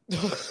Vince? I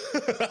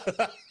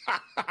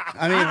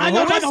mean, I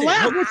know that's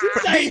loud. What you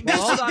say?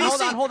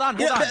 Hold on.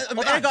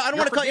 I don't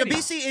want to cut you.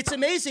 BC, it's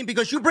amazing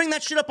because you bring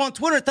that shit up on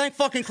Twitter. Thank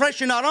fucking Christ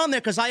you're not on there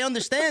because I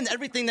understand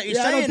everything that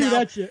you're saying I don't do now.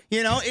 that shit.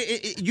 You know,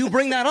 you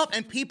bring that up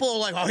and people are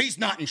like, oh, he's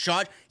not in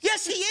charge.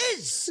 Yes, he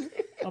is.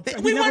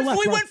 We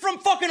went from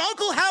fucking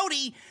Uncle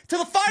Howdy to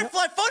the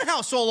Firefly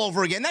Funhouse all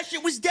over again. That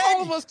shit was dead.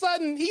 All of a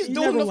sudden, he's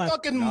doing the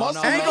fucking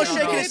muscle. Ango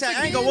shaking his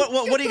head. Ango,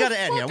 what do you got to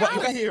add here?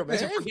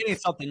 You're forgetting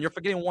something. You're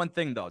forgetting one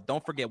thing, though.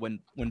 Don't forget when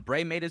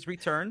Bray made his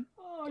return.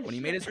 When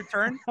he made his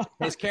return,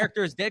 his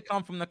characters did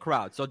come from the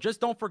crowd. So just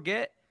don't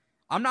forget.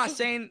 I'm not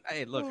saying,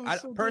 hey, look,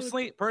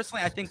 personally,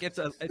 I think it's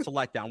a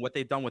letdown what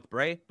they've done with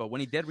Bray. But when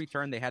he did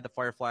return, they had the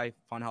Firefly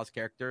Funhouse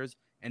characters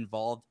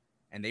involved,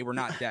 and they were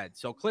not dead.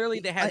 So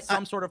clearly, they had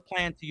some sort of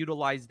plan to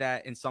utilize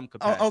that in some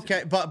capacity.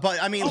 Okay, but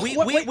I mean,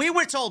 we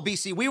were told,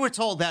 BC, we were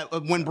told that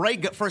when Bray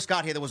first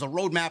got here, there was a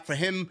roadmap for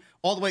him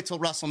all the way till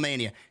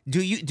WrestleMania.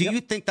 Do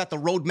you think that the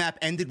roadmap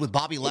ended with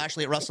Bobby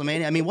Lashley at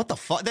WrestleMania? I mean, what the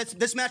fuck?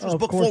 This match was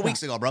booked 4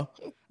 weeks ago, bro.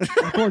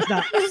 Of course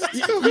not.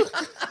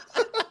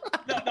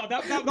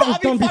 That was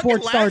done before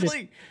it started.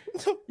 Lashley.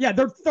 Yeah,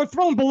 they're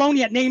throwing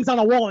baloney at names on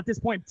a wall at this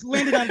point. It's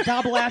landed on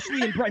Bobby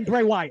Lashley and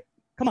Bray Wyatt.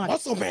 Come on.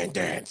 Muscle Man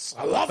dance.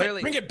 I love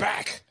it. Bring it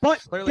back.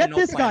 But get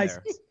this, guys.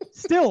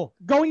 Still,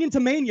 going into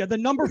Mania, the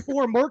number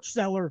 4 merch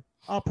seller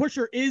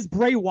pusher is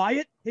Bray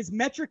Wyatt. His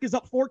metric is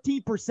up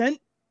 14%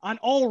 on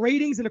all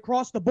ratings and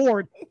across the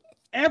board.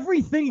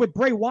 Everything with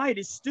Bray Wyatt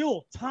is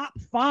still top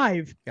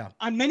 5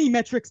 on many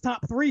metrics,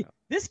 top 3.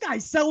 This guy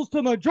sells to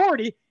the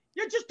majority.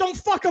 You just don't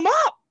fuck him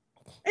up.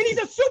 And he's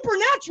a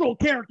supernatural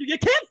character. You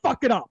can't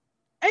fuck it up.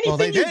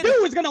 Anything you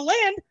do is going to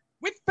land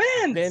with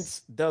fans.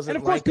 Vince doesn't, and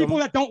of course, people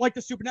that don't like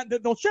the supernatural,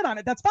 they'll shit on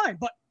it. That's fine.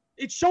 But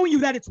it's showing you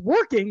that it's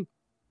working,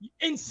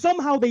 and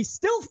somehow they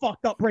still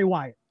fucked up Bray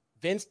Wyatt.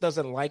 Vince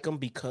doesn't like him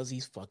because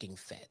he's fucking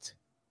fat.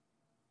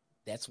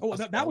 That's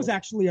that was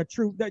actually a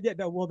true.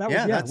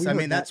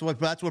 That's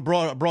what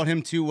brought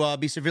him to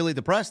be severely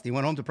depressed. He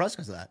went home depressed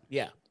because of that.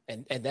 Yeah,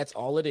 And that's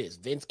all it is.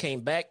 Vince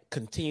came back,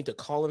 continued to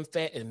call him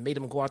fat, and made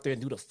him go out there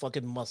and do the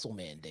fucking muscle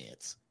man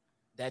dance.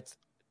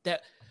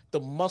 The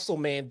muscle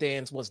man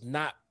dance was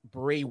not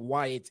Bray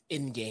Wyatt's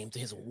end game to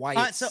his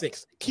Wyatt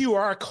 6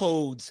 QR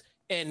codes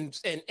and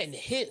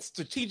hints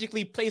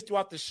strategically placed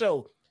throughout the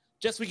show.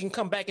 Just so we can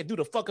come back and do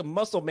the fucking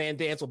muscle man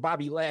dance with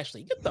Bobby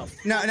Lashley. Get the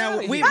fuck out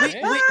of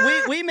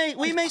here,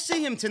 we may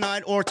see him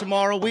tonight or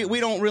tomorrow.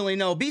 We don't really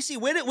know. BC,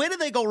 where did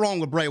they go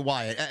wrong with Bray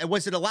Wyatt?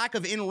 Was it a lack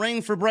of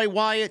in-ring for Bray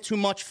Wyatt? Too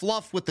much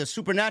fluff with the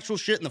supernatural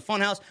shit in the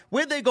funhouse?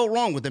 Where'd they go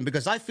wrong with him?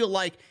 Because I feel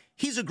like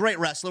he's a great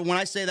wrestler. When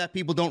I say that,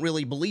 people don't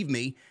really believe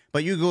me.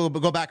 But you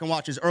go back and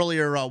watch his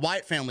earlier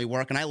Wyatt family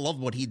work, and I loved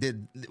what he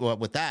did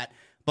with that.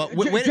 But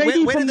where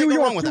did they go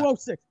wrong with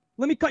that?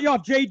 Let me cut you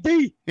off,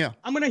 JD. Yeah.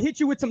 I'm going to hit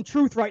you with some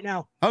truth right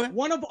now. Okay.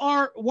 One of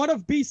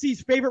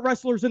BC's favorite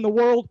wrestlers in the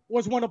world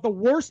was one of the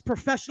worst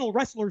professional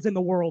wrestlers in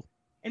the world.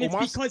 And it's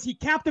because he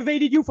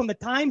captivated you from the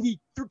time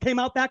he came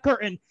out that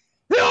curtain.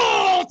 The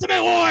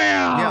Ultimate Warrior!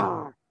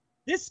 Yeah.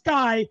 This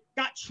guy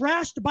got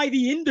trashed by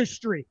the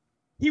industry.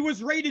 He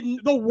was rated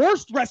the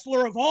worst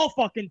wrestler of all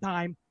fucking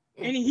time.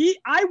 And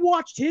I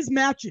watched his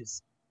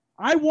matches.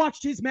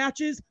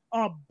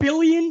 A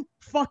billion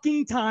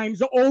fucking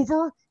times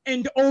over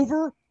and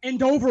over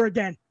and over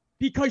again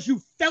because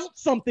you felt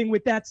something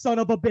with that son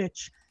of a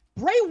bitch.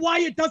 Bray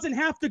Wyatt doesn't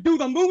have to do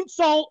the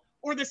moonsault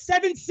or the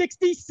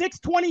 760,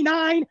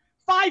 629,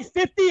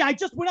 550. I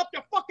just went up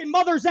your fucking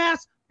mother's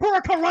ass for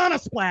a Karana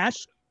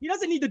splash. He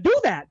doesn't need to do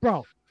that,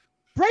 bro.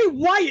 Bray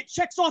Wyatt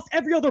checks off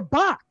every other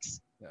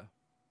box.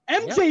 Yeah.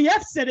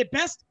 MJF said it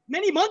best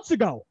many months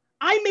ago.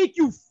 I make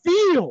you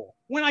feel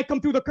when I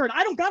come through the curtain.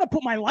 I don't got to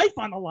put my life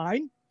on the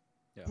line.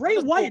 Yeah. Bray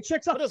Wyatt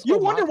checks up. You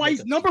wonder why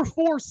he's number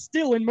 4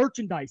 still in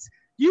merchandise.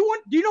 Do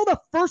you know the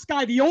first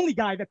guy, the only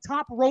guy, the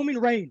top Roman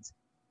Reigns?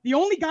 The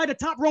only guy to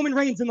top Roman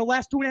Reigns in the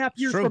last 2.5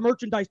 years for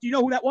merchandise. Do you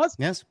know who that was?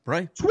 Yes,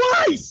 Bray.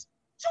 Twice,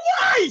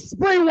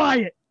 Bray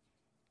Wyatt.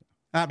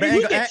 And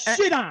he gets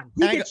shit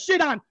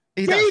on.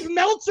 Dave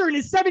Meltzer and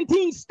his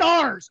 17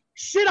 stars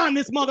shit on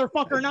this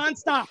motherfucker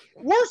nonstop.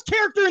 Worst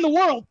character in the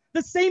world.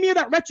 The same year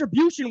that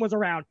Retribution was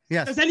around.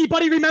 Yes. Does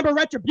anybody remember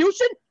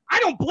Retribution? I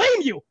don't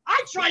blame you.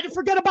 I tried to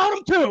forget about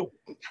him too.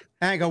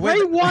 Ango,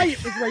 Bray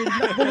Wyatt was rated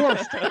the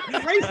worst.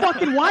 Bray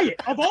fucking Wyatt,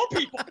 of all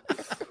people.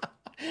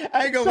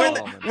 Ango,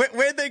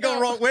 where'd they go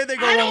wrong? Where'd they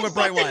go wrong with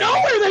Bray Wyatt? I don't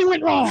know where they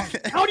went wrong.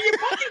 How do you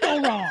fucking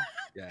go wrong?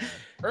 Yeah.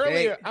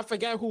 Earlier, I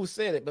forgot who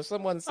said it, but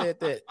someone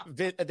said that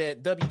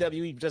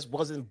WWE just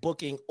wasn't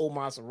booking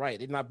Omos right.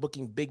 They're not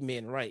booking big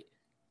men right.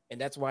 And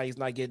that's why he's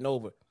not getting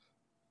over.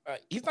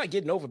 He's not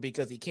getting over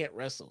because he can't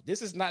wrestle.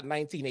 This is not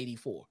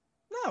 1984.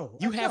 No,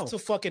 you have to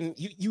fucking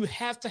you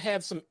have to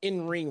have some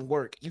in-ring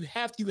work. You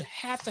have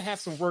to have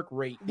some work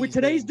rate with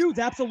today's dudes.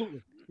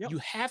 Absolutely, you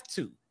have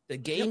to. The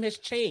game has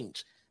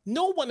changed.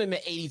 No one in the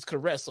 80s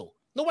could wrestle.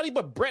 Nobody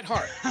but Bret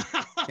Hart.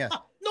 Yeah.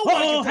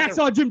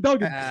 Hacksaw Jim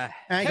Duggan.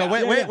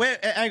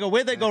 Ango,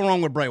 where'd they go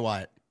wrong with Bray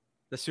Wyatt?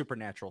 The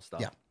supernatural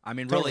stuff. Yeah. I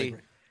mean, Totally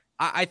really,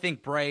 I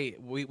think Bray,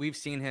 we've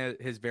seen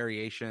his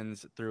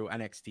variations through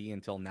NXT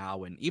until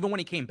now. And even when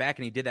he came back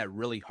and he did that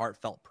really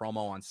heartfelt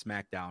promo on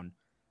SmackDown,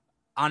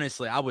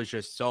 honestly, I was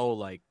just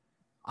so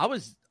I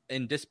was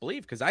in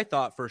disbelief because I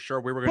thought for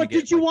sure we were going to get. But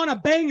did you want a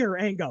banger,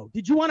 Ango?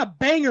 Did you want a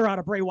banger out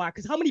of Bray Wyatt?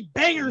 Because how many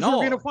bangers are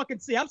we going to fucking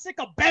see? I'm sick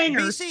of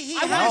bangers. BC, he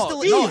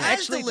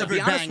has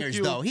delivered bangers,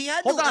 though. He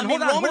had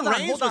Roman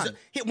Reigns was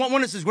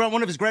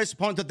one of his greatest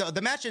opponents.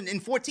 The match in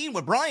 14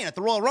 with Bryan at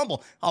the Royal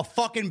Rumble, a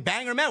fucking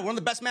banger match. One of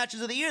the best matches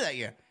of the year that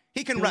year.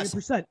 He can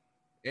wrestle.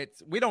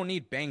 We don't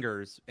need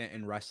bangers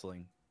in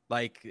wrestling.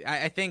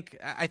 I think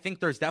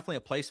there's definitely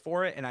a place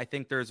for it, and I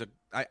think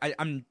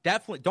I'm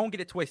definitely, don't get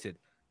it twisted.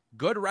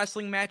 Good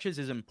wrestling matches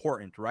is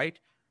important, right?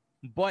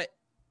 But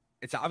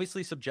it's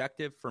obviously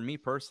subjective. For me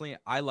personally,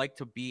 I like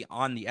to be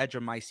on the edge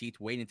of my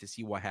seat waiting to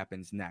see what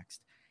happens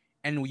next.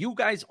 And you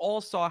guys all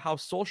saw how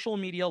social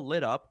media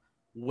lit up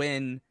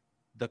when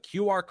the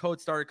QR code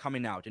started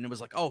coming out. And it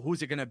was like, oh,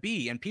 who's it going to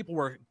be? And people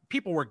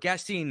were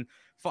guessing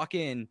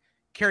fucking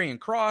Karrion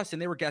Kross, and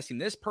they were guessing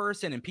this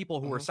person, and people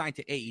who were signed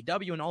to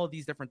AEW and all of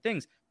these different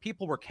things.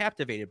 People were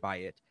captivated by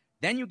it.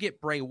 Then you get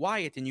Bray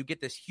Wyatt, and you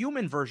get this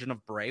human version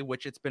of Bray,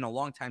 which it's been a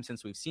long time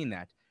since we've seen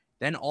that.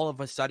 Then all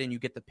of a sudden, you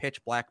get the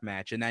pitch black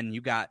match, and then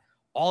you got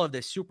all of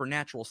this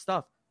supernatural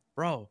stuff.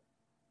 Bro,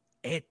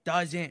 it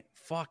doesn't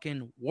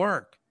fucking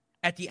work.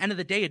 At the end of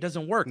the day, it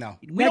doesn't work. No.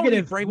 We don't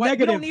need Bray Wyatt.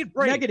 We don't need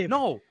Bray.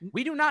 No,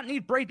 we do not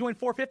need Bray doing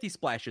 450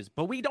 splashes,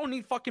 but we don't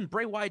need fucking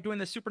Bray Wyatt doing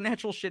the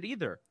supernatural shit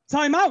either.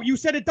 Time out. You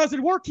said it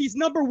doesn't work. He's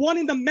number 1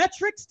 in the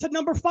metrics to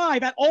number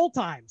 5 at all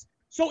times.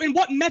 So in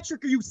what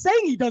metric are you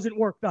saying he doesn't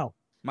work, though?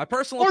 My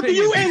personal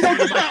opinion. Or do you, Ango,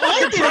 just not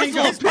like it,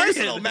 Ango?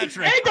 Personal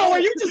metric. Ango, are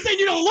you just saying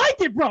you don't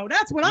like it, bro?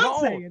 That's what I'm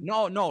saying.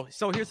 No.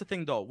 So here's the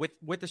thing, though.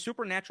 With the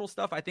supernatural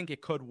stuff, I think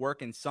it could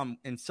work in some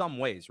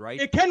ways, right?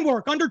 It can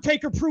work.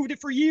 Undertaker proved it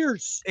for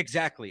years.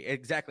 Exactly.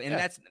 And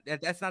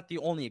that's not the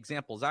only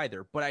examples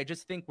either. But I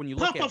just think when you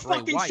look at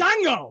Bray Wyatt,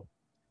 Shango.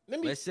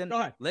 Listen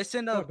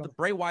to the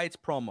Bray Wyatt's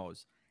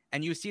promos,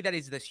 and you see that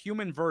he's this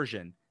human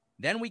version.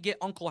 Then we get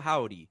Uncle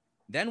Howdy.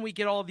 Then we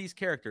get all of these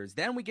characters.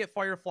 Then we get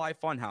Firefly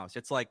Funhouse.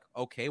 It's like,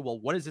 okay, well,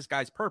 what is this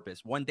guy's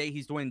purpose? One day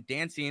he's doing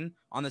dancing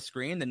on the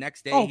screen. The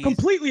next day,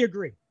 completely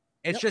agree.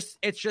 It's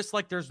just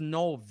like there's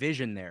no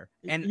vision there.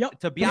 And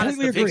to be completely honest,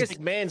 the agree.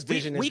 biggest McMahon's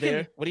vision is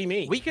there. What do you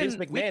mean? Vince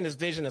McMahon's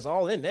vision is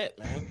all in that,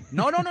 man.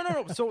 No.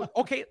 So,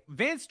 okay,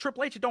 Vince,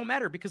 Triple H, it don't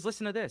matter because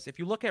listen to this. If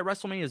you look at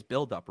WrestleMania's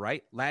build-up,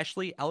 right?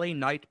 Lashley, LA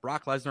Knight,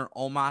 Brock Lesnar,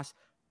 Omos,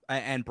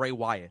 and Bray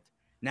Wyatt.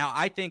 Now,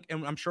 I think,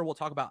 and I'm sure we'll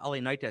talk about LA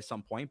Knight at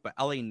some point, but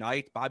LA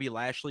Knight, Bobby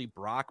Lashley,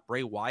 Brock,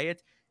 Bray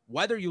Wyatt,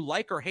 whether you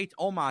like or hate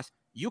Omos,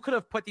 you could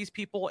have put these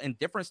people in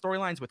different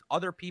storylines with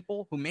other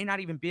people who may not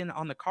even be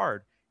on the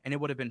card, and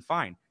it would have been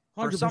fine.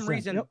 For some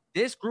reason,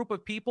 this group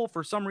of people,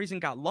 for some reason,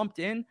 got lumped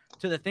in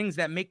to the things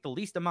that make the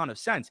least amount of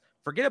sense.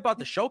 Forget about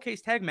the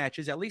showcase tag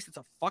matches. At least it's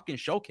a fucking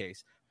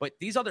showcase. But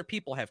these other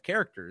people have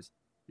characters,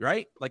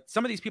 right? Like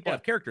some of these people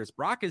have characters.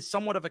 Brock is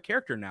somewhat of a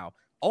character now.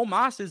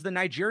 Omos is the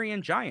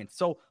Nigerian giant.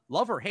 So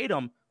love or hate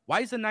him,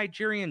 why is the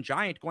Nigerian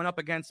giant going up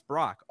against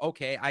Brock?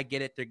 Okay, I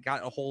get it. They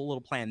got a whole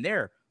little plan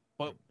there.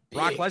 But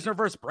Brock Lesnar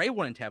versus Bray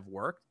wouldn't have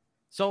worked.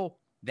 So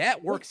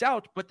that works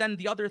out. But then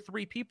the other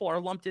three people are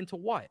lumped into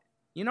what?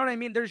 You know what I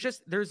mean?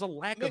 There's a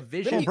lack of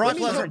vision. Well, Brock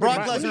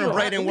Lesnar and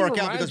Bray didn't work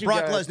out because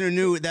Brock Lesnar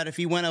knew that if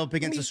he went up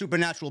against a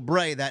supernatural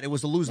Bray, that it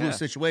was a lose-lose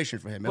situation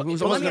for him. It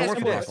wasn't going to work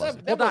for Brock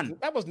Lesnar. Hold on.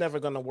 That was never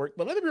going to work.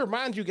 But let me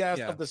remind you guys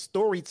of the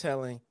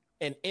storytelling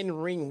and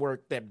in-ring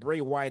work that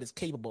Bray Wyatt is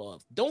capable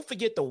of. Don't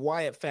forget the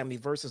Wyatt family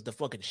versus the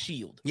fucking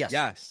Shield.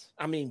 Yes.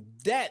 I mean,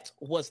 that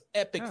was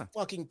epic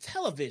fucking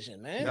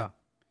television, man. Yeah.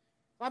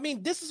 I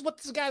mean, this is what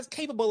this guy's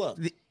capable of.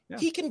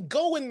 He can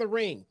go in the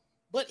ring,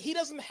 but he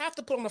doesn't have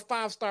to put on a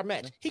 5-star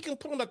match. He can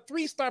put on a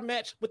 3-star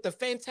match with the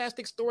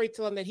fantastic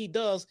storytelling that he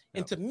does.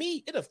 And to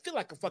me, it'll feel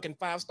like a fucking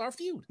 5-star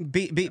feud.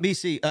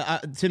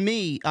 BC, to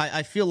me,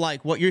 I feel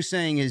like what you're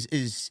saying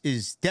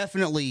is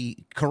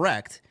definitely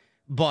correct.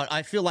 But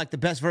I feel like the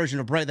best version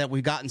of Bray that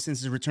we've gotten since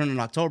his return in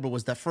October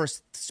was that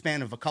first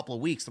span of a couple of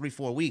weeks,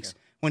 3-4 weeks,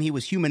 when he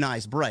was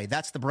humanized Bray.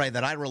 That's the Bray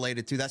that I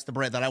related to. That's the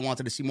Bray that I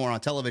wanted to see more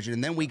on television.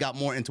 And then we got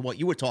more into what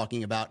you were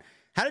talking about.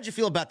 How did you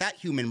feel about that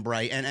human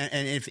Bray? And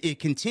if it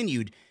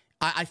continued,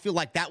 I feel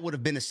like that would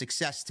have been a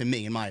success to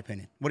me, in my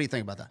opinion. What do you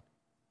think about that?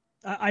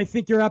 I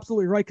think you're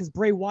absolutely right because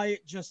Bray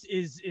Wyatt just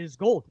is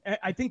gold.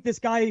 I think this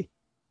guy,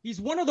 he's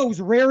one of those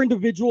rare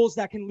individuals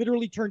that can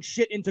literally turn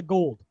shit into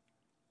gold.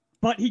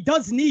 But he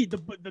does need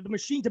the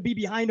machine to be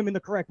behind him in the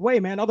correct way,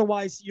 man.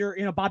 Otherwise, you're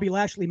in a Bobby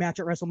Lashley match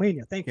at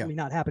WrestleMania. Thankfully,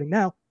 not happening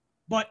now.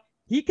 But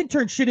he can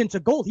turn shit into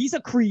gold. He's a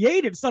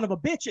creative son of a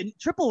bitch. And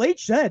Triple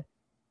H said,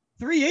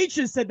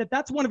 3H said that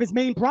that's one of his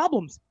main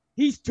problems.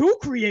 He's too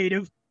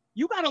creative.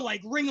 You got to, like,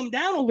 ring him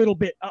down a little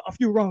bit, a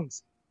few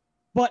rungs.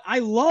 But I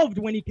loved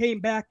when he came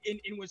back and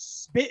was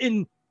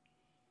spitting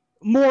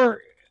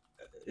more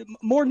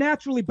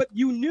naturally, but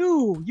you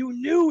knew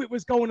it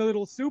was going a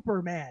little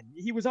Superman.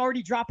 He was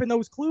already dropping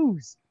those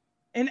clues.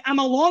 And I'm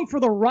along for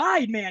the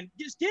ride, man.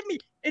 Just give me,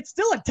 it's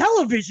still a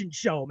television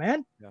show,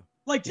 man. Yeah.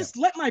 Like, just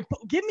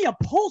give me a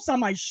pulse on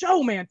my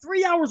show, man.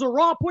 3 hours of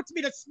Raw puts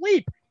me to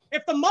sleep.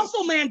 If the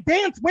Muscle Man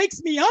dance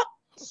wakes me up,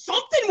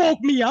 something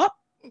woke me up.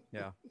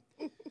 Yeah.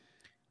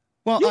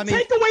 Well,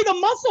 take away the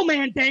Muscle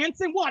Man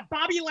dance and what?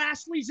 Bobby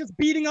Lashley's just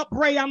beating up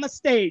Bray on the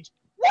stage.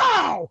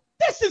 Wow,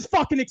 this is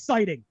fucking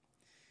exciting.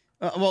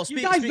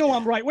 You guys know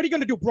I'm right. What are you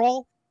going to do,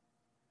 brawl?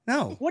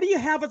 No. What do you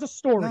have as a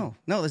story?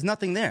 No, there's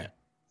nothing there.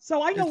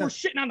 So I know we're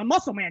shitting on the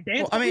Muscle Man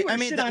dance.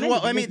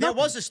 There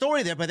was a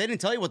story there, but they didn't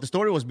tell you what the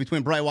story was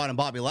between Bray Wyatt and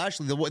Bobby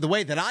Lashley. The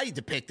way that I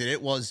depicted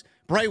it was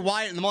Bray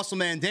Wyatt and the Muscle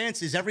Man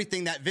dance is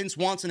everything that Vince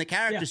wants in a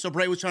character. Yeah. So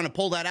Bray was trying to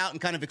pull that out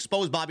and kind of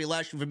expose Bobby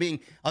Lashley for being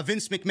a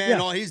Vince McMahon.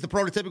 Yeah. Oh, he's the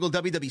prototypical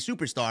WWE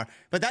superstar.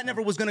 But that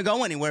never was going to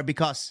go anywhere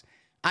because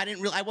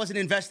I wasn't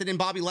invested in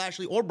Bobby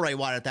Lashley or Bray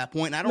Wyatt at that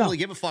point. And I don't really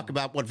give a fuck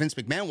about what Vince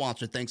McMahon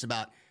wants or thinks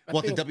about the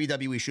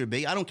WWE should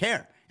be. I don't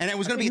care. And it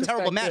was going to be a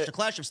terrible match. The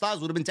Clash of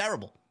Styles would have been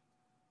terrible.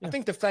 I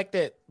think the fact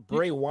that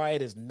Bray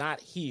Wyatt is not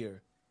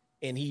here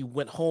and he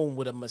went home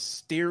with a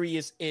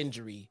mysterious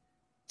injury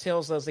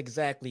tells us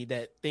exactly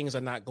that things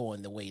are not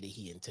going the way that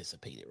he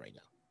anticipated right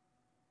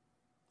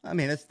now.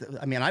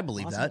 I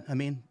believe that.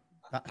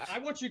 I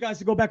want you guys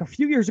to go back a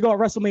few years ago at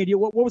WrestleMania.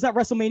 What was that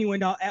WrestleMania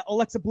when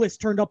Alexa Bliss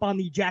turned up on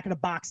the Jack in the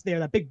Box there,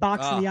 that big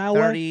box in the aisle?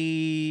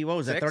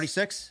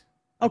 36?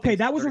 Okay,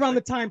 that was around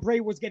the time Bray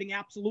was getting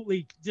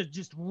absolutely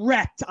just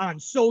wrecked on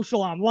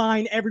social,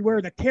 online,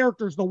 everywhere. The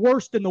character's the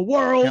worst in the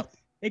world. Yep.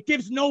 It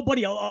gives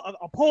nobody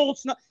a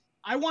pulse.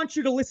 I want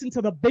you to listen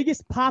to the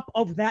biggest pop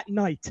of that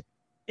night.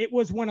 It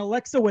was when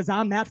Alexa was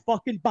on that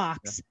fucking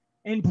box,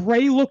 and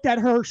Bray looked at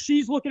her.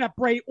 She's looking at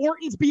Bray.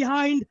 Orton's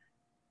behind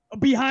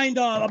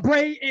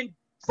Bray, and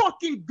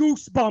fucking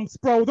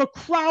goosebumps, bro. The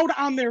crowd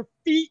on their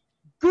feet,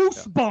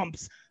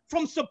 goosebumps.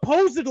 From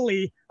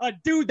supposedly a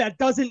dude that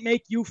doesn't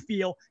make you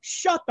feel.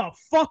 Shut the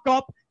fuck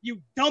up,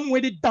 you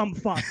dumb-witted dumb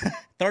fuck.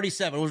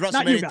 37. It was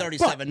WrestleMania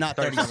 37, not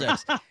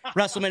 36.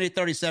 WrestleMania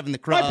 37,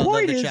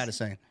 the chat is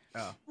saying.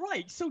 Oh.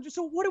 Right. So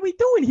what are we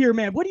doing here,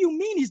 man? What do you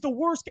mean he's the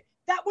worst?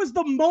 That was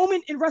the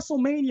moment in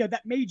WrestleMania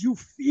that made you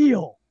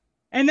feel.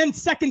 And then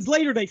seconds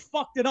later, they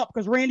fucked it up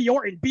because Randy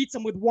Orton beats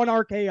him with one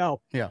RKO.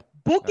 Yeah.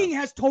 Booking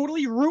has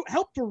totally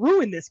helped to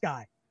ruin this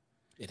guy.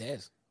 It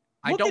has.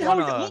 I don't want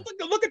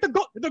to look at the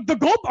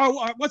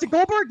Goldberg. Was it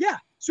Goldberg? Yeah.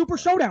 Super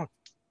Showdown.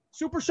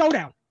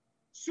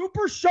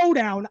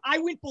 I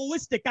went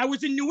ballistic. I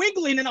was in New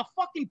England in a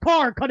fucking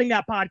car cutting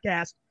that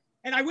podcast,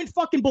 and I went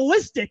fucking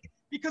ballistic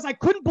because I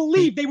couldn't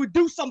believe they would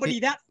do somebody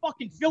that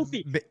fucking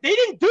filthy. They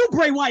didn't do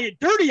Bray Wyatt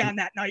dirty on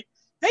that night.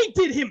 They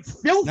did him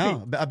filthy.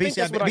 No,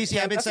 BC,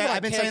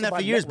 I've been saying that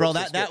for years, bro.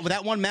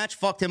 That one match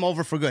fucked him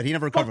over for good. He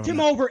never recovered. Fucked him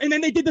over, and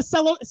then they did the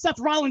Seth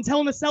Rollins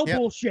Hell in a Cell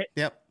bullshit.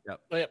 Yep.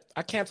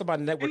 I canceled my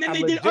network. And then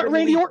they did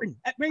Randy Orton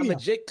at Mania. I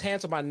legit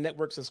canceled my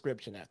network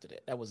subscription after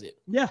that. That was it.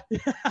 Yeah.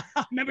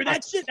 Remember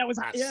that shit? That was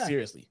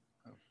seriously.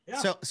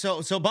 Yeah.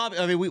 So Bobby,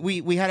 I mean,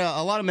 we had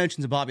a lot of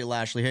mentions of Bobby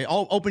Lashley here.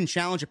 Open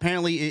challenge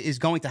apparently is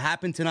going to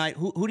happen tonight.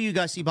 Who do you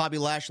guys see Bobby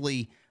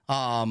Lashley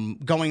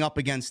going up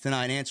against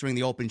tonight, answering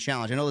the open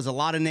challenge? I know there's a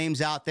lot of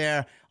names out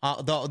there.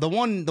 The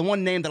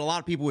one name that a lot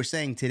of people were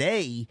saying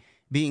today,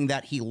 being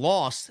that he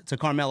lost to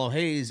Carmelo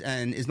Hayes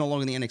and is no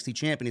longer the NXT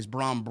champion, is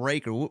Braun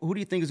Breaker. Who do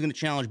you think is going to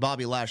challenge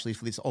Bobby Lashley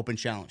for this open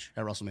challenge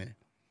at WrestleMania?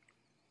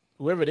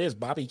 Whoever it is,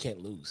 Bobby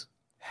can't lose.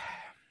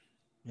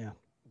 Yeah,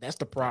 that's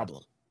the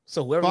problem.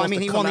 So whoever. Well, I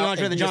mean, he won the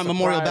Andre the Giant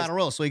Memorial Battle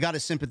Royal, so he got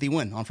his sympathy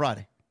win on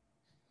Friday.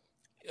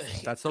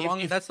 That's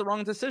the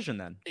wrong decision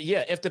then.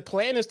 Yeah, if the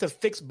plan is to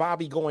fix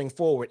Bobby going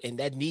forward, and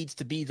that needs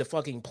to be the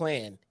fucking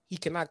plan, he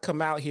cannot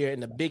come out here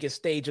in the biggest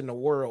stage in the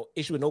world,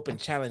 issue an open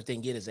challenge,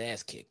 then get his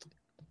ass kicked.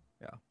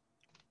 Yeah.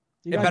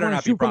 You guys want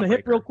to shoot from the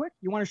hip real quick?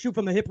 You want to shoot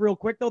from the hip real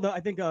quick, though? I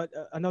think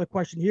another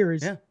question here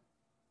is,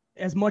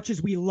 as much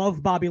as we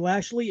love Bobby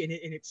Lashley, and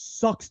it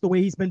sucks the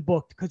way he's been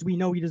booked because we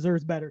know he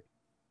deserves better,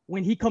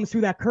 when he comes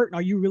through that curtain,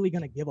 are you really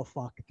going to give a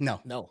fuck?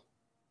 No.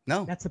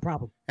 That's the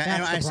problem.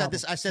 I said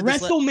this.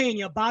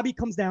 WrestleMania, Bobby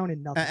comes down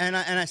and nothing. And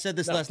I said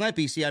this last night,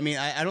 BC. I mean,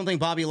 I don't think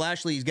Bobby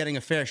Lashley is getting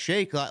a fair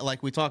shake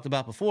like we talked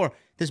about before.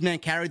 This man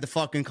carried the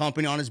fucking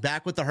company on his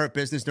back with the Hurt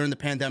Business during the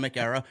pandemic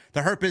era.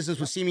 The Hurt Business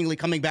was seemingly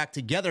coming back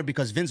together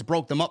because Vince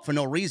broke them up for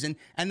no reason,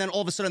 and then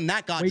all of a sudden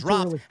that got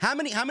dropped. How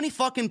many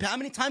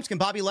times can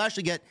Bobby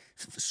Lashley get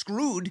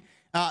screwed?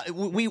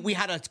 We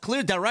had a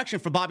clear direction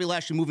for Bobby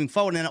Lashley moving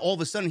forward, and then all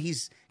of a sudden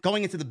he's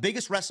going into the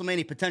biggest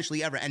WrestleMania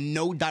potentially ever, and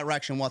no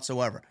direction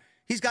whatsoever.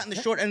 He's gotten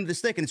the short end of the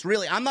stick, and it's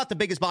really, I'm not the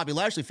biggest Bobby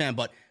Lashley fan,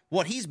 but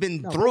what he's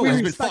been through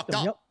has been fucked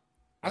up. Yep.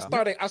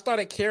 I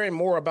started caring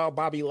more about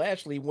Bobby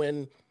Lashley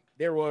when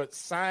there were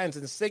signs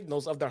and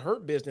signals of the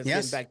Hurt Business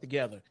getting back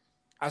together.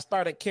 I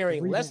started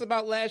caring less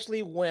about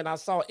Lashley when I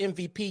saw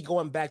MVP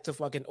going back to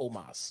fucking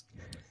Omos.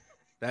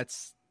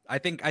 I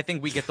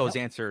think we get those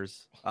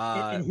answers.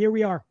 And here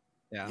we are.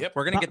 Yeah,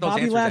 we're gonna get those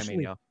answers at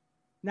Mania.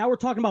 Now we're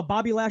talking about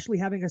Bobby Lashley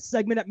having a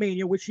segment at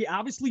Mania, which he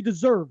obviously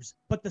deserves.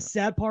 But the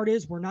sad part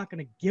is we're not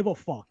going to give a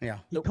fuck. Yeah.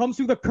 He comes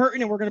through the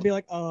curtain and we're going to be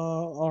like,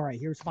 all right,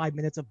 here's 5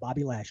 minutes of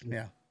Bobby Lashley.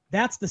 Yeah.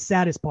 That's the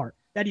saddest part,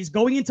 that he's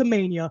going into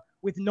Mania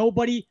with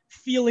nobody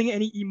feeling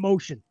any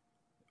emotion.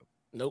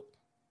 Nope.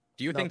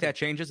 Do you think that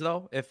changes,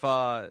 though, if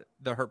the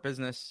Hurt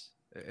Business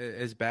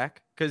is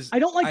back? Because I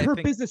don't like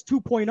Hurt Business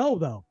 2.0,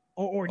 though,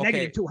 or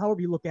negative 2,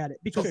 however you look at it.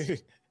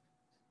 Because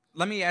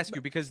let me ask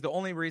you, because the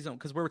only reason,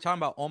 because we were talking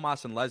about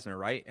Omos and Lesnar,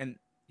 right? And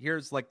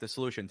here's like the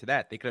solution to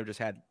that. They could have just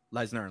had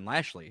Lesnar and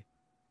Lashley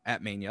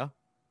at Mania.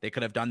 They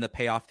could have done the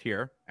payoff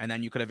here, and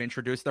then you could have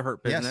introduced the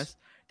Hurt Business. Yes.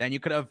 Then you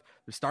could have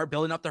start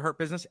building up the Hurt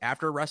Business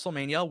after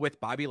WrestleMania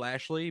with Bobby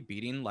Lashley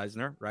beating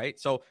Lesnar, right?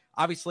 So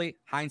obviously,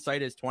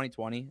 hindsight is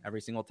 20/20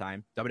 every single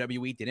time.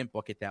 WWE didn't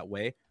book it that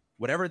way.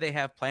 Whatever they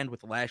have planned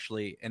with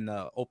Lashley in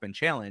the Open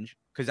Challenge,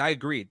 because I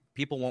agreed,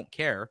 people won't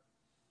care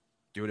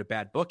due to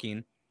bad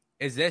booking.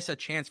 Is this a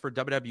chance for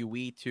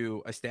WWE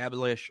to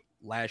establish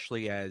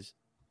Lashley as,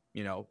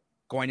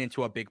 going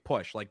into a big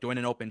push, like doing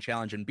an Open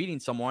Challenge and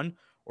beating someone?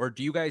 Or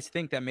do you guys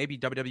think that maybe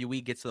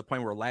WWE gets to the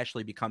point where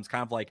Lashley becomes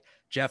kind of like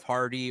Jeff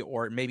Hardy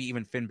or maybe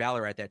even Finn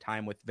Balor at that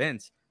time with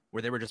Vince,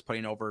 where they were just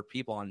putting over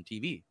people on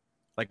TV?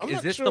 Like,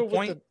 is this the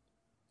point?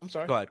 I'm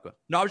sorry. Go ahead.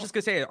 No, I was just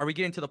going to say, are we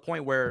getting to the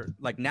point where,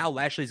 like, now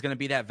Lashley's going to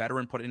be that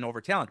veteran putting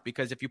over talent?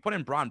 Because if you put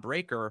in Braun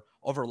Breaker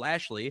over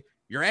Lashley,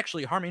 you're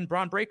actually harming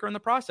Braun Breaker in the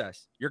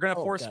process. You're going to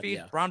force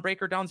feed Braun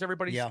Breaker down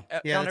everybody's down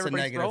that's a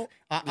negative. throat.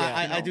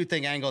 I do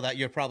think, Ango, that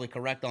you're probably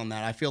correct on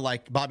that. I feel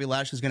like Bobby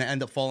Lashley's going to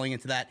end up falling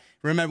into that.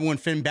 Remember when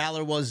Finn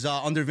Balor was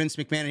under Vince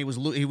McMahon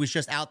and he was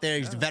just out there.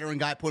 He's the veteran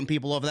guy putting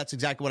people over. That's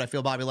exactly what I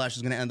feel Bobby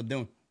Lashley's going to end up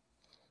doing.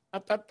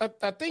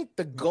 I think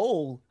the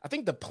goal, I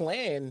think the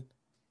plan,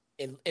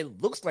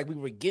 it looks like we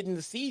were getting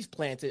the seeds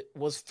planted,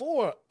 was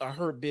for a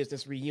Hurt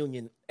Business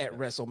reunion at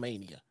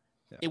WrestleMania.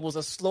 Yeah. It was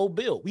a slow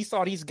build. We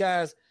saw these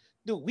guys,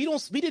 dude. We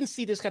didn't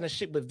see this kind of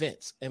shit with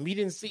Vince, and we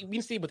didn't see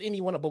it with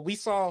anyone, but we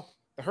saw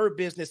the Hurt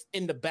Business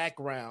in the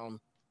background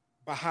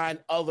behind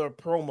other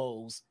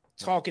promos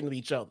talking to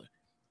each other.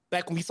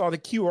 Back when we saw the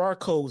QR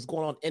codes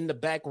going on in the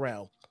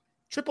background,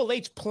 Triple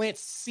H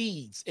plants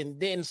seeds and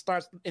then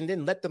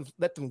let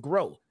them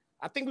grow.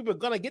 I think we were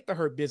going to get the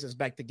Hurt Business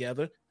back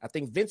together. I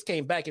think Vince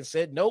came back and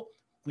said, nope,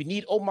 we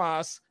need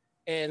Omos,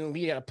 and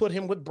we got to put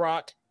him with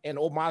Brock, and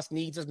Omos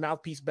needs his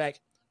mouthpiece back,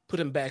 put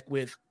him back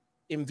with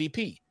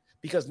MVP.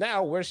 Because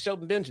now, where's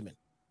Shelton Benjamin?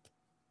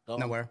 Gone.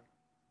 Nowhere.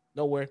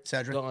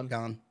 Cedric,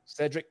 gone.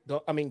 Cedric,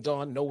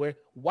 gone. Nowhere.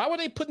 Why were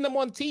they putting them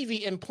on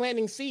TV and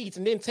planting seeds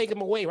and then take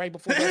them away right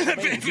before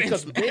WrestleMania?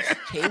 Because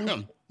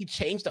he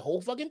changed the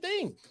whole fucking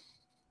thing.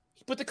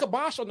 He put the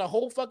kibosh on the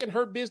whole fucking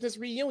Hurt Business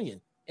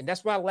reunion. And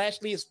that's why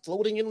Lashley is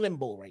floating in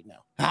limbo right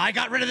now. I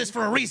got rid of this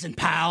for a reason,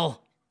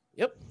 pal.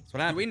 Yep. That's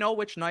what happened. Do we know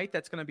which night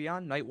that's going to be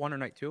on? Night 1 or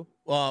night 2?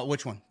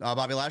 Which one?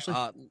 Bobby Lashley?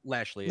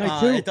 Lashley.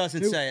 It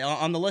doesn't say.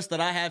 On the list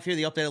that I have here,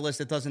 the updated list,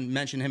 it doesn't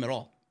mention him at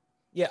all.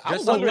 Yeah, I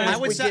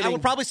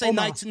would probably say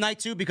night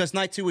 2 because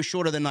night 2 is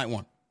shorter than night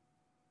 1.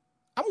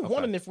 I'm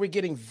wondering if we're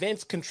getting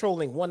Vince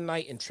controlling one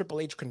night and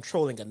Triple H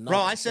controlling another. Bro,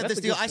 I said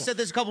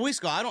this a couple weeks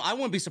ago. I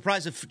wouldn't be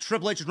surprised if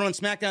Triple H is running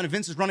SmackDown and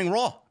Vince is running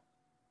Raw.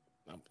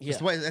 Yeah.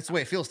 That's the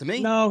way it feels to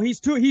me. No, he's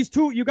too.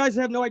 You guys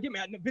have no idea,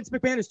 man. Vince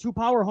McMahon is too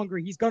power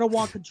hungry. He's gonna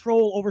want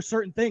control over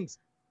certain things.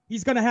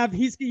 He's gonna have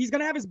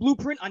his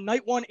blueprint on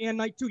night 1 and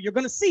night 2. You're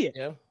gonna see it.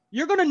 Yeah.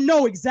 You're gonna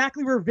know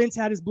exactly where Vince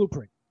had his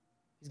blueprint.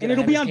 And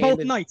it'll be on both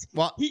nights.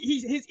 Well,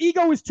 his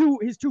ego is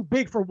too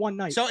big for one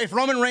night. So if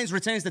Roman Reigns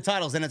retains the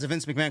titles, then it's a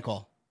Vince McMahon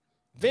call.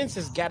 Vince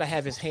has got to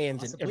have his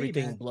hands in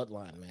everything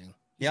bloodline,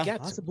 man.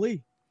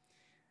 Possibly.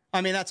 I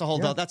mean, that's a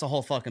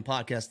whole fucking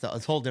podcast.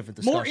 It's a whole different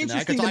discussion. More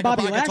interesting than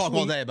Bobby Lashley. I could talk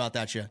all day about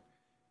that shit.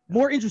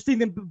 More interesting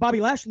than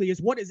Bobby Lashley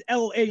is what is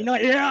LA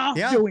Knight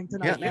doing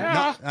tonight.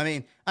 Yeah.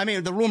 No, I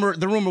mean, the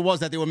rumor was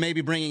that they were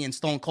maybe bringing in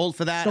Stone Cold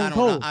for that.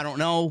 I don't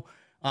know.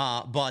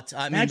 But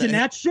I mean, imagine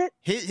that shit.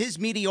 His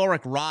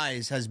meteoric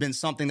rise has been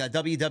something that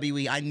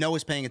WWE I know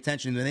is paying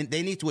attention to.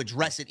 They need to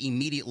address it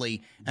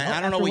immediately. And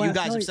I don't know what you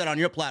guys have said on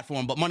your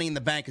platform, but Money in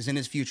the Bank is in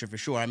his future for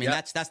sure. I mean,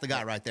 that's the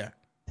guy right there.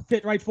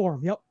 Fit right for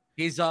him. Yep.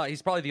 He's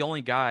probably the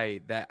only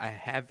guy that I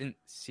haven't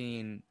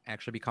seen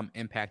actually become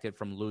impacted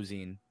from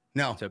losing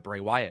to Bray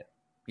Wyatt.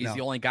 He's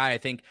the only guy, I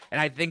think.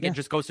 And I think it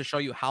just goes to show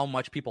you how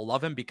much people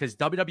love him because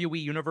WWE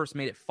Universe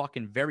made it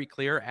fucking very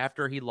clear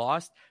after he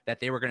lost that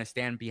they were going to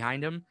stand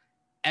behind him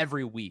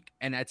every week.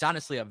 And it's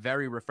honestly a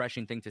very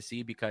refreshing thing to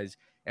see because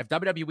if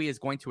WWE is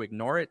going to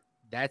ignore it,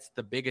 that's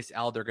the biggest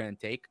L they're going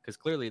to take because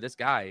clearly this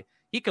guy,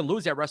 he can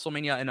lose at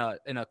WrestleMania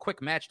in a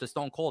quick match to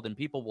Stone Cold and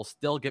people will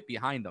still get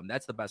behind them.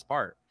 That's the best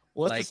part.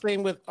 Well, it's the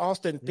same with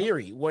Austin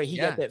Theory where he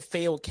got that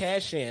failed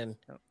cash in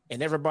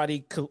and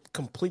everybody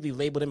completely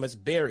labeled him as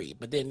Barry.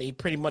 But then they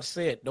pretty much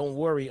said, don't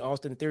worry,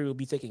 Austin Theory will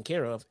be taken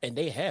care of. And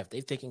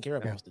they've taken care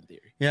of Austin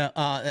Theory. Yeah,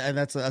 and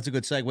that's a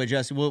good segue,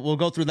 Jesse. We'll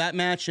go through that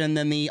match and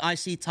then the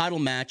IC title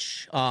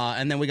match.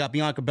 And then we got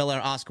Bianca Belair,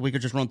 Asuka. We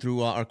could just run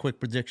through our quick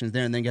predictions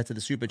there and then get to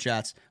the super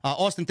chats.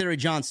 Austin Theory,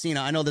 John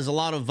Cena. I know there's a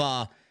lot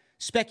of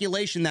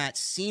speculation that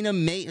Cena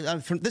may,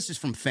 this is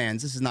from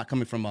fans, this is not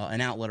coming from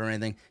an outlet or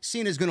anything,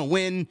 Cena's going to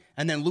win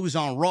and then lose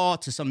on Raw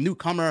to some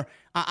newcomer.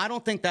 I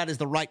don't think that is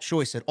the right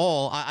choice at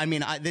all. I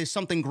mean, there's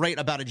something great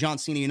about a John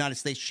Cena United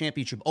States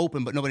Championship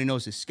Open, but nobody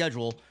knows his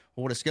schedule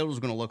or what his schedule is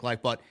going to look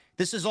like. But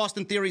this is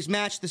Austin Theory's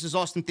match. This is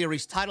Austin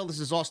Theory's title. This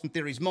is Austin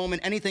Theory's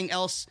moment. Anything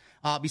else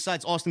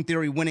besides Austin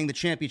Theory winning the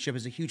championship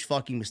is a huge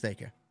fucking mistake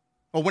here.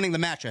 Or winning the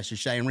match, I should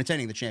say, and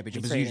retaining the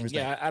championship is a huge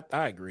mistake. Yeah,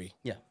 I agree.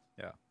 Yeah.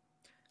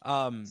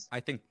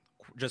 I think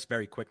just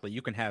very quickly,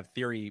 you can have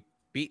Theory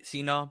beat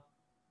Cena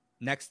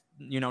next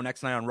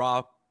night on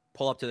Raw,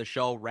 pull up to the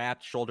show,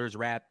 wrapped, shoulders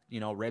wrapped,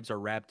 ribs are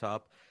wrapped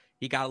up.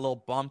 He got a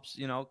little bumps,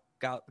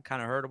 got kind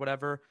of hurt or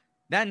whatever.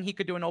 Then he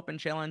could do an open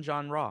challenge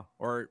on Raw,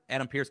 or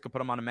Adam Pearce could put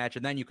him on a match,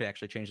 and then you could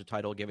actually change the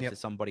title, give it to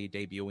somebody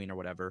debuting or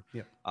whatever.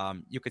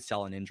 You could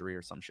sell an injury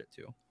or some shit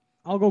too.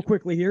 I'll go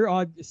quickly here.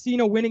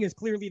 Cena winning is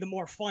clearly the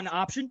more fun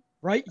option,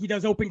 right? He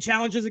does open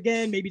challenges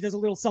again, maybe does a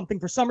little something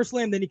for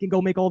SummerSlam, then he can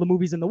go make all the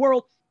movies in the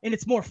world, and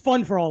it's more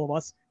fun for all of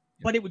us.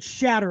 But it would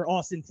shatter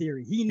Austin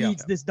Theory. He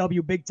needs this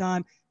W big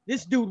time.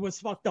 This dude was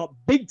fucked up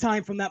big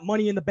time from that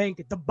Money in the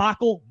Bank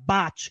debacle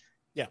botch.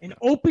 An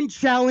open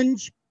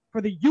challenge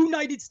for the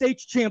United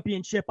States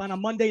Championship on a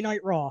Monday Night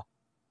Raw.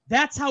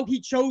 That's how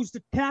he chose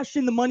to cash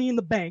in the Money in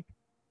the Bank.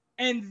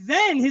 And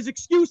then his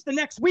excuse the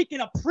next week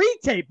in a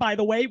pre-tape, by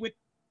the way, with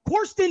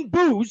Corsten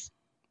Booze,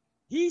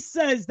 he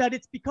says that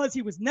it's because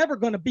he was never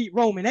going to beat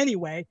Roman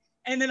anyway.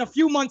 And then a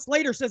few months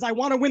later says, I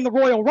want to win the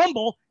Royal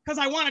Rumble because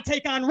I want to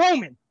take on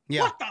Roman.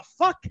 What the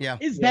fuck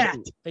is that?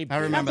 I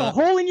remember That's a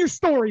hole in your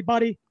story,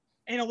 buddy.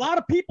 And a lot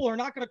of people are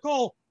not going to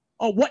call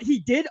what he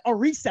did a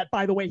reset,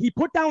 by the way. He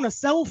put down a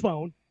cell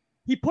phone.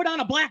 He put on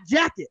a black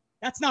jacket.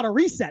 That's not a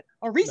reset.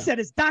 A reset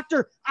is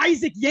Dr.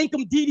 Isaac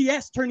Yankem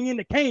DDS turning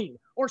into Kane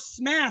or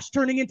Smash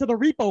turning into the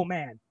Repo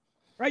Man.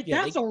 Right?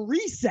 That's a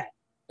reset.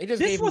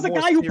 This was a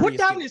guy who put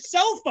down his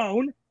cell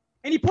phone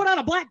and he put on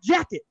a black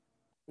jacket.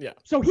 Yeah.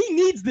 So he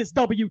needs this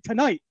W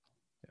tonight.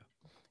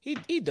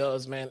 He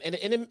does, man. And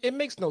it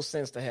makes no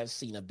sense to have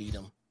Cena beat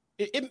him.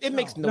 It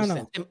makes no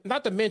sense. And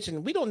not to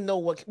mention, we don't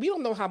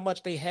know how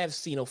much they have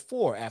Cena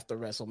for after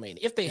WrestleMania.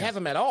 If they have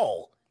him at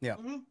all. Yeah.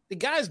 The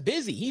guy's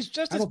busy. He's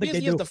just as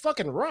busy as the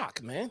fucking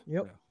Rock, man.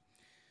 Yep.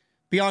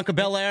 Bianca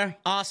Belair,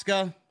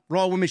 Asuka,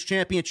 Raw Women's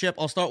Championship.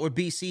 I'll start with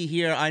BC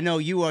here. I know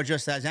you are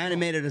just as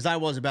animated as I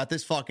was about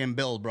this fucking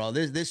build, bro.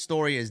 This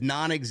story is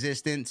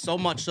non-existent, so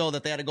much so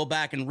that they had to go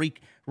back and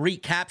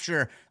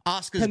recapture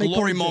Asuka's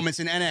glory moments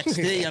in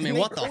NXT. I mean,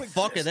 what the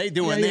fuck are they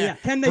doing there?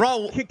 Can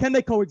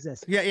they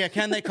coexist? Yeah,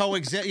 can they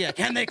coexist? Yeah,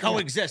 can they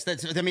coexist?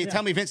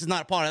 Tell me Vince is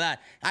not a part of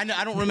that.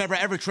 I don't remember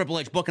ever Triple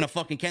H booking a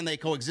fucking can they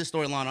coexist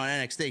storyline on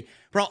NXT.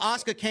 Bro,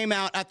 Asuka came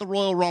out at the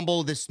Royal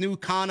Rumble, this new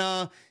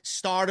Kana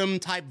stardom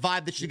type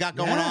vibe that she got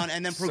going on,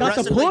 and then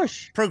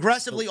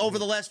progressively over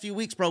the last few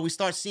weeks, bro, we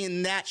start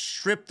seeing that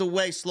stripped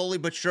away slowly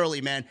but surely,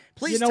 man.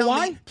 Please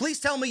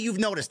tell me you've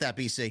noticed that,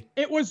 BC.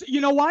 It was,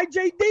 you know why,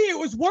 JD? It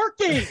was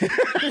working.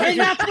 And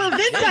that's where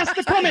Vince has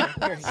to come in.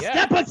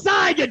 Step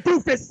aside, you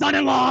doofus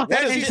son-in-law,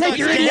 and take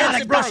your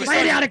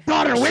idiotic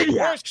daughter with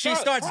you. She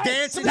starts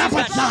dancing. She's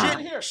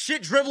got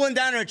shit dribbling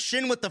down her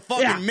chin with the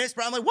fucking mist,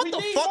 bro. I'm like, what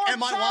the fuck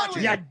am I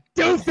watching? Yeah,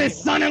 doofus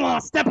son-in-law,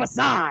 step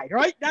aside,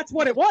 right? That's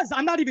what it was.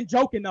 I'm not even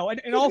joking, though. And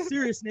in all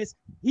seriousness,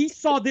 he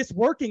saw this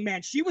working,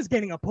 man. She was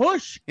getting a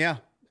push. Yeah.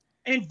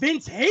 And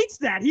Vince hates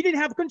that. He didn't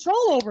have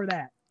control over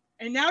that.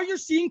 And now you're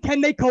seeing, can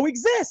they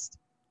coexist?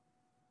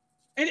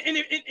 And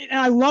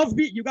I love,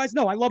 you guys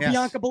know, I love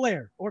Bianca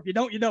Belair. Or if you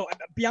don't, you know,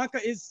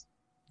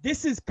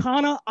 this is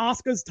Kana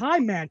Asuka's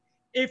time, man.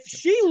 If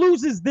she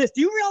loses this,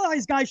 do you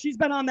realize, guys, she's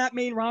been on that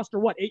main roster,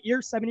 what, 8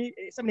 years, 7,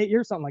 8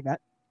 years, something like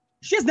that.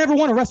 She has never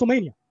won a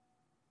WrestleMania.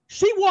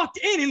 She walked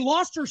in and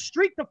lost her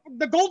streak to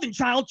the golden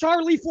child,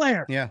 Charlie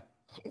Flair. Yeah.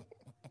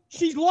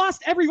 She's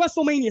lost every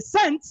WrestleMania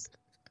since,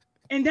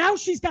 and now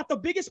she's got the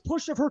biggest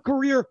push of her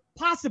career,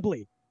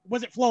 possibly.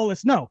 Was it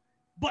flawless? No.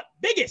 But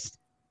biggest.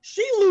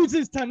 She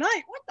loses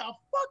tonight. What the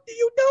fuck do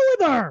you do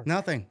with her?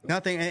 Nothing.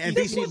 And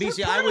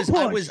BC,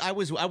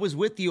 I was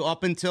with you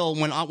up until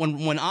when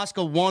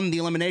Asuka won the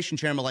Elimination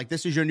Chamber. Like,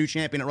 this is your new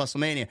champion at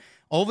WrestleMania.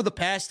 Over the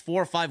past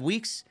 4 or 5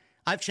 weeks,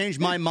 I've changed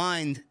my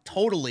mind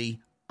totally.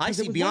 I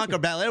see Bianca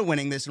Belair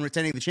winning this and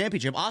retaining the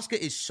championship. Asuka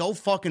is so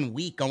fucking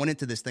weak going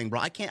into this thing, bro.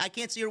 I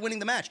can't see her winning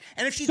the match.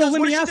 And if she does,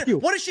 what is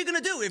she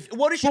gonna do?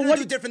 What is she gonna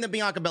do different than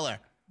Bianca Belair?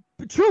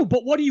 True,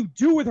 but what do you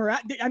do with her?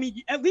 I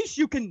mean, at least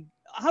you can.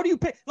 How do you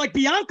pick? Like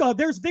Bianca,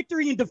 there's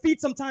victory and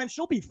defeat. Sometimes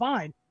she'll be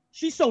fine.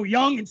 She's so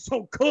young and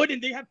so good,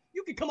 and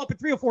you can come up with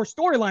 3 or 4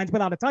 storylines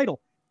without a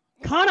title.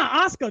 Kana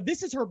Asuka,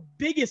 this is her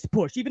biggest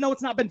push, even though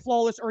it's not been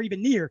flawless or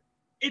even near.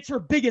 It's her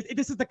biggest.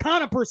 This is the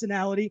Kana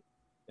personality.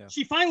 Yeah.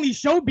 She finally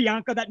showed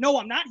Bianca that, no,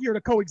 I'm not here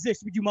to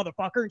coexist with you,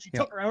 motherfucker. And she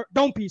took her out.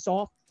 Don't piece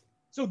off.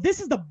 So this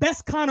is the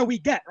best Kana we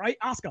get, right?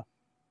 Asuka.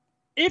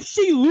 If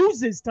she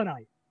loses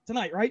tonight,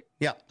 right?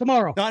 Yeah.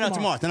 Tomorrow. No,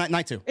 tomorrow.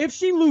 Tonight too. If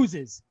she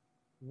loses,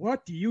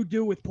 what do you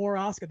do with poor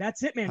Asuka?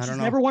 That's it, man. She's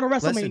never won a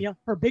WrestleMania. Listen,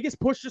 her biggest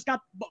push just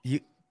got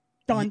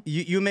done.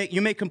 You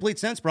make complete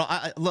sense, bro.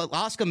 Look,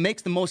 Asuka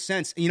makes the most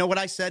sense. You know what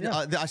I said?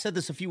 Yeah. I said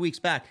this a few weeks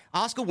back.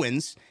 Asuka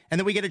wins, and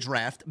then we get a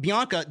draft.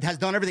 Bianca has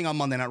done everything on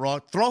Monday Night Raw.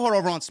 Throw her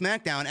over on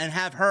SmackDown and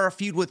have her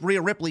feud with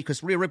Rhea Ripley,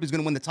 because Rhea Ripley's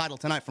going to win the title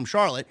tonight from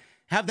Charlotte.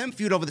 Have them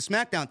feud over the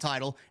SmackDown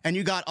title, and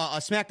you got a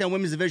SmackDown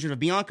Women's Division of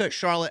Bianca,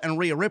 Charlotte, and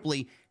Rhea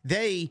Ripley.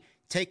 They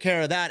take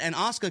care of that, and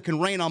Asuka can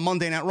reign on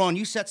Monday Night Raw, and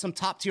you set some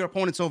top-tier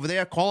opponents over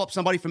there, call up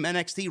somebody from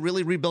NXT,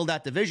 really rebuild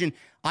that division.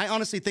 I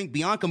honestly think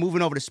Bianca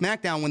moving over to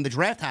SmackDown when the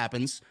draft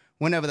happens,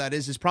 whenever that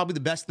is probably the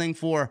best thing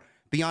for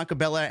Bianca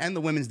Belair and the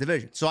women's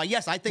division. So,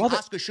 yes, I think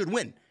Asuka should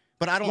win,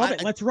 but I don't... Love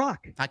it. Let's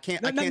rock. I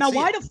can't Now,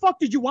 why the fuck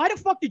did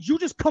you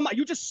just come out?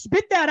 You just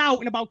spit that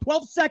out in about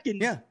 12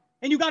 seconds,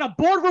 and you got a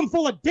boardroom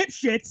full of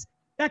dipshits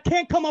that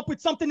can't come up with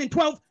something in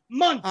 12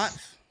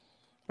 months.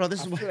 Bro,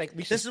 this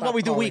is what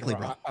we do weekly,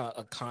 bro.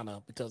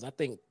 Kana, because I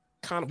think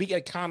we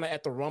got Kana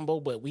at the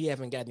Rumble, but we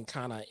haven't gotten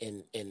Kana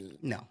in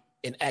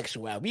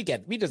actuality.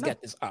 We just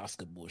got this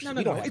Asuka bullshit.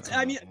 No. No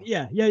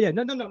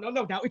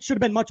doubt. It should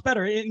have been much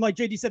better. And like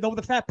JD said, over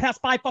the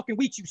past 5 fucking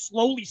weeks, you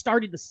slowly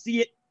started to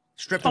see it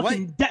stripped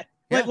away.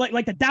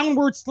 Like the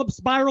downward slip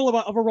spiral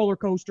of a roller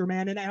coaster,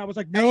 man. And I was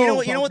like, no.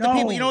 And you know what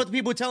the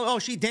people would tell? Oh,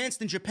 she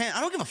danced in Japan.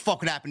 I don't give a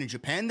fuck what happened in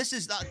Japan. This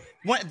is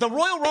the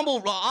Royal Rumble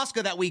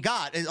Asuka that we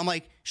got. I'm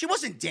like, she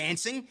wasn't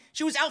dancing.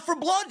 She was out for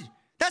blood.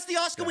 That's the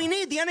Asuka we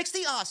need, the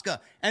NXT Asuka.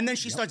 And then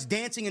she starts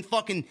dancing and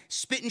fucking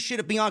spitting shit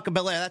at Bianca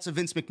Belair. That's a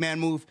Vince McMahon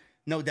move,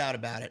 no doubt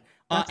about it.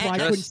 That's why I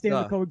couldn't stand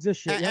the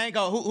coexist shit.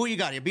 Ango, who you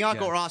got here,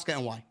 Bianca or Asuka,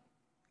 and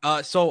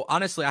why? So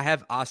honestly, I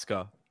have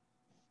Asuka.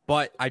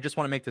 But I just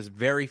want to make this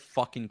very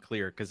fucking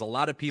clear, because a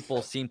lot of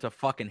people seem to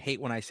fucking hate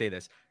when I say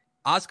this.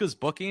 Asuka's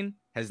booking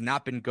has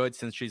not been good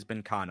since she's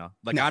been Kana.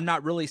 I'm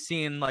not really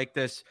seeing like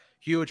this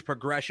huge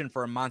progression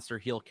for a monster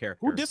heel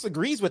character. Who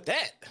disagrees with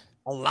that?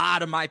 A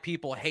lot of my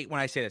people hate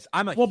when I say this.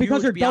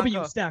 Because her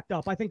W stacked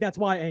up. I think that's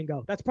why,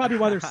 Ango. That's probably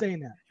why they're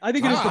saying that. I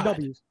think it is the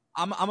W's.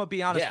 I'm gonna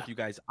be honest with you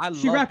guys.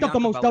 She racked up the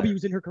most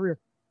W's in her career.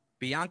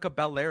 Bianca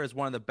Belair is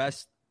one of the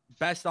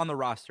best on the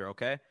roster.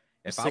 Okay,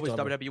 if I was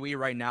WWE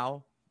right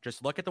now,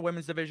 just look at the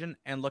women's division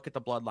and look at the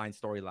Bloodline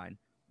storyline.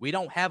 We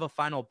don't have a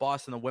final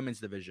boss in the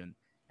women's division.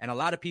 And a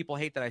lot of people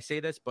hate that I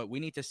say this, but we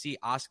need to see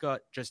Asuka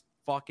just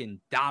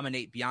fucking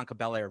dominate Bianca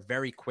Belair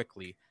very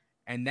quickly.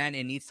 and then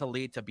it needs to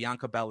lead to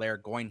Bianca Belair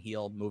going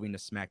heel, moving to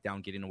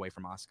SmackDown, getting away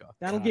from Asuka.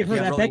 That'll give her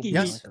that Becky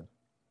heat.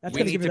 That's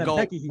going to give her that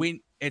Becky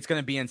heat. It's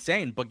going to be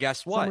insane. But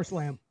guess what?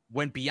 SummerSlam.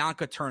 When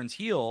Bianca turns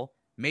heel,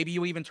 maybe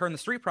you even turn the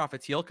Street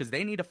Profits heel because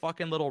they need a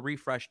fucking little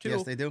refresh too.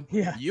 Yes, they do.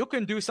 Yeah. You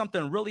can do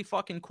something really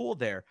fucking cool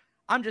there.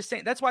 I'm just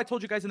saying, that's why I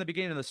told you guys in the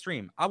beginning of the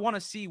stream. I want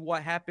to see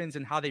what happens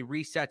and how they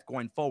reset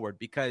going forward,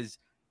 because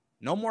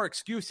no more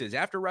excuses.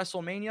 After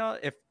WrestleMania,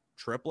 if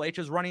Triple H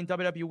is running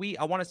WWE,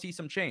 I want to see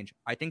some change.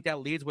 I think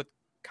that leads with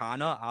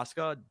Kana,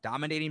 Asuka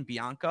dominating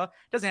Bianca.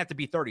 Doesn't have to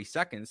be 30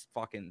 seconds,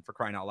 fucking for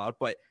crying out loud,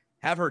 but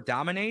have her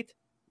dominate,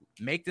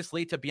 make this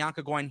lead to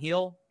Bianca going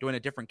heel, doing a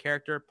different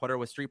character, put her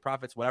with Street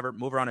Profits, whatever,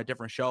 move her on a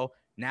different show.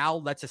 Now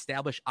let's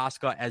establish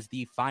Asuka as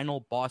the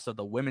final boss of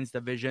the women's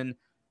division.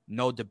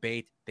 No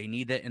debate. They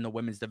need it in the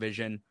women's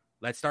division.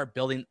 Let's start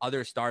building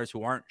other stars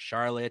who aren't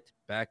Charlotte,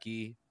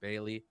 Becky,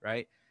 Bayley,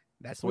 right?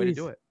 That's the way to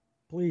do it.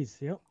 Please,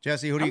 yep.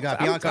 Jesse, who do you got?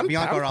 I'm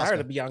Bianca or tired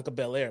Asuka? of Bianca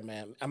Belair,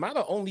 man. Am I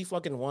the only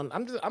fucking one?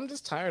 I'm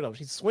just tired of it.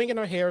 She's swinging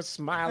her hair,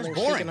 smiling,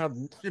 shaking her,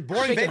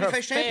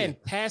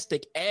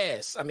 fantastic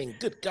ass. I mean,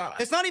 good God.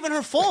 It's not even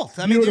her fault.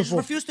 I mean, they just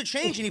refuse to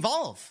change and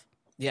evolve.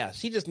 Yeah,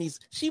 she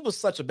was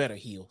such a better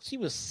heel. She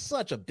was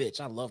such a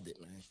bitch. I loved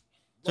it, man.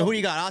 So who do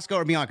you got, Asuka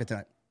or Bianca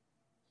tonight?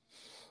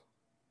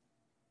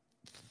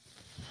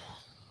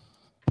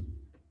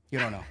 You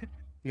don't know.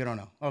 You don't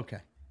know. Okay.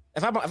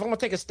 If I'm gonna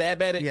take a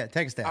stab at it, yeah,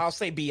 take a stab. I'll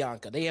say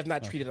Bianca. They have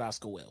not treated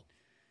Asuka well.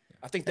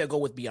 I think they'll go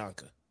with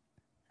Bianca.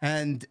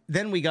 And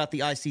then we got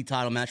the IC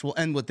title match. We'll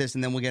end with this,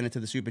 and then we'll get into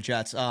the super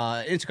chats.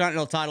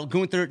 Intercontinental title: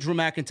 Gunther, Drew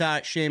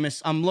McIntyre,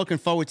 Sheamus. I'm looking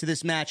forward to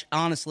this match.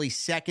 Honestly,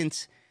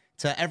 second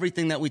to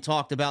everything that we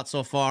talked about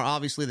so far.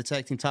 Obviously, the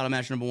tag team title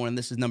match number 1, and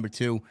this is number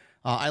 2.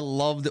 I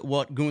loved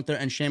what Gunther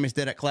and Sheamus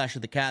did at Clash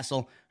of the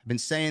Castle. I've been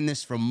saying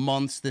this for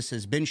months. This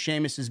has been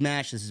Sheamus's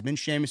match. This has been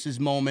Sheamus's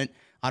moment.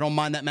 I don't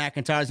mind that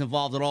McIntyre's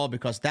involved at all,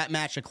 because that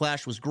match at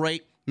Clash was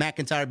great.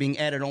 McIntyre being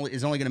added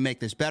is only going to make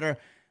this better.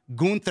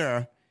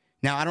 Gunther,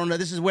 now I don't know.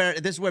 This is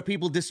where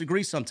people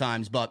disagree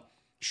sometimes, but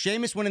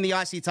Sheamus winning the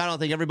IC title, I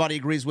think everybody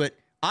agrees with.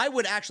 I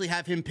would actually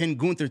have him pin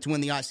Gunther to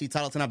win the IC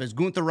title tonight, because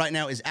Gunther right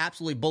now is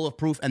absolutely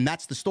bulletproof, and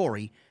that's the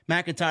story.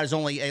 McIntyre's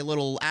only a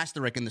little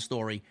asterisk in the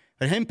story,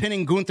 but him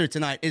pinning Gunther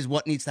tonight is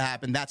what needs to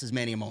happen. That's his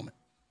Mania moment.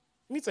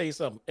 Let me tell you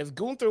something. If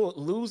Gunther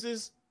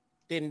loses,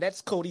 then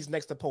that's Cody's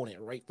next opponent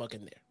right fucking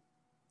there.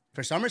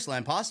 For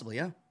SummerSlam, possibly,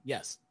 yeah.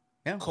 Yes.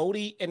 Yeah.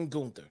 Cody and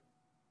Gunther.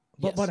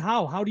 But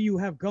how? How do you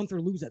have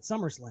Gunther lose at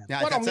SummerSlam?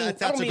 Yeah,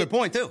 that's a good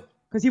point, too.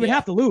 Because he would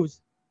have to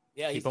lose.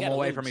 Yeah, keep them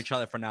away from each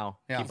other for now.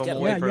 Yeah, keep them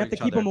away you have to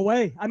keep them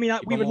away. I mean,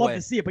 we would love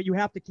to see it, but you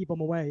have to keep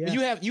them away.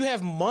 Yeah. You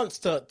have months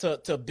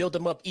to build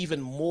them up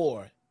even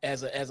more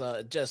as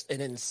a just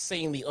an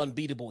insanely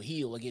unbeatable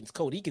heel against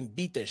Cody. He can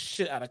beat the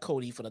shit out of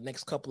Cody for the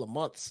next couple of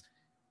months,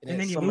 and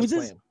then he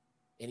loses.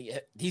 And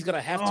he's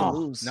gonna have to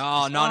lose.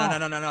 No.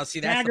 See,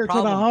 that's the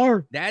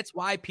problem. That's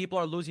why people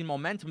are losing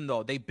momentum,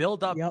 though. They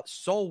build up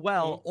so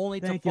well, only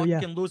to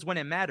fucking lose when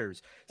it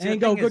matters. See,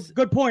 Ango,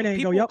 good point,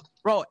 Ango. Yep.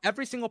 Bro,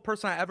 every single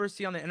person I ever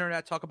see on the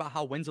internet talk about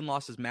how wins and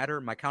losses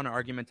matter, my counter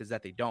argument is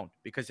that they don't.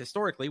 Because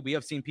historically, we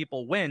have seen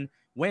people win,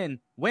 and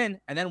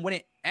then when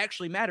it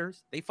actually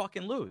matters, they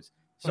fucking lose.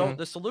 So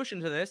the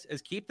solution to this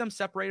is keep them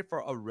separated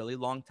for a really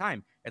long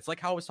time. It's like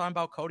how I was talking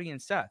about Cody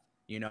and Seth.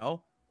 You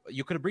know,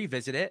 you could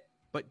revisit it,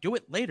 but do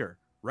it later.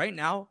 Right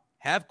now,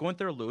 have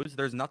Gunther lose.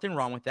 There's nothing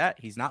wrong with that.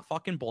 He's not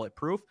fucking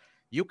bulletproof.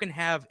 You can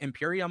have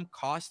Imperium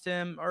cost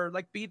him or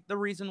like be the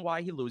reason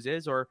why he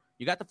loses, or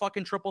you got the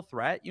fucking triple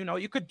threat. You know,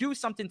 you could do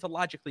something to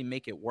logically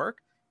make it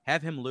work.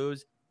 Have him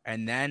lose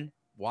and then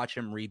watch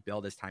him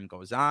rebuild as time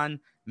goes on.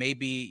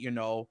 Maybe, you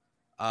know,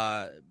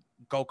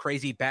 go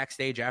crazy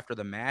backstage after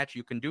the match.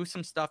 You can do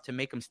some stuff to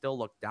make him still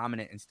look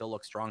dominant and still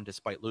look strong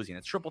despite losing.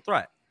 It's triple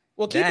threat.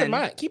 Well, keep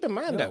in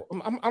mind though,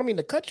 I don't mean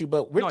to cut you,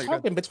 but we're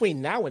talking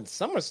between now and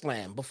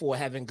SummerSlam before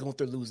having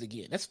Gunther lose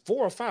again. That's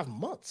 4 or 5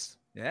 months.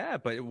 Yeah,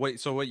 but wait,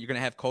 so what, you're going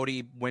to have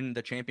Cody win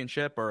the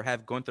championship or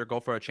have Gunther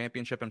go for a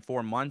championship in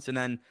 4 months, and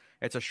then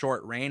it's a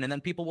short reign, and then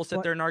people will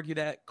sit there and argue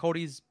that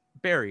Cody's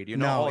buried, you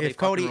know? No, if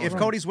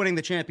Cody's winning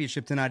the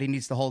championship tonight, he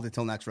needs to hold it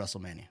till next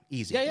WrestleMania.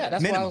 Easy. Yeah,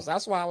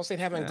 that's why I was saying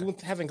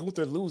having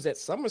Gunther lose at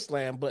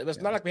SummerSlam, but it's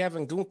not like we're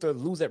having Gunther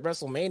lose at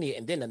WrestleMania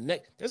and then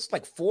there's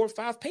like 4 or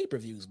 5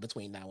 pay-per-views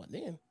between now and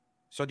then.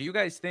 So do you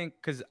guys think,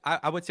 because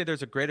I would say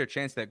there's a greater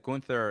chance that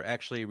Gunther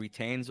actually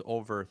retains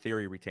over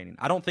Theory retaining.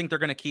 I don't think they're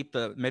going to keep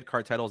the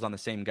mid-card titles on the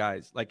same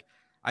guys. Like,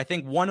 I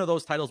think one of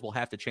those titles will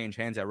have to change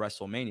hands at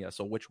WrestleMania,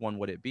 so which one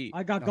would it be?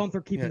 I got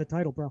Gunther keeping the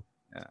title, bro.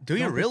 Yeah. Do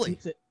you really?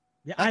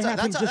 Yeah, I have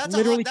him just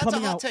literally coming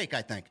out. That's a hot take,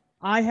 I think.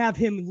 I have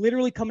him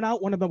literally coming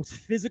out one of the most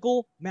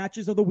physical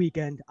matches of the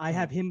weekend. I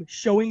have him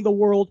showing the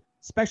world,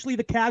 especially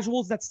the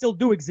casuals that still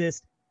do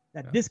exist,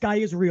 that this guy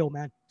is real,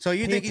 man. So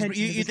you think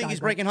he's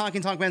breaking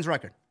Honky Tonk Man's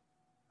record?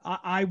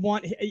 I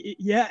want,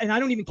 and I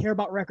don't even care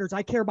about records.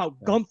 I care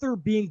about Gunther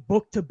being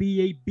booked to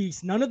be a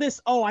beast. None of this,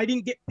 I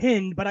didn't get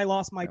pinned, but I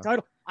lost my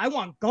title. I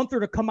want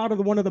Gunther to come out of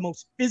one of the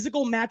most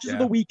physical matches of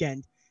the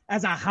weekend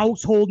as a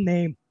household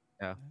name.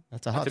 Yeah,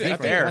 That's a hot To take.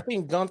 be fair, I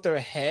think Gunther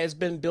has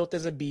been built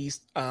as a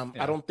beast.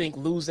 I don't think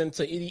losing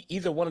to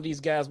either one of these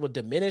guys would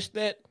diminish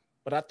that,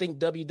 but I think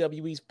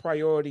WWE's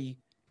priority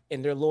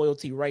and their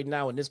loyalty right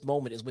now in this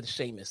moment is with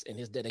Sheamus and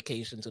his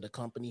dedication to the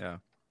company. Yeah.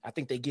 I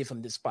think they give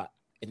him this spot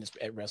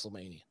at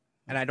WrestleMania.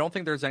 And I don't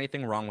think there's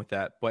anything wrong with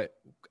that. But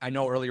I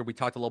know earlier we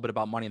talked a little bit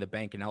about Money in the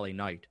Bank and LA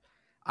Knight.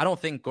 I don't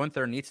think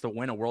Gunther needs to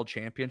win a world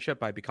championship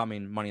by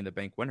becoming Money in the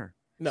Bank winner.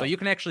 No. So you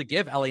can actually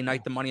give LA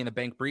Knight the Money in the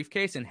Bank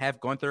briefcase and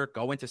have Gunther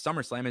go into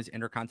SummerSlam as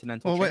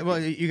Intercontinental champion. Well,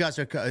 you guys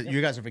are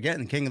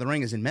forgetting King of the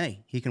Ring is in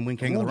May. He can win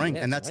King of the Ring,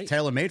 and that's right.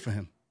 Tailor-made for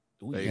him.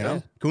 There you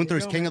go. Gunther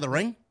is King of the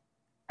Ring?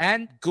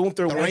 And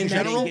Gunther wins and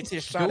general? gets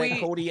his shot at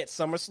Cody at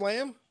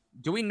SummerSlam.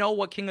 Do we know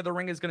what King of the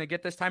Ring is going to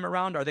get this time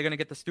around? Are they going to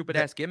get the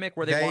stupid-ass gimmick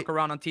where they walk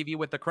around on TV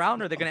with the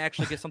crown, or are they going to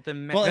actually get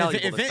something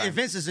valuable if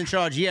Vince is in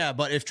charge, yeah.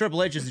 But if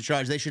Triple H is in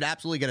charge, they should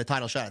absolutely get a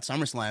title shot at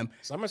SummerSlam.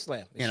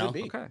 It should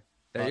be. Okay,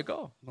 there you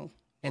go. Well,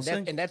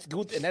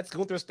 that's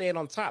Gunther staying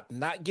on top,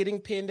 not getting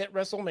pinned at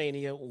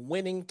WrestleMania,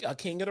 winning a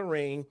King of the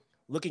Ring,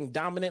 looking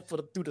dominant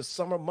through the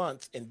summer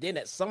months, and then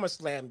at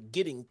SummerSlam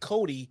getting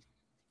Cody.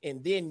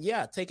 And then,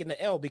 taking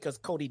the L because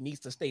Cody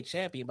needs to stay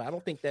champion. But I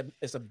don't think that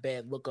it's a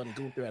bad look on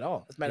Gunther at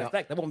all. As a matter of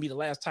fact, that won't be the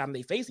last time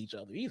they face each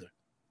other either.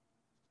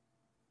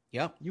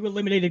 Yeah. You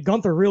eliminated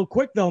Gunther real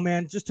quick, though,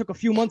 man. It just took a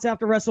few months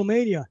after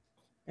WrestleMania.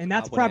 And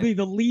that's probably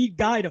the lead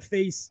guy to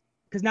face.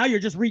 Because now you're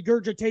just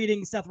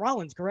regurgitating Seth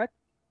Rollins, correct?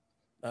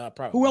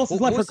 Probably. Who else is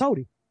left for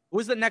Cody?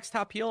 Who's the next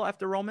top heel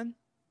after Roman?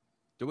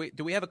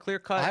 Do we have a clear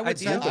cut? I would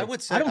say.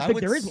 I don't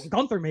think there is one.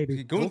 Gunther,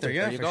 maybe. Gunther,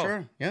 yeah, for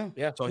sure.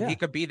 Yeah. So he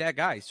could be that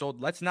guy. So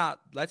let's not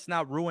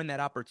ruin that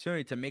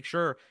opportunity to make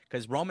sure,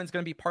 because Roman's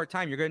going to be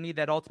part-time. You're going to need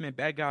that ultimate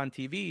bad guy on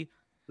TV.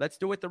 Let's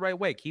do it the right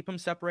way. Keep him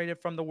separated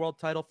from the world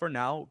title for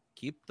now.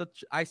 Keep the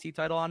IC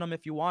title on him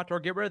if you want, or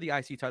get rid of the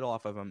IC title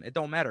off of him. It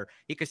don't matter.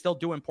 He can still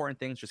do important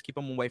things. Just keep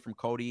him away from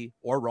Cody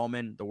or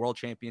Roman, the world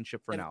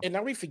championship for now. And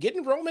are we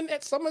forgetting Roman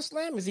at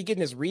SummerSlam? Is he getting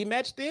his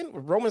rematch then?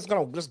 Roman's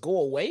going to just go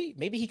away?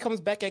 Maybe he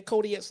comes back at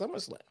Cody at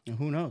SummerSlam.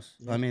 Who knows?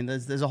 I mean,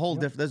 there's a whole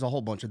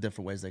bunch of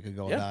different ways they could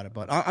go about it.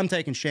 But I'm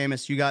taking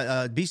Sheamus. You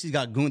got BC's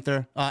got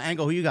Gunther.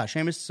 Ango, who you got?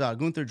 Sheamus,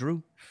 Gunther,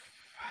 Drew.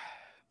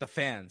 The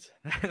fans.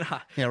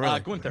 Yeah, really.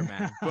 Gunther,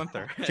 man.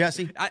 Gunther.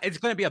 Jesse? It's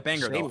going to be a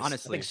banger, Sheamus. though,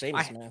 honestly. I think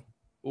Sheamus,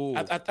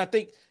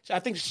 man. I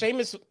think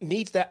Sheamus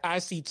needs that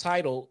IC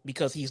title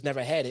because he's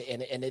never had it,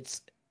 and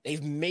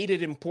they've made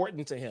it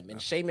important to him.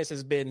 And Sheamus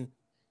has been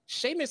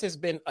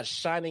a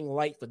shining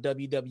light for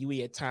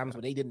WWE at times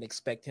when they didn't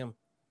expect him.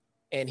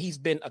 And he's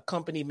been a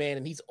company man,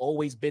 and he's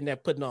always been there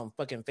putting on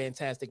fucking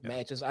fantastic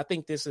matches. I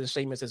think this is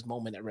Sheamus's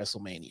moment at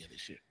WrestleMania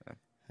this year.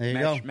 There you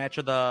go. Match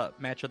of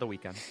the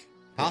weekend.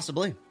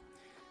 Possibly.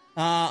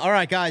 All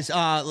right, guys,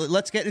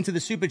 let's get into the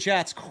super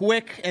chats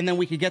quick, and then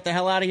we can get the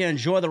hell out of here and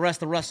enjoy the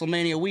rest of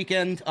WrestleMania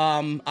weekend.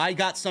 I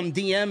got some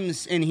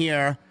DMs in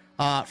here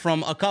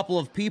from a couple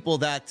of people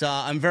that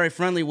I'm very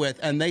friendly with,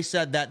 and they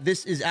said that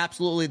this is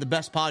absolutely the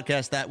best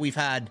podcast that we've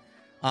had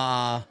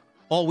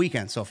all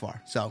weekend so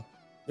far. So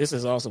this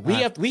is awesome. We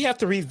have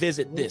to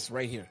revisit this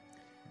right here.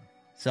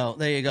 So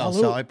there you go.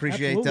 Absolutely. So I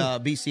appreciate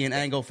BC and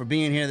Ango for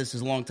being here. This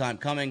is a long time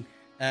coming.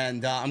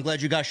 And I'm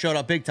glad you guys showed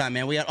up big time,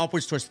 man. We had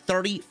upwards towards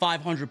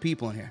 3,500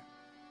 people in here.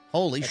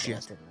 Holy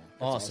shit.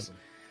 Awesome.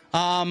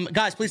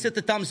 Guys, please hit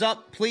the thumbs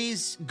up.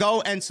 Please go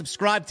and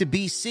subscribe to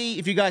BC.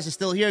 If you guys are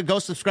still here, go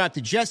subscribe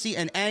to Jesse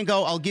and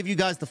Ango. I'll give you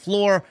guys the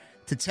floor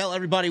to tell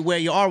everybody where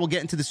you are. We'll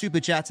get into the super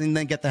chats and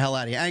then get the hell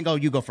out of here. Ango,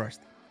 you go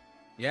first.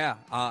 Yeah,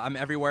 I'm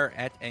everywhere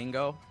at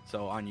Ango.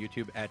 So on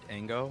YouTube at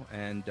Ango.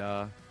 And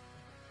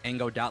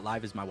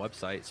Ango.live is my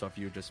website. So if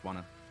you just want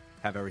to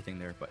have everything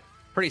there. But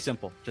pretty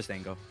simple. Just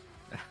Ango.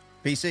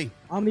 BC.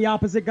 I'm the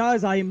opposite,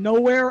 guys. I am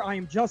nowhere. I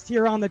am just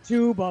here on the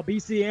tube.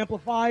 BC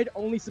Amplified.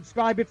 Only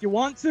subscribe if you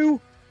want to.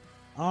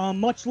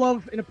 Much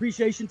love and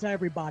appreciation to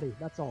everybody.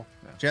 That's all.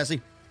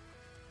 Jesse.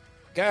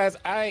 Guys,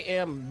 I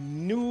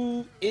am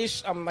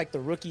new-ish. I'm like the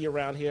rookie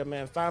around here,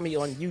 man. Find me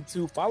on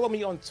YouTube. Follow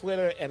me on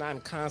Twitter, and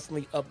I'm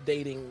constantly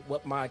updating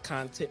what my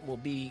content will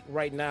be.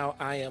 Right now,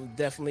 I am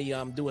definitely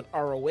doing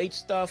ROH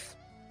stuff.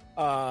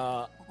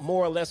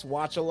 More or less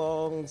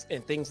watch-alongs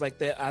and things like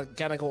that. I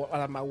gotta go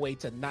out of my way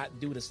to not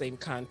do the same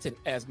content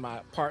as my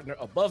partner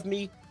above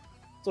me.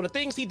 So the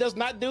things he does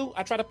not do,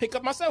 I try to pick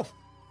up myself.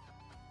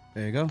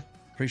 There you go.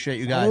 Appreciate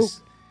you guys.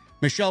 Hello.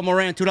 Michelle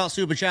Moran, $2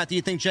 super chat. Do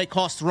you think Jay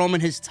costs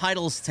Roman his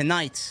titles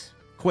tonight?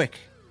 Quick.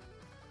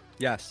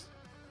 Yes.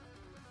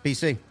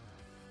 BC.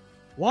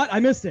 What? I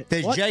missed it.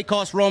 Does Jay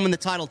cost Roman the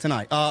title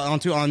tonight?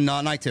 On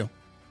night 2?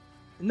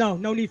 No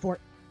need for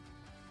it.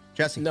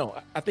 Jesse. No,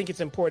 I think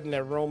it's important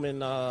that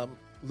Roman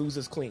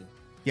loses clean.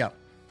 Yeah.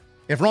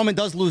 If Roman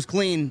does lose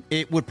clean,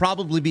 it would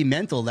probably be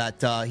mental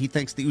that he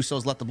thinks the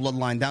Usos let the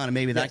bloodline down, and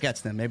maybe that gets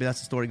them. Maybe that's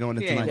the story going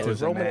into tonight, too.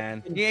 Roman,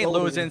 man. He ain't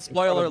losing.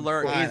 Spoiler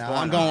alert.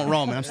 I'm going with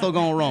Roman. I'm still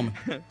going with Roman.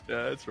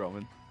 Yeah, it's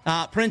Roman.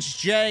 Prince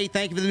J,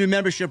 thank you for the new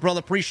membership, brother.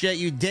 Appreciate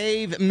you.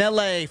 Dave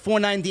Melee,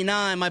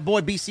 $4.99. My boy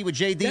BC with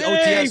JD,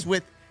 OTS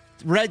with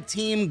Red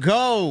team,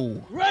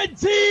 go. Red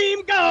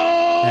team,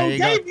 go. There you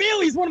go. Dave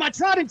Mealy's one of my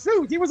tried and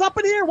true. He was up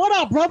in here. What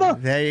up, brother?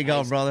 There you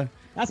go, brother.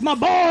 That's my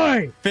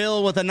boy.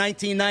 Phil with a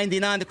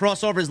 1999. The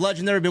crossover is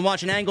legendary. Been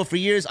watching Ango for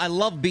years. I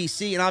love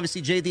BC, and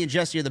obviously JD and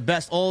Jesse are the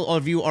best. All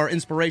of you are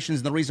inspirations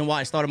and the reason why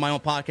I started my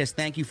own podcast.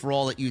 Thank you for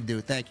all that you do.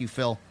 Thank you,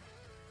 Phil.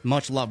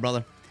 Much love,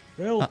 brother.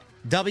 Phil.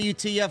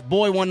 WTF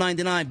Boy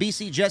 199.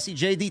 BC, Jesse,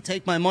 JD,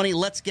 take my money.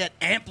 Let's get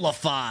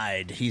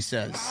amplified, he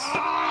says.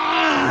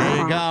 There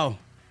you go.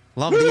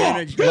 Love the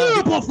energy.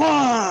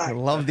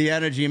 Love the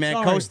energy,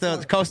 man.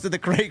 Costa the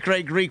Great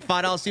Greek,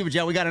 $5 super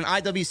chat. We got an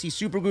IWC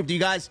supergroup. Do you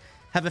guys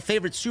have a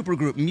favorite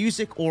supergroup,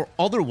 music or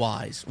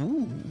otherwise?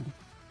 Ooh.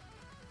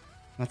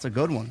 That's a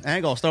good one.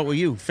 Ango, I'll start with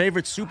you.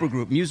 Favorite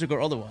supergroup, music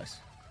or otherwise?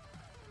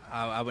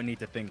 I would need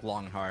to think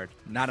long and hard.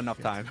 Not enough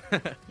time.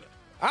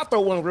 I'll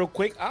throw one real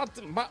quick.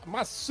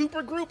 My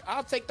super group.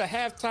 I'll take the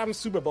halftime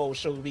Super Bowl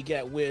show we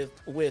got with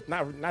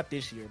not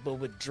this year, but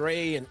with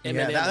Dre and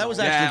Eminem. Yeah, that was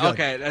actually good.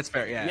 Okay, that's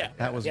fair. Yeah,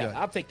 that was good.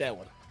 I'll take that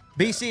one.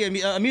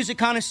 BC, a music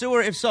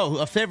connoisseur? If so,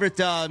 a favorite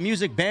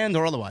music band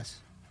or otherwise?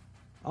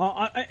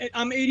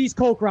 I'm 80s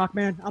Coke rock,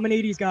 man. I'm an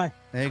 80s guy.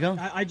 There you go.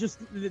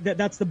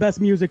 That's the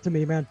best music to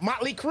me, man.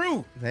 Motley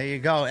Crue. There you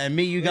go. And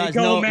me, you guys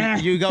know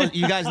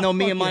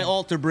me and my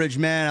Alter Bridge,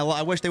 man.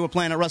 I wish they were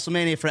playing at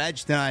WrestleMania for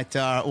Edge tonight,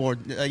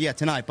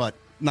 tonight, but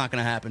not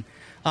going to happen.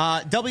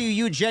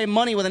 WUJ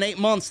Money with an 8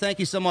 months. Thank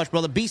you so much,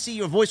 brother. BC,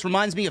 your voice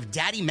reminds me of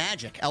Daddy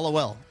Magic.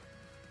 LOL.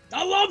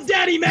 I love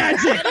Daddy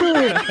Magic,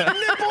 dude.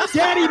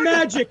 Daddy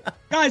Magic.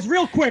 Guys,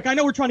 real quick, I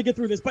know we're trying to get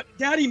through this, but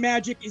Daddy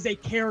Magic is a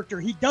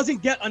character. He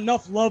doesn't get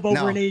enough love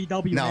over in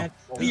AEW, man.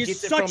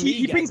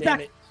 He brings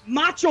back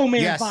Macho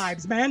Man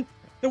vibes, man.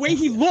 The way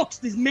he looks,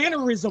 his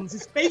mannerisms,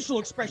 his facial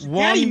expression.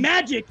 Daddy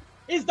Magic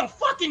is the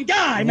fucking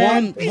guy,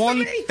 man.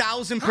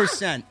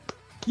 1,000%.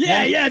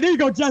 Yeah, there you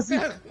go, Jesse.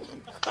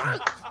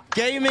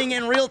 Gaming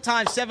in real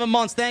time, 7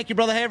 months. Thank you,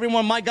 brother. Hey,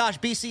 everyone. My gosh,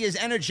 BC is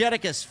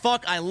energetic as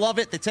fuck. I love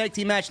it. The tag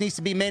team match needs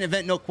to be main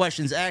event, no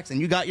questions asked.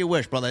 And you got your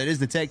wish, brother. It is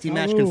the tag team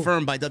match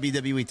confirmed by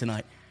WWE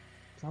tonight.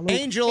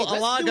 Angel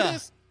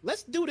Alaga.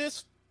 Let's do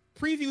this.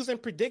 Previews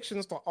and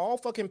predictions for all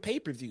fucking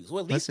pay-per-views.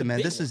 Well, listen,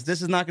 man, this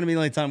is not going to be the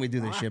only time we do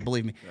this shit.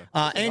 Believe me.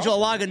 Angel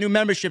Alaga, new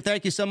membership.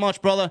 Thank you so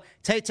much, brother.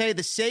 Tay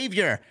the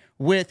Savior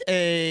with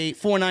a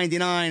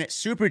 $4.99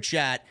 super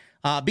chat.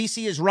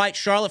 BC is right.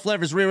 Charlotte Flair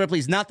versus Rhea Ripley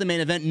is not the main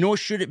event, nor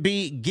should it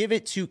be. Give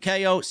it to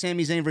KO,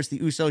 Sami Zayn versus the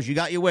Usos. You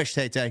got your wish,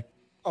 Tay.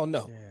 Oh,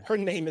 no. Her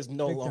name is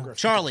no longer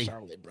Charlie.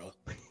 Charlotte, bro.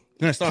 I'm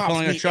going to start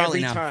calling her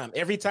Charlie now.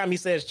 Every time he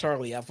says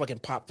Charlie, I fucking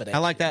pop for that. I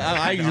like that.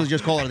 I usually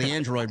just call her the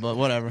android, but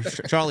whatever.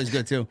 Charlie's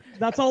good, too.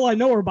 That's all I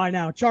know her by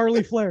now.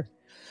 Charlie Flair.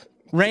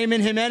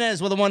 Raymond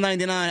Jimenez with a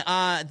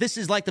 $1.99. This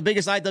is like the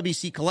biggest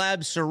IWC collab.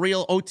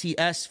 Surreal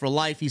OTS for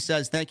life, he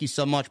says. Thank you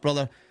so much,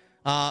 brother.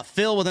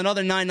 Phil with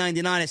another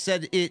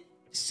 $9.99. It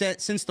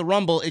said since the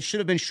Rumble, it should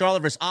have been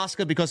Charlotte versus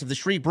Asuka because of the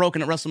streak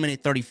broken at WrestleMania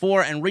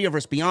 34 and Rhea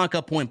versus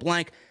Bianca, point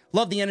blank.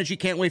 Love the energy.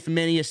 Can't wait for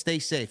Mania. Stay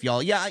safe,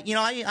 y'all. Yeah,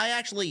 I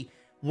actually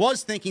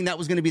was thinking that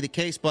was going to be the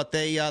case, but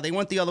they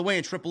went the other way,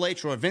 and Triple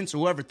H or Vince or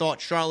whoever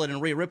thought Charlotte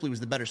and Rhea Ripley was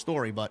the better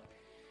story, but,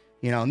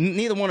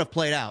 neither one have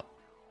played out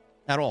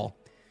at all.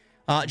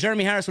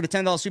 Jeremy Harris with a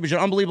 $10 super chat.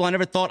 Unbelievable. I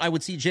never thought I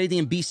would see JD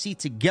and BC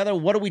together.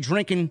 What are we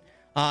drinking?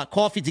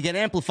 Coffee to get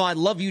amplified.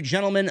 Love you,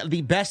 gentlemen.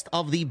 The best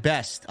of the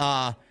best.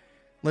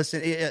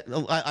 Listen,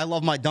 I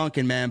love my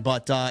Dunkin', man,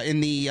 but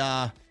in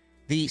the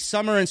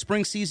summer and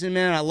spring season,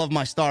 man, I love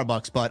my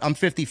Starbucks, but I'm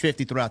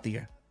 50-50 throughout the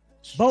year.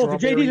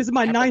 Both. JD, this is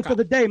my ninth of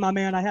the day, my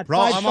man. I had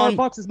 5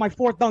 Starbucks. This is my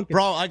 4th Dunkin'.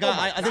 Bro,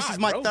 this is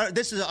my third.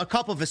 This is a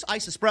cup of this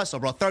ice espresso,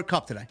 bro. 3rd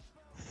cup today.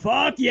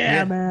 Fuck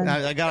yeah, man.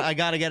 I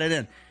got to get it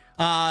in.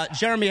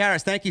 Jeremy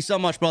Harris, thank you so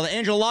much, brother.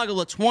 Angel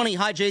Lago, 20.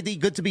 Hi, JD.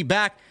 Good to be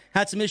back.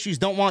 Had some issues.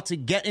 Don't want to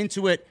get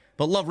into it,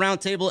 but love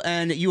Roundtable,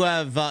 and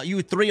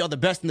you three are the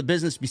best in the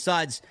business.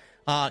 Besides,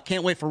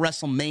 can't wait for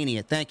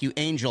WrestleMania. Thank you,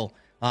 Angel.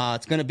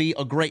 It's going to be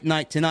a great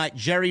night tonight.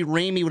 Jerry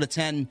Ramey with a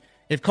 10.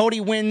 If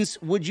Cody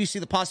wins, would you see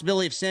the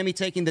possibility of Sammy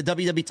taking the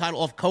WWE title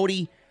off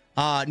Cody?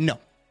 No,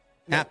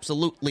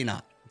 absolutely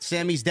not.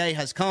 Sammy's day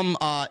has come.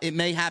 It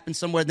may happen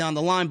somewhere down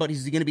the line, but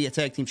he's going to be a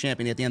tag team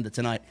champion at the end of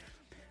tonight.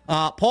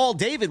 Paul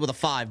David with a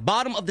 5.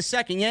 Bottom of the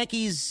second,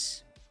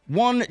 Yankees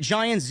 1,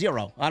 Giants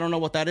 0. I don't know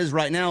what that is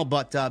right now,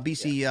 but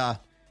BC,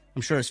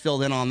 I'm sure, is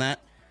filled in on that.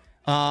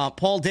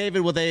 Paul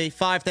David with a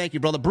 5. Thank you,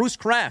 brother. Bruce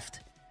Kraft.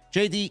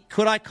 JD,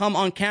 could I come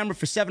on camera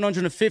for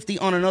 $750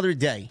 on another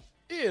day?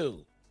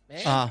 Ew,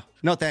 man.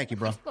 No, thank you,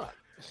 bro.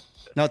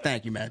 No,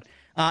 thank you, man.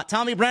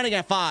 Tommy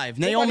Brannigan, 5.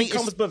 Naomi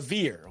comes but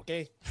Veer,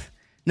 okay?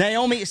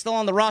 Naomi is still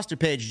on the roster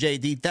page,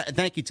 JD.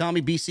 Thank you,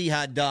 Tommy. BC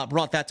had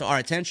brought that to our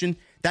attention.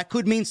 That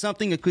could mean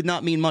something. It could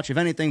not mean much of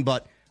anything,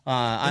 but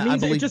I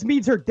believe... It just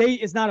means her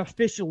date is not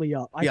officially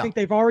up. I think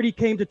they've already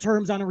came to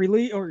terms on a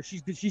release, or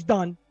she's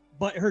done,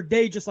 but her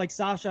date, just like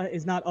Sasha,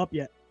 is not up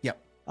yet. Yep.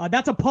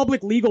 That's a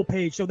public legal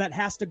page, so that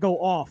has to go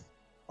off.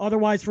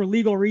 Otherwise, for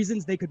legal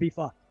reasons, they could be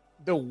fucked.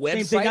 The website.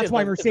 Same thing. That's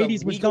why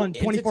Mercedes was done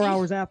 24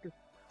 hours after.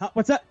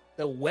 What's that?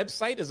 The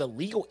website is a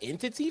legal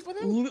entity for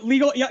them?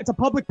 Legal, yeah, it's a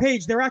public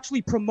page. They're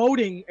actually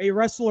promoting a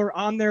wrestler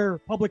on their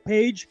public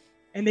page,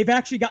 and they've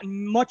actually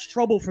gotten much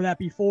trouble for that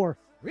before.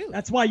 Really?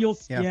 That's why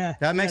yeah.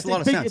 That makes a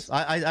lot of sense.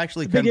 I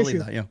actually couldn't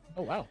believe that. Yeah.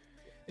 Oh wow.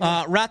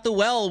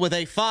 Rathuel with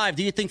a 5.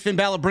 Do you think Finn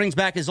Balor brings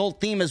back his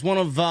old theme as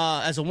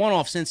as a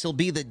one-off since he'll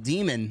be the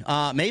Demon?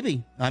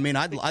 Maybe. I mean,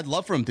 I'd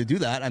love for him to do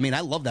that. I mean,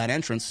 I love that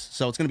entrance,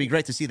 so it's going to be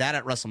great to see that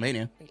at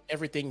WrestleMania.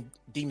 Everything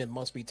Demon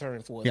must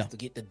return for to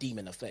get the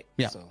Demon effect.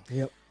 Yeah. So.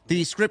 Yep.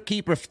 The script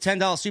keeper,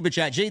 $10 super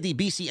chat, JD,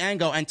 BC,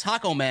 Ango, and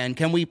Taco Man.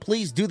 Can we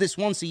please do this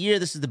once a year?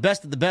 This is the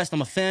best of the best.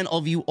 I'm a fan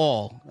of you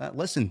all.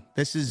 Listen,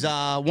 this is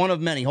one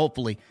of many,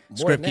 hopefully.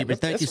 Script keeper,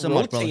 thank you so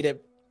much, brother. Rotate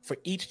it for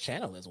each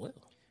channel as well.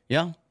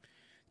 Yeah.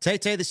 Tay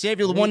the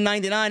Savior, the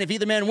 199. If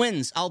either man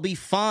wins, I'll be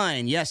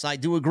fine. Yes, I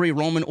do agree,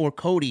 Roman or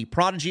Cody.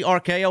 Prodigy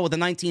RKO with the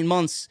 19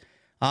 months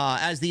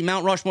as the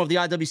Mount Rushmore of the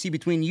IWC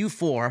between you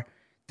four.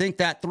 Think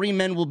that 3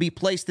 men will be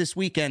placed this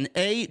weekend.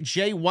 A,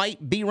 Jay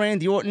White, B,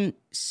 Randy Orton,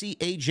 C,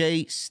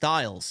 AJ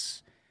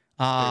Styles.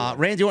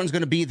 Randy Orton's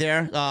going to be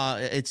there.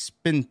 It's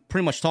been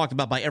pretty much talked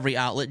about by every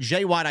outlet.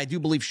 Jay White, I do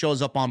believe,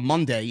 shows up on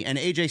Monday. And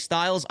AJ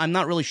Styles, I'm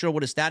not really sure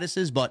what his status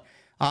is, but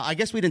I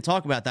guess we didn't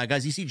talk about that,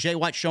 guys. You see Jay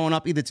White showing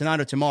up either tonight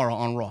or tomorrow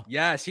on Raw.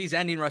 Yes, he's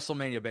ending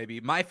WrestleMania, baby.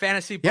 My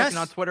fantasy booking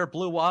on Twitter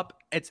blew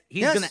up.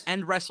 He's going to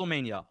end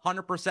WrestleMania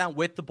 100%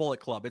 with the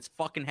Bullet Club. It's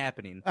fucking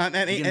happening.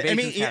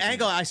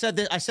 Ango, I said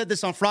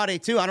this on Friday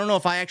too. I don't know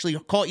if I actually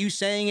caught you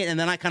saying it and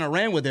then I kind of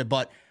ran with it,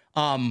 but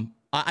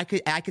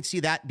I could see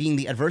that being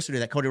the adversity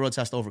that Cody Rhodes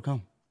has to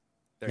overcome.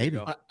 There Maybe.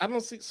 you go. I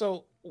don't see.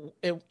 So,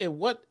 at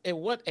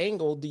what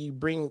angle do you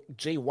bring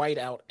Jay White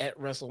out at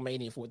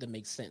WrestleMania for it to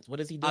make sense? What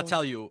is he doing? I'll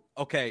tell you.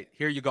 Okay,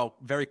 here you go.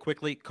 Very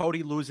quickly.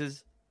 Cody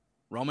loses.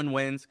 Roman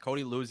wins.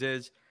 Cody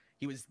loses.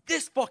 He was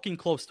this fucking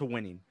close to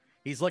winning.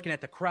 He's looking at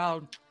the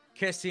crowd,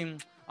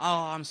 kissing.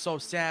 Oh, I'm so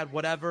sad.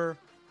 Whatever.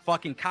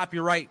 Fucking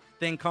copyright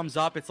thing comes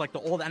up. It's like the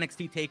old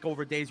NXT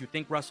TakeOver days. You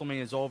think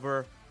WrestleMania is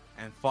over,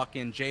 and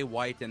fucking Jay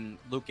White and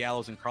Luke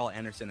Gallows and Carl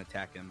Anderson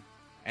attack him.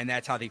 And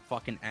that's how they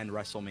fucking end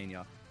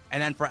WrestleMania.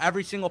 And then for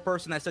every single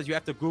person that says you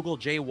have to Google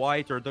Jay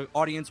White or the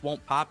audience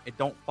won't pop, it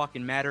don't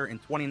fucking matter. In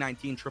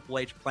 2019, Triple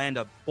H planned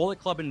a Bullet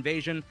Club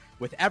invasion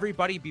with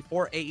everybody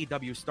before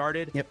AEW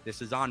started. Yep.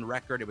 This is on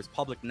record. It was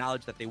public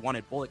knowledge that they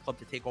wanted Bullet Club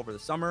to take over the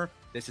summer.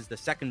 This is the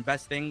second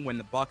best thing when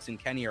the Bucks and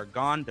Kenny are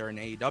gone. They're in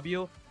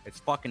AEW.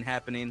 It's fucking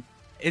happening.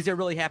 Is it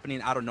really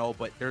happening? I don't know,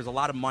 but there's a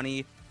lot of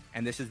money.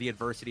 And this is the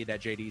adversity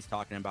that JD's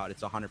talking about.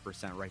 It's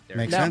 100% right there.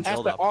 Makes now, sense.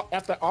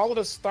 After all of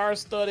the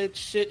star-studded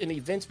shit and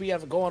events we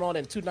have going on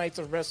in 2 nights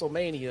of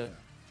WrestleMania,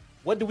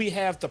 what do we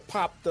have to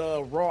pop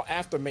the Raw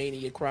after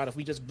Mania crowd if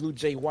we just blew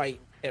Jay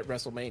White at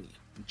WrestleMania?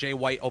 Jay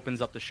White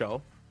opens up the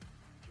show.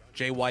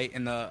 Jay White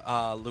and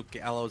the Luke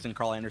Gallows and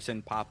Carl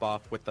Anderson pop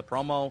off with the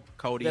promo.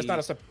 Cody. That's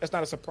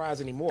not a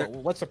surprise anymore.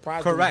 What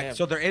surprise? Correct.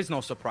 So there is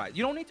no surprise.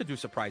 You don't need to do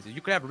surprises.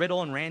 You could have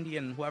Riddle and Randy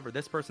and whoever,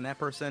 this person, that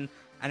person,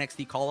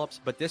 NXT call-ups.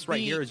 But this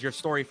right here is your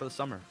story for the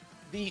summer.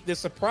 The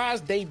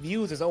surprise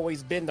debuts has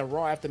always been the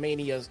Raw After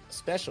Mania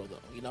special, though.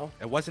 You know,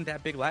 it wasn't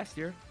that big last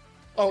year.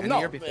 Oh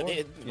no,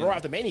 Raw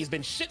After Mania has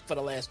been shit for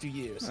the last 2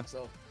 years.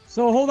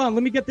 So hold on,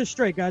 let me get this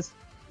straight, guys.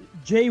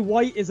 Jay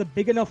White is a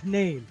big enough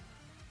name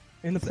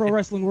in the pro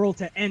wrestling world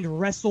to end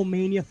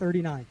WrestleMania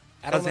 39.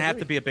 Doesn't have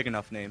to be a big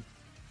enough name.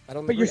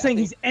 But you're saying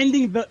he's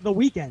ending the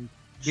weekend.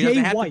 He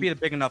doesn't have to be a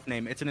big enough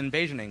name. It's an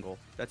invasion angle.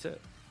 That's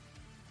it.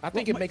 I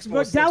think it makes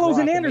more sense. Gallows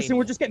and Anderson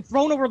were just getting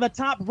thrown over the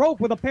top rope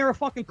with a pair of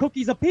fucking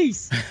cookies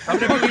apiece.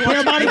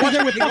 Everybody was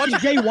there with fucking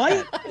Jay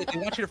White. They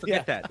want you to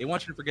forget that. They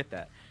want you to forget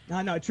that.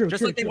 No, true.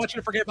 Just like they want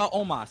you to forget about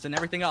Omos and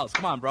everything else.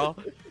 Come on, bro.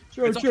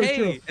 It's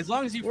okay. As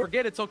long as you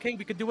forget, it's okay.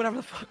 We can do whatever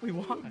the fuck we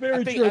want.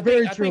 Very true.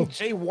 I think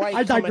Jay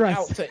White coming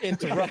out to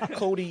interrupt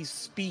Cody's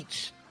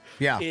speech.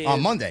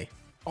 On Monday.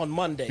 On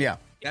Monday. Yeah.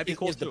 That'd be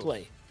cool is the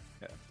play.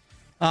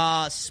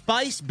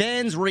 Spice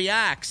Bands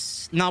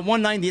reacts. Now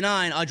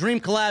 199. A dream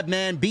collab,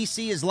 man.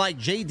 BC is like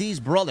JD's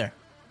brother.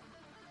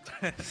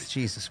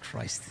 Jesus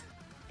Christ.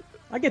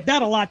 I get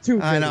that a lot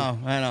too. I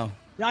know.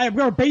 Yeah,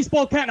 we're a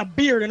baseball cap and a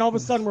beard, and all of a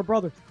sudden we're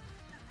brothers.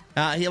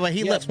 He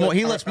lifts more.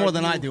 He lifts more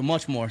than I do,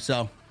 much more.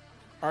 So,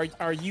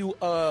 are you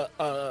a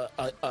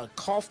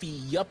coffee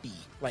yuppie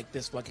like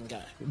this fucking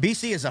guy?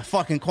 BC is a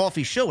fucking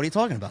coffee show. What are you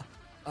talking about?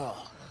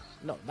 Oh.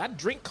 No, not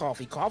drink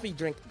coffee. Coffee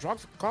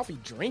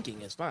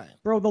drinking is fine.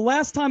 Bro, the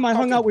last time I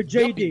hung out with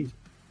JD,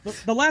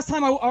 the last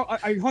time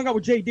I hung out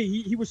with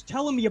JD, he was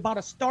telling me about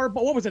a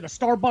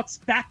Starbucks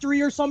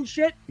factory or some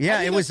shit?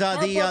 Yeah, it was the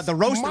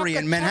roastery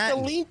in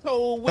Manhattan.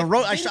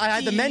 I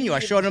had the menu. I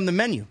showed him the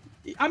menu.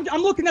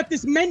 I'm looking at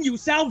this menu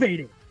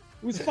salivating. It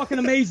was fucking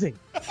amazing.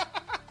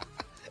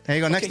 There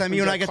you go. Next time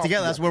you and I get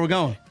together, that's where we're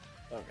going.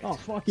 Okay. Oh,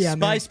 fuck yeah,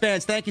 Spice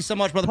Bands, thank you so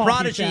much, brother.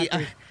 Prodigy.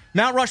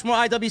 Mount Rushmore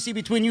IWC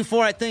between you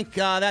four, I think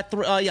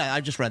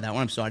I just read that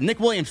one. I'm sorry. Nick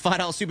Williams,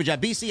 $5 super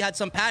chat. BC had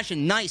some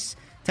passion. Nice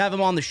to have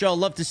him on the show.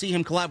 Love to see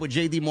him collab with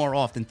JD more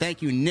often.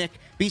 Thank you, Nick.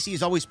 BC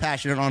is always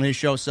passionate on his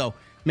show, so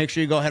make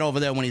sure you go head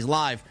over there when he's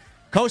live.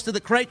 Coast of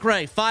the Cray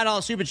Cray,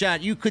 $5 super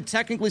chat. You could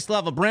technically still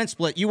have a brand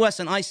split. US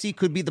and IC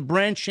could be the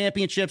brand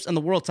championships, and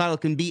the world title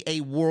can be a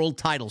world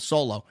title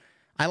solo.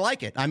 I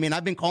like it. I mean,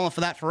 I've been calling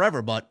for that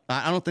forever, but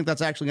I don't think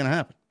that's actually going to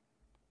happen.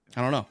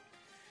 I don't know.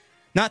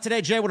 Not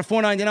today, Jay, with a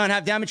 $4.99.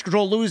 Have Damage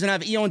Control lose and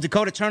have Io and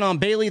Dakota turn on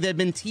Bayley. They've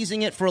been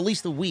teasing it for at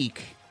least a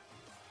week.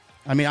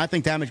 I mean, I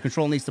think Damage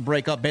Control needs to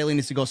break up. Bayley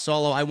needs to go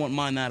solo. I wouldn't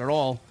mind that at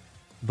all.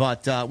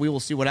 But we will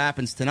see what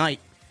happens tonight.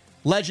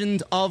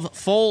 Legend of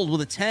Fold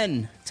with a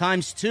 10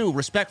 times 2.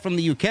 Respect from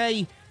the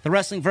UK. The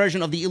wrestling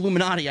version of the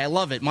Illuminati. I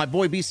love it. My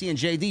boy BC and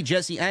JD.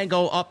 Jesse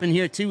Ango up in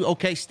here too.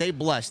 Okay, stay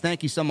blessed.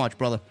 Thank you so much,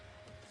 brother.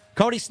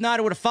 Cody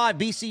Snyder with a 5.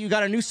 BC, you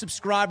got a new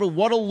subscriber.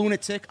 What a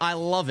lunatic. I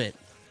love it.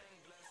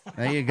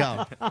 There you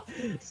go.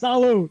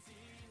 Salute.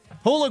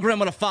 Hooligan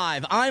with a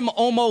 5. I'm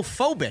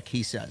homophobic,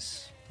 he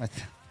says.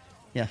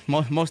 Yeah,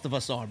 most of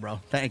us are, bro.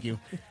 Thank you.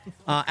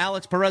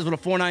 Alex Perez with a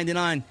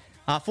 $4.99.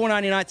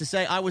 $4.99 to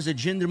say I was a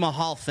Jinder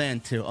Mahal fan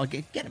too.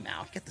 Okay, get him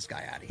out. Get this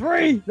guy out of here.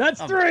 3.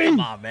 That's 3. Come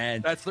on,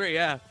 man. That's 3,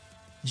 yeah.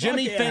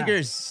 Jimmy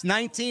Fingers,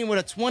 19 with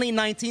a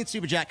 2019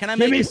 Super Jack. Can I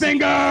make Jimmy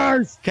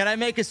Fingers? Can I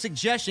make a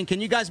suggestion? Can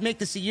you guys make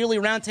this a yearly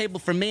roundtable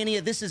for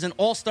Mania? This is an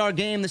all-star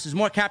game. This is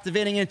more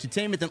captivating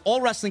entertainment than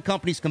all wrestling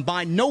companies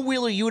combined. No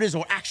Wheeler Yutas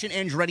or Action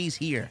Andretti's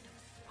here.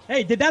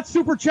 Hey, did that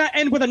super chat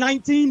end with a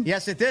 19?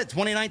 Yes, it did.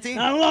 2019.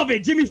 I love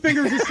it. Jimmy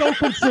Fingers is so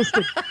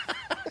consistent.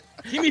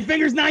 Jimmy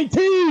Fingers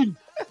 19.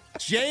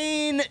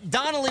 Jane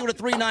Donnelly with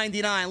a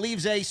 $3.99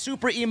 leaves a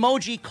super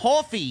emoji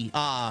coffee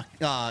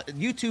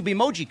YouTube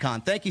emoji con.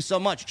 Thank you so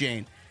much,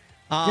 Jane.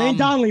 Jane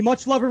Donnelly,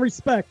 much love and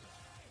respect.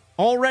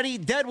 Already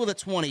dead with a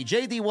 20.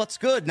 JD, what's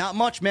good? Not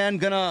much, man.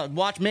 Gonna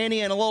watch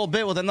Mania in a little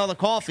bit with another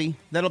coffee.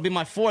 That'll be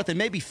my 4th and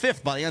maybe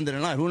 5th by the end of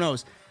the night. Who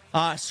knows?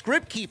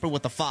 Script Keeper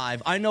with the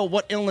 5. I know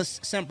what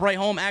illness sent Bray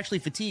home. Actually,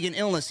 fatigue and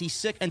illness. He's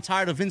sick and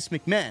tired of Vince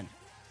McMahon.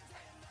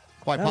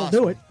 Quite That'll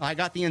possible. do it. I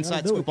got the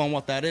inside scoop on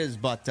what that is,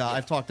 but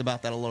I've talked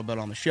about that a little bit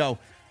on the show.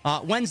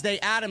 Wednesday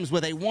Adams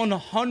with a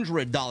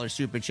 $100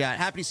 super chat.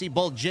 Happy to see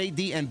both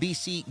JD and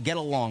BC get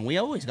along. We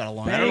always got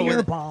along. I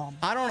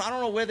don't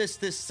know where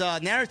this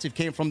narrative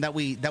came from that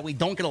we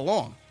don't get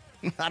along.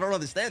 I don't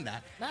understand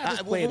that.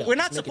 We're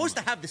not supposed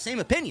to have the same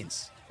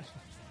opinions.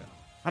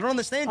 I don't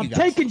understand you guys.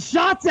 I'm taking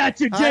shots at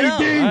you, JD.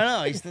 I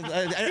know.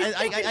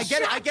 I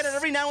get it. I get it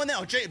every now and then.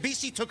 Oh,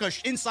 BC took an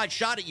inside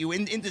shot at you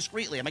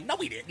indiscreetly. I'm like, no,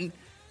 he didn't.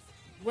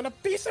 You want a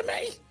piece of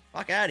me?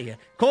 Fuck out of here.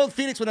 Cold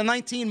Phoenix with a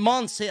 19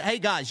 months. Hey,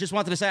 guys, just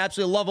wanted to say I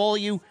absolutely love all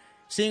of you.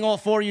 Seeing all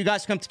 4 of you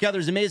guys come together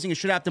is amazing. It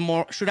should happen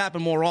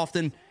more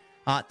often.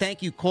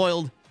 Thank you,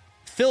 Coiled.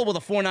 Phil with a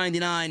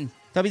 $4.99.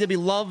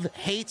 WWE love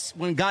hates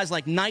when guys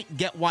like Knight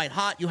get white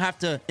hot. You have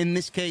to, in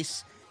this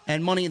case,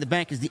 and Money in the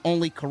Bank is the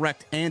only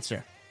correct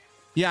answer.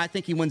 Yeah, I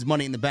think he wins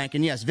Money in the Bank.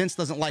 And yes, Vince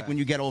doesn't like when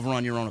you get over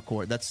on your own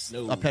accord. That's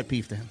a pet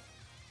peeve to him.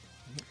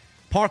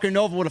 Parker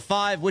Nova with a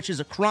 5, which is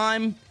a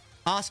crime.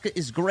 Asuka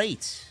is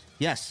great.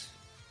 Yes,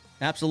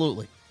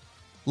 absolutely.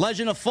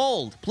 Legend of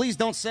Fold. Please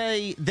don't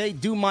say they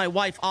do my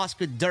wife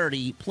Asuka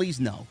dirty. Please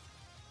no.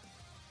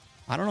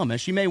 I don't know, man.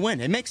 She may win.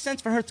 It makes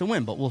sense for her to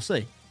win, but we'll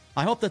see.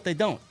 I hope that they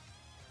don't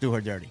do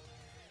her dirty.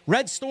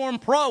 Red Storm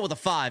Pro with a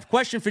 5.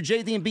 Question for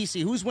JD and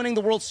BC. Who's winning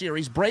the World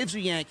Series? Braves or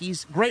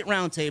Yankees? Great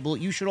roundtable.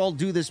 You should all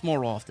do this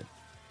more often.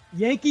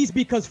 Yankees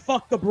because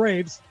fuck the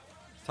Braves.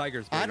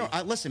 Tigers, baby.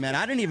 Listen, man,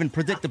 I didn't even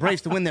predict the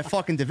Braves to win their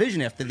fucking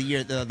division after the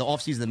year, the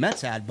offseason the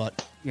Mets had,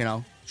 but, you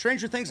know,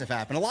 stranger things have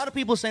happened. A lot of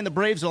people are saying the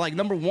Braves are like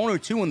number 1 or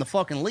 2 in the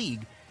fucking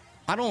league.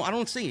 I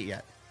don't see it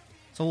yet.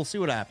 So we'll see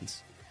what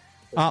happens.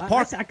 I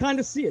kind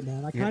of see it,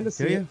 man. I kind of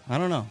see it. I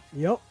don't know.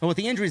 Yep. Well, with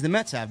the injuries the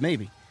Mets have,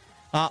 maybe.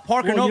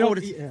 Parker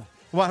Nova.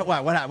 What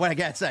I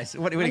got to say?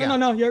 What do you got?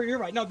 No, you're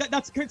right. No,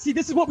 that's see,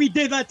 this is what we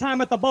did that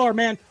time at the bar,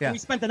 man. Yeah. We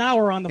spent an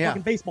hour on the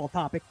fucking baseball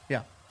topic.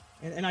 Yeah.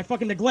 And I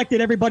fucking neglected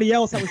everybody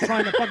else that was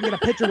trying to fucking get a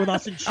picture with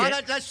us and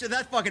shit.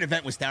 That fucking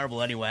event was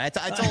terrible anyway.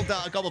 I told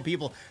a couple of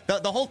people,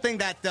 the whole thing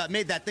that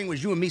made that thing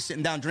was you and me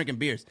sitting down drinking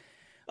beers.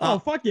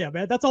 Fuck yeah,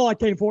 man. That's all I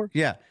came for.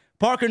 Yeah.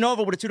 Parker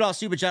Nova with a $2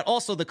 super chat.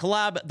 Also, the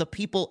collab the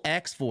people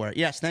asked for.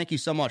 Yes, thank you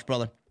so much,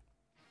 brother.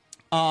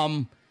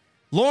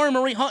 Lauren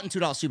Marie Hutton,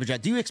 $2 super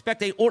chat. Do you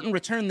expect a Orton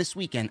return this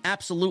weekend?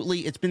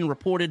 Absolutely. It's been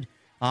reported.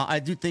 I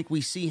do think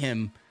we see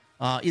him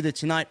either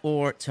tonight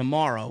or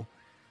tomorrow.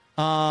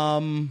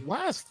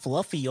 Why is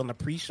Fluffy on the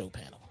pre-show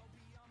panel?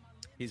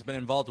 He's been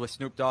involved with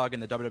Snoop Dogg in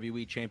the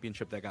WWE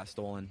Championship that got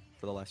stolen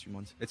for the last few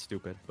months. It's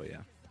stupid, but yeah.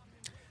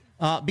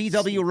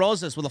 BW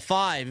Rosas with a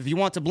 5. If you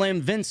want to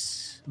blame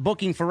Vince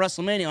booking for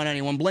WrestleMania on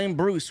anyone, blame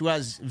Bruce, who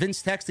has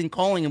Vince texting,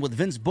 calling him with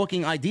Vince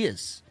booking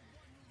ideas.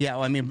 Yeah,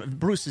 well, I mean,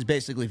 Bruce is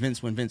basically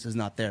Vince when Vince is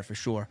not there, for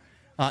sure.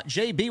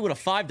 JB with a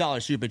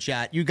 $5 super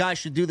chat. You guys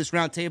should do this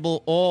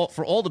roundtable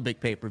for all the big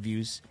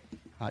pay-per-views.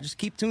 Just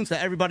keep tuned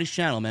to everybody's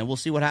channel, man. We'll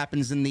see what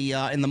happens in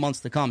the months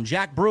to come.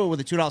 Jack Brewer with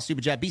a $2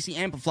 super chat. BC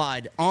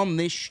amplified on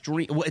this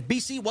stream.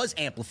 BC was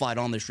amplified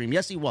on this stream.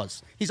 Yes, he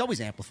was. He's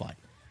always amplified.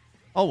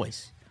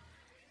 Always.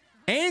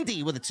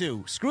 Andy with a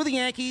 2. Screw the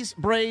Yankees,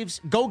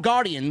 Braves, go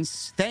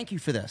Guardians. Thank you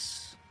for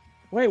this.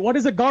 Wait, what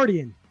is a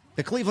Guardian?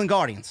 The Cleveland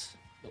Guardians.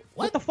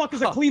 What the fuck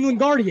is a Cleveland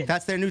Guardian?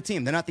 That's their new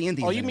team. They're not the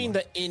Indians. Oh, you anymore. mean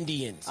the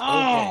Indians?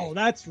 Oh, Okay.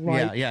 that's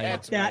right. Yeah.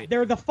 That's That right.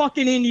 they're the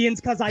fucking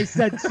Indians because I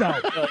said so.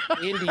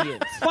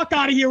 Indians. Fuck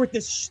out of here with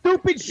this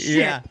stupid shit.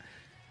 Yeah.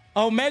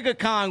 Omega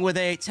Kong with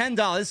a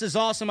 $10. This is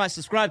awesome. I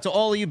subscribe to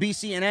all of you,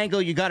 BC and Ango.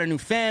 You got a new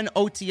fan,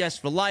 OTS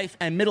for life,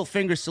 and middle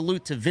finger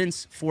salute to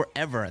Vince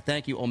forever.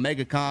 Thank you,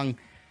 Omega Kong.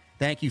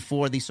 Thank you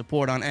for the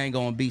support on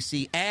Ango and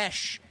BC.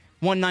 Ash,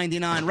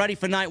 $1.99. Ready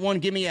for night one?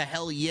 Give me a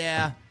hell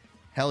yeah.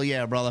 Hell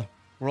yeah, brother.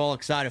 We're all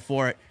excited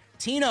for it.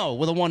 Tino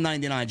with a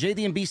 $1.99.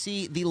 JD and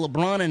BC, the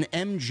LeBron and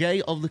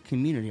MJ of the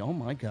community. Oh,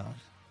 my God.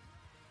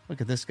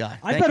 Look at this guy.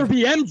 I better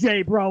be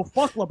MJ, bro.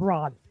 Fuck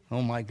LeBron.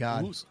 Oh, my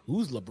God.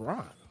 Who's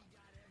LeBron?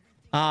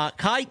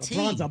 Kai T.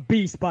 LeBron's a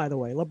beast, by the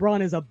way.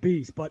 LeBron is a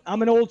beast, but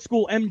I'm an old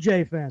school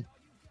MJ fan.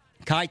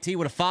 Kai T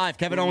with a 5.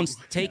 Kevin Owens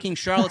taking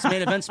Charlotte's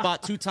main event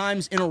spot 2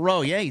 times in a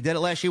row. Yeah, he did it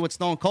last year with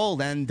Stone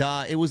Cold, and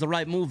it was the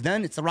right move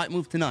then. It's the right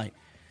move tonight.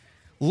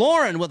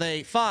 Lauren with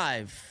a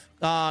 5.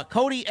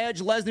 Cody, Edge,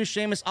 Lesnar,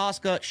 Sheamus,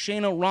 Asuka,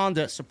 Shayna,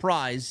 Ronda,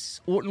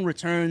 surprise. Orton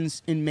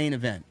returns in main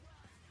event.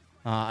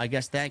 I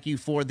guess thank you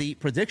for the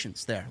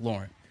predictions there,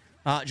 Lauren.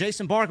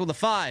 Jason Bark with a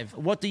 5.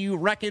 What do you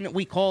reckon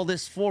we call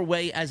this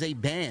 4-way as a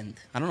band?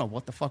 I don't know.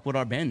 What the fuck would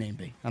our band name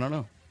be? I don't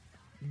know.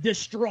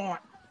 Distraught.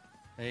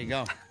 There you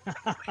go.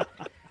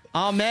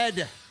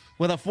 Ahmed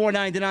with a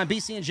 $4.99.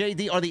 BC and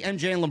JD are the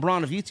MJ and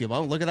LeBron of YouTube.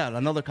 Oh, look at that.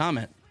 Another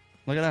comment.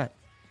 Look at that.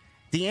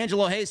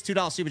 D'Angelo Hayes,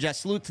 $2 Super Chat.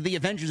 Salute to the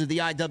Avengers of the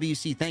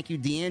IWC. Thank you,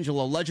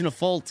 D'Angelo. Legend of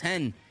Fold,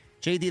 10.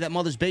 JD, that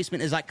Mother's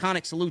Basement is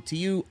iconic. Salute to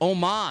you.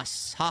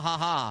 Omas. Ha, ha,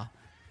 ha.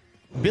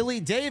 Billy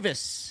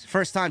Davis,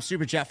 first time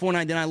Super Chat,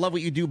 $4.99. Love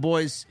what you do,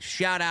 boys.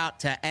 Shout out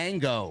to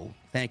Ango.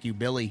 Thank you,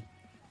 Billy.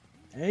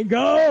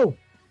 Ango.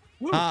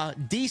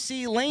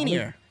 DC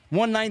Lanier,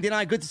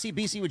 $1.99. Good to see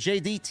BC with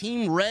JD.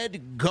 Team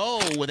Red Go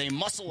with a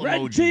muscle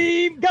Red emoji.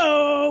 team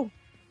go.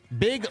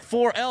 Big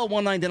 4L,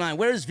 $1.99.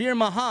 Where's Veer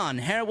Mahan?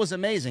 Hair was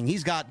amazing.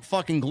 He's got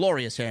fucking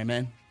glorious hair,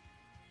 man.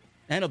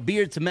 And a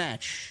beard to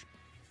match.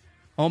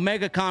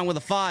 Omega Kong with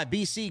a 5.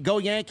 BC, go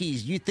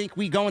Yankees. You think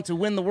we going to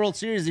win the World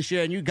Series this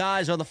year, and you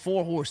guys are the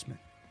 4 horsemen.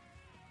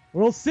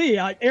 We'll see.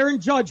 Aaron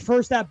Judge,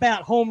 first at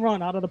bat, home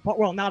run out of the park.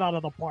 Well, not out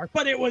of the park,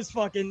 but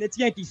it's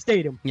Yankee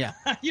Stadium. Yeah.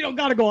 You don't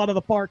got to go out of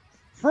the park.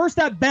 First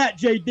at bat,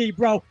 JD,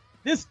 bro.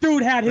 This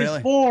dude had his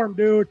Really? form,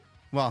 dude.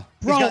 Well,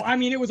 Bro,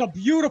 it was a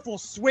beautiful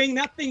swing.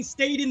 That thing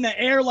stayed in the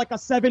air like a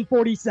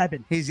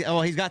 747. he's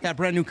got that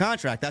brand new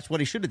contract. That's what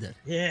he should have did.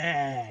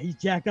 Yeah, he's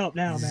jacked up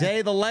now, man.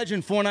 Zay the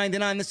Legend,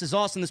 $4.99. This is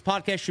awesome. This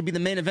podcast should be the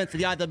main event for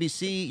the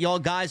IWC. Y'all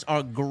guys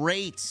are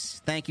great.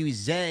 Thank you,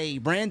 Zay.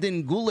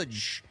 Brandon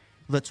Gulage,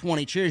 the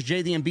 20. Cheers,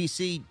 JD and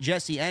BC.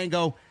 Jesse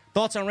Ango.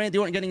 Thoughts on Randy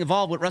Orton getting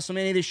involved with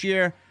WrestleMania this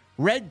year?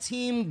 Red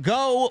Team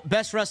Go.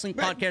 Best wrestling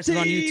podcast is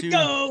on YouTube.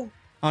 Go.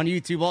 On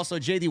YouTube. Also,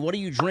 JD, what are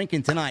you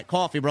drinking tonight?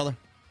 Coffee, brother.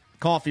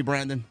 Coffee,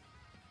 Brandon.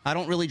 I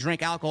don't really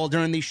drink alcohol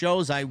during these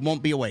shows. I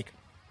won't be awake.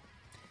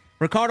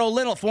 Ricardo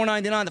Little,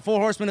 $4.99. The 4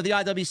 Horsemen of the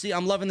IWC.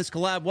 I'm loving this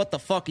collab. What the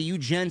fuck are you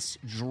gents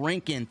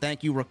drinking?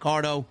 Thank you,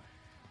 Ricardo.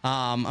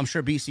 I'm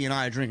sure BC and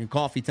I are drinking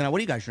coffee tonight. What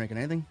are you guys drinking?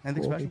 Anything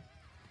special?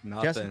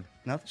 Nothing. Jesse?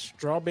 Nothing?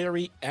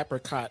 Strawberry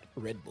apricot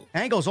Red Bull.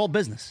 Angle's all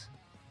business.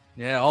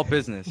 Yeah, all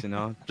business, you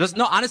know. Just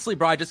no, honestly,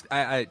 bro.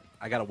 I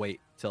gotta wait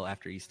till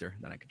after Easter,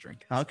 then I could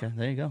drink. Okay,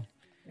 there you go.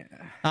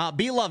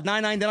 B-Love,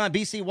 $9.99.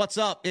 BC, what's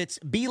up? It's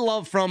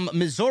B-Love from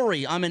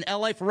Missouri. I'm in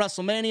LA for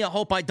WrestleMania.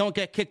 Hope I don't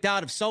get kicked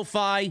out of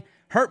SoFi.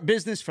 Hurt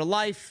business for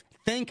life.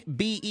 Think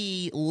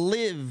BE,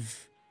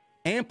 live,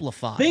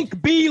 amplify.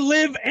 Think, be,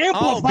 live,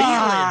 amplify.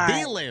 Oh,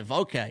 B-Live.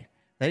 Okay,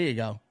 there you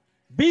go.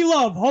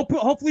 B-Love,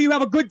 hopefully you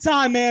have a good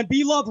time, man.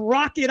 B-Love,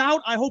 rock it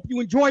out. I hope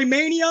you enjoy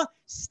Mania.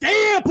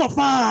 Stay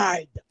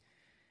amplified.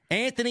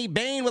 Anthony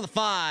Bain with a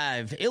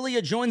 5.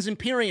 Ilya joins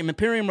Imperium.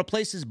 Imperium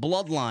replaces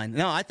Bloodline.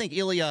 No, I think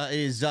Ilya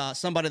is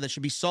somebody that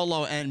should be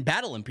solo and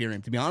battle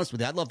Imperium, to be honest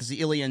with you. I'd love to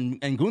see Ilya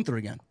and Gunther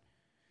again.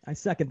 I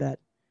second that.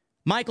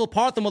 Michael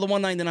Partham with a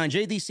 $1.99.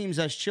 JD seems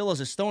as chill as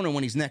a stoner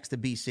when he's next to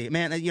BC.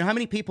 Man, you know how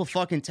many people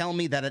fucking tell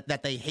me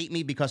that they hate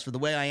me because of the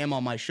way I am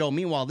on my show?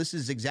 Meanwhile, this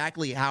is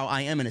exactly how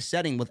I am in a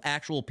setting with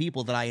actual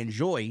people that I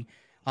enjoy.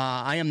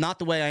 I am not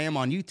the way I am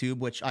on YouTube,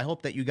 which I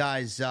hope that you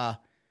guys...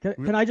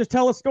 Can I just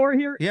tell a story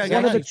here? Yeah,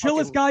 one of the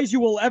chillest guys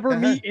you will ever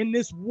meet in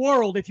this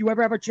world, if you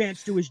ever have a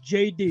chance to, is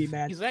JD,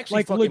 man. He's actually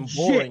like, fucking legit,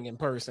 boring in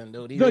person,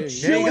 dude. The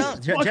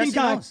chillest fucking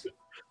guy.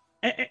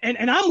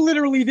 And I'm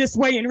literally this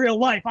way in real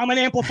life. I'm an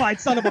amplified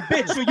son of a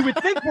bitch. So you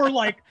would think we're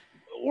like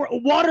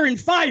water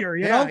and fire,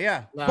 you know?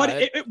 Yeah. Nah, but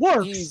it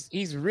works.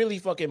 He's really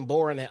fucking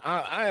boring. And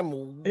I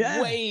am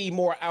way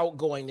more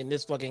outgoing than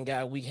this fucking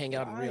guy we hang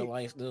out in real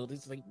life, dude.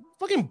 It's like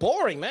fucking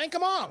boring, man.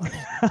 Come on.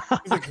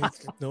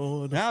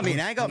 No, I mean,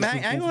 Ango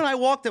and I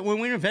walked it when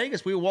we were in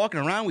Vegas. We were walking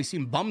around. We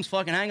seen bums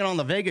fucking hanging on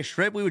the Vegas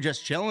Strip. We were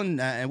just chilling,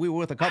 and we were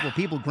with a couple of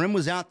people. Grim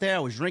was out there. I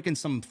was drinking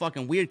some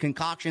fucking weird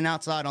concoction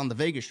outside on the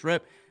Vegas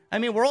Strip. I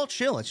mean, we're all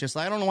chill. It's just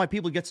I don't know why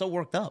people get so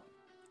worked up.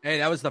 Hey,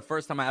 that was the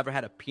first time I ever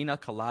had a pina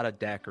colada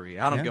daiquiri.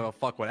 I don't give a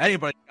fuck what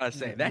anybody gotta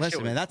say. That Listen,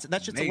 shit man, that's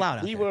just allowed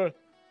out there.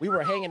 We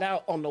were hanging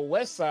out on the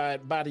west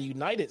side by the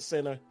United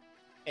Center,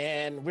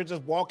 And we're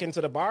just walking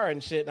to the bar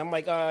and shit. And I'm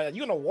like,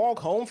 you gonna walk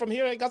home from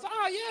here? He goes,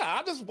 yeah,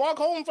 I'll just walk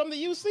home from the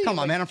UC. Come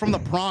on, man. I'm from the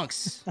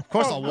Bronx. Of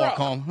course I'll walk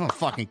home. I don't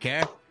fucking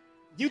care.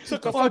 You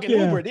took a fucking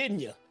Uber, didn't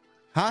you?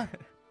 Huh?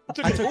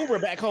 You took an Uber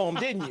back home,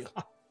 didn't you?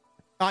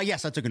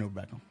 Yes, I took an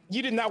Uber back home.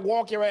 You did not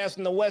walk your ass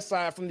from the west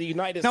side from the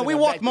United No, Center we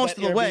walked most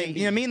of the Airbnb. way.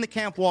 You know, me and the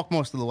camp walked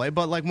most of the way.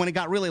 But like when it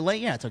got really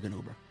late, I took an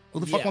Uber. Who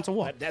the fuck wants to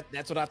walk?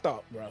 That's what I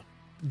thought, bro.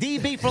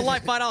 DB for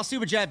life, $5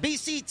 super chat.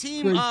 BC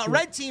team,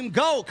 red team,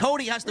 go.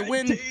 Cody has to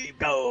win.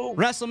 Go.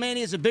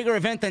 WrestleMania is a bigger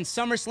event than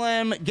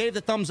SummerSlam. Gave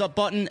the thumbs up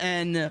button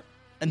and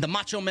the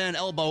Macho Man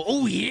elbow.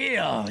 Oh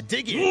yeah,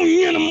 dig it. Oh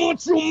yeah, the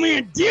Macho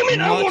Man. Damn it,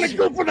 I want to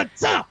go for the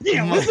top.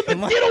 Yeah, Elizabeth,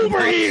 get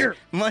over here.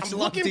 Much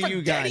love to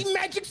you guys. Daddy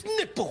Magic's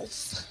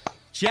nipples.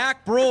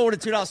 Jack Bro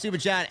with a $2 super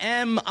chat.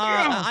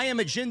 I am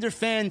a Jinder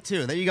fan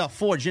too. There you go,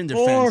 4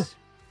 Jinder fans.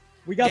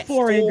 We got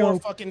 4 Ango. 4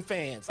 fucking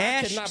fans.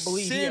 Ash I cannot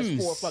believe Sims. he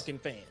has 4 fucking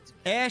fans.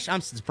 Ash, I'm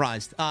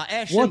surprised.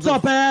 Ash, What's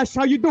up, Ash?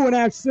 How you doing,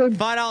 Ash?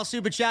 $5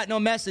 super chat, no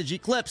message.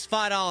 Eclipse,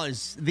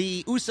 $5.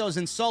 The Usos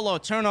in Solo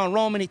turn on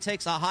Roman. He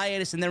takes a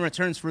hiatus and then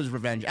returns for his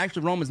revenge.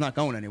 Actually, Roman's not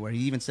going anywhere. He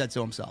even said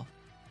so himself.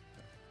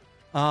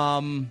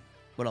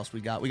 What else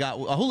we got? We got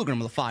a hooligan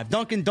with a 5.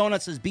 Dunkin'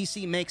 Donuts says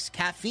BC makes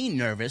caffeine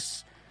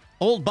nervous.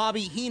 Old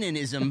Bobby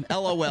Heenanism,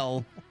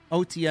 LOL.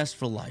 OTS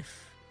for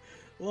life.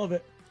 Love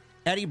it.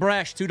 Eddie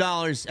Brash,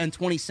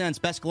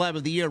 $2.20. Best collab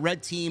of the year.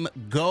 Red Team,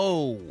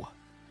 go.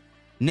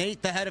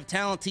 Nate, the head of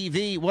Talent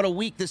TV. What a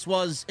week this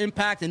was.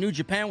 Impact and New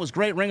Japan was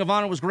great. Ring of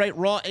Honor was great.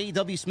 Raw, AEW,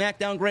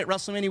 SmackDown, great.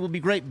 WrestleMania will be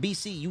great.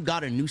 BC, you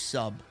got a new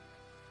sub.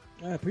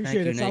 I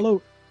appreciate it.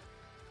 Salute.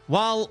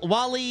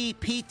 Wally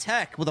P.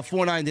 Tech with a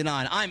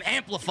 $4.99. I'm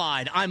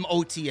amplified. I'm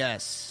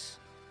OTS.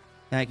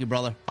 Thank you,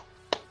 brother.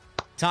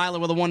 Tyler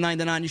with a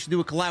 $1.99. You should do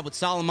a collab with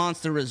Solid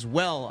Monster as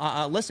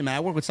well. Listen, man,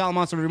 I work with Solid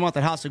Monster every month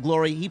at House of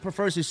Glory. He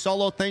prefers his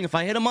solo thing. If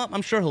I hit him up,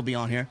 I'm sure he'll be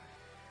on here.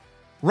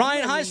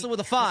 Ryan Heisler with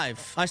a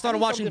 5. I started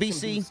watching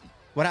BC.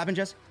 What happened,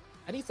 Jess?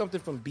 I need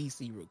something from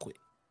BC real quick.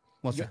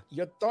 What's that?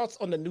 Your thoughts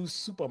on the new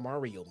Super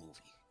Mario movie?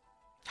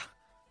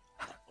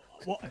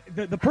 Well,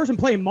 the person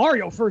playing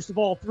Mario, first of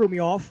all, threw me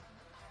off.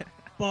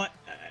 But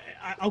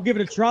I'll give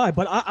it a try.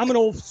 But I'm an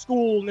old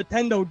school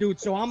Nintendo dude,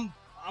 so I'm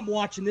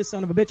watching this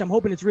son of a bitch. I'm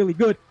hoping it's really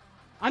good.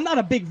 I'm not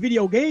a big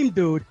video game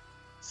dude,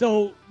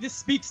 so this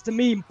speaks to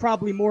me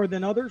probably more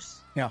than others.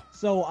 Yeah.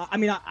 So, I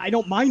mean, I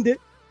don't mind it.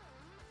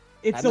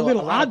 It's a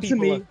little odd to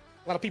me. A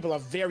lot of people are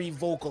very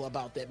vocal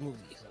about that movie.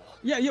 So.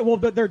 Yeah. Well,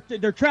 they're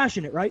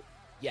trashing it, right?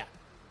 Yeah.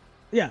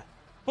 Yeah.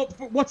 But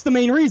what's the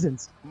main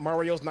reasons?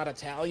 Mario's not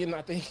Italian,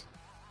 I think.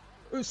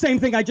 Same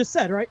thing I just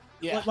said, right?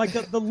 Yeah. Like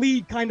the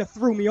lead kind of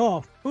threw me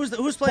off. Who's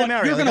playing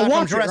Mario? You're the gonna guy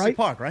watch from Jurassic it, right?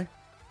 Park, right?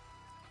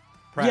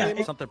 Pratt.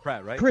 Yeah, Something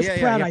Pratt, right? Chris Pratt,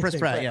 Chris I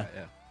think. Pratt, yeah.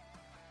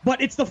 But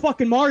it's the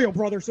fucking Mario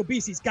Brothers, so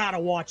BC's got to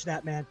watch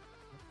that, man.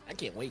 I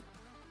can't wait.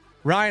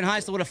 Ryan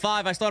Heisler with a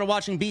 5. I started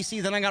watching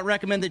BC, then I got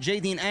recommended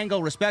JD and Ango,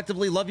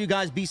 respectively. Love you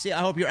guys, BC. I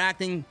hope your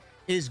acting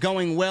is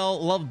going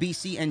well. Love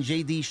BC and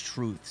JD's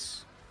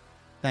truths.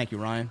 Thank you,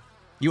 Ryan.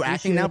 You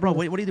acting now, bro?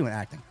 What are you doing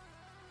acting?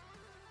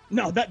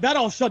 No, that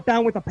all shut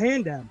down with the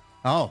pandemic.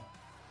 Oh.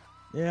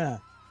 Yeah.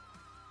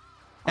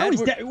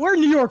 We're in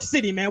New York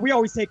City, man. We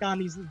always take on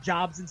these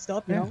jobs and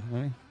stuff, you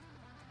know?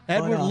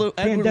 Edward Lou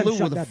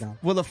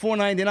with a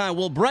 $4.99.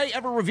 Will Bray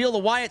ever reveal the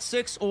Wyatt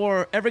Six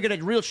or ever get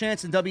a real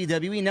chance in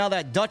WWE? Now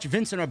that Dutch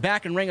Vincent are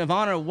back in Ring of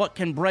Honor, what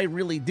can Bray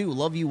really do?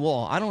 Love you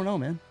all. I don't know,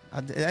 man.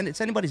 And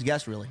it's anybody's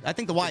guess, really. I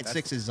think the Wyatt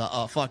Six is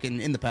fucking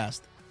in the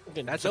past.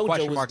 That's a JoJo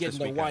question is mark getting this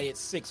the weekend. Wyatt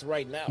Six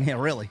right now. Yeah,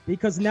 really.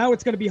 Because now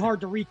it's going to be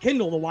hard to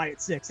rekindle the Wyatt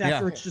Six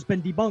after it's just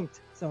been debunked.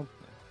 So,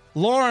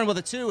 Lauren with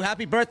a 2.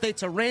 Happy birthday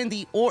to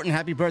Randy Orton.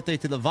 Happy birthday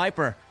to the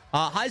Viper.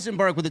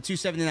 Heisenberg with a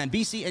 $2.79.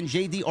 BC and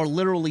JD are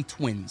literally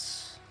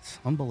twins. It's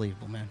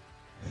unbelievable, man.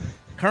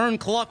 Kern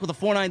Cluck with a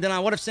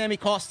 $4.99. What if Sammy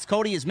costs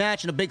Cody his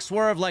match in a big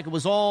swerve like it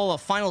was all a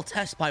final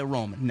test by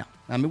Roman? No.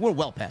 I mean, we're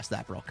well past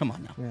that, bro. Come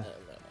on now. yeah.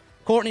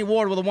 Courtney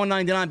Ward with a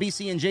 $1.99.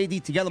 BC and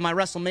JD together. My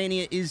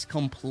WrestleMania is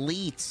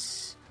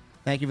complete.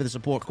 Thank you for the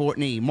support,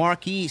 Courtney.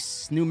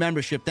 Marquise, new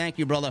membership. Thank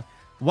you, brother.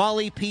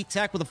 Wally P.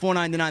 Tech with a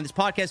 $4.99. This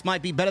podcast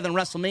might be better than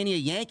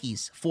WrestleMania.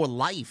 Yankees for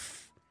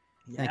life.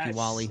 Thank you,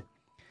 Wally.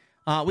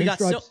 We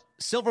got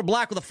Silver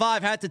Black with a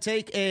 5. Had to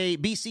take a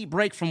BC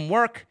break from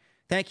work.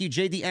 Thank you,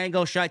 JD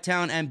Ango,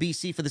 Chi-Town, and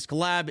BC for this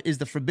collab. Is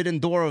the forbidden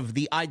door of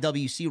the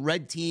IWC.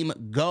 Red Team,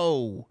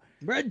 go.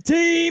 Red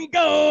Team,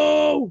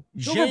 go.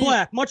 Silver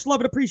Black, much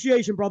love and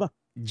appreciation, brother.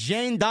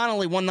 Jane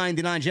Donnelly,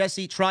 $1.99.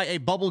 Jesse, try a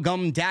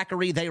bubblegum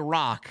daiquiri. They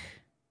rock.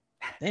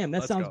 Damn,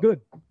 that sounds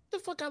good. What the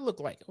fuck I look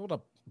like? Hold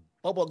up.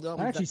 Bubblegum.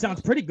 That actually sounds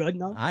pretty good,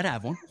 no? I'd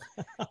have one.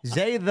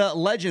 Zay the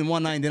Legend,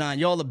 $1.99.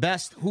 Y'all the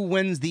best. Who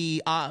wins for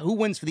the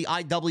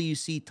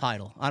IWC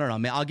title? I don't know,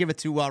 man. I'll give it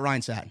to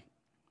Ryan Satin.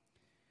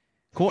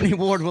 Courtney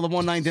Ward with a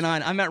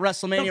 $1.99. I'm at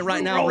WrestleMania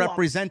right now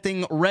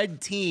representing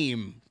Red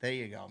Team. There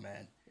you go,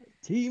 man.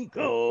 Team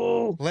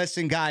go.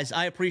 Listen, guys,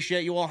 I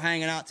appreciate you all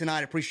hanging out tonight.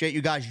 I appreciate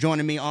you guys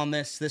joining me on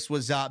this. This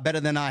was better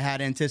than I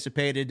had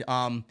anticipated.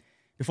 Been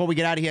before we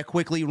get out of here,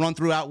 quickly run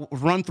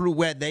through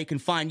where they can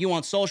find you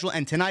on social.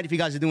 And tonight, if you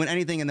guys are doing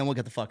anything, and then we'll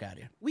get the fuck out of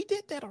here. We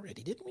did that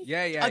already, didn't we?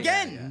 Yeah.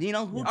 Again, yeah. you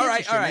know, who gives All a right,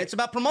 shit, all man? right. It's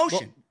about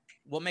promotion.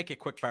 We'll make it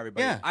quick for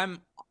everybody. Yeah.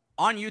 I'm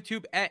on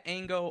YouTube at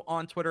Ango,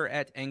 on Twitter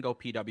at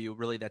AngoPW.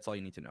 Really, that's all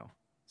you need to know.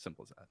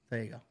 Simple as that.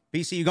 There you go.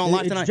 BC, you going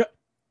live tonight?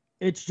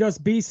 It's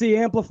just BC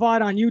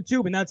Amplified on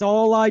YouTube, and that's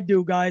all I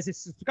do, guys.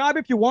 Subscribe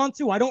if you want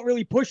to. I don't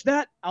really push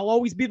that. I'll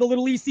always be the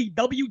little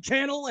ECW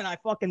channel, and I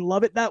fucking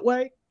love it that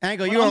way.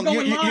 Ango,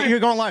 you're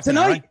going live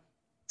tonight, right?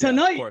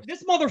 Tonight,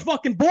 this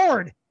motherfucking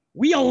board,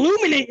 we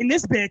illuminate in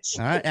this bitch.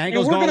 All right, and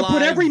we're going to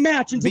put every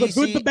match into BC, the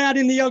good, the bad,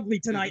 and the ugly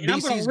tonight. And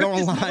I'm going to rip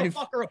this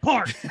motherfucker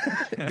apart.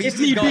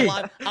 BC's going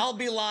live. I'll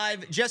be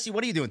live. Jesse,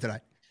 what are you doing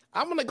tonight?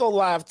 I'm going to go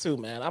live too,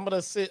 man. I'm going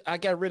to sit. I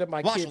got rid of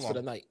my kids for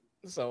the night.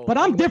 So, but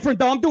I'm different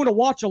though. I'm doing a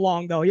watch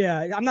along though.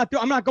 Yeah, I'm not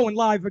going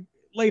live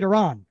later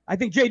on. I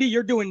think JD,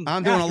 you're doing.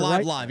 I'm doing after, a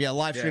right?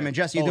 live stream. And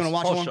Jesse, you doing a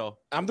watch along? Show.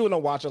 I'm doing a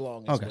watch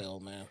along as well,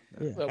 man.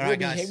 Yeah.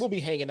 So we'll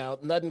be hanging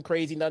out. Nothing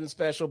crazy, nothing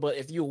special. But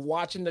if you're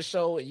watching the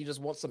show and you just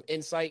want some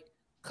insight,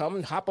 come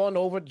and hop on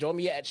over. Join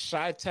me at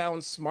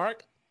Chi-Town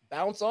Smart.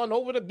 Bounce on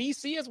over to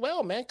BC as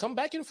well, man. Come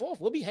back and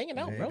forth. We'll be hanging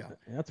out, bro.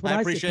 That's what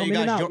I appreciate you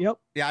guys.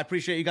 Yeah, I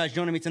appreciate you guys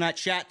joining me tonight.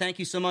 Chat, thank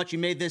you so much. You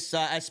made this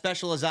as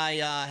special as I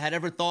had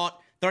ever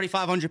thought.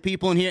 3,500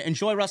 people in here.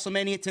 Enjoy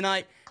WrestleMania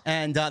tonight,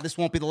 and this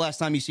won't be the last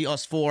time you see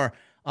us four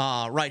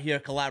right here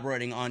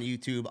collaborating on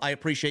YouTube. I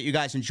appreciate you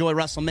guys. Enjoy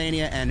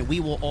WrestleMania, and we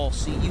will all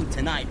see you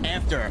tonight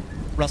after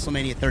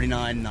WrestleMania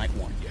 39, Night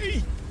 1.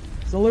 Yay.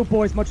 Salute,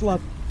 boys. Much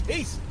love.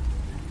 Peace.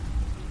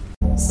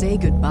 Say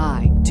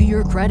goodbye to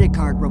your credit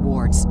card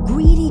rewards.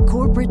 Greedy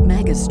corporate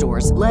mega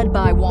stores, led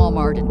by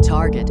Walmart and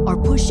Target, are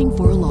pushing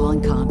for a law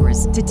in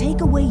Congress to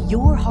take away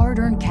your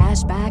hard-earned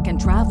cash back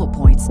and travel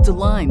points to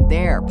line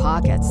their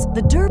pockets.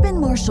 The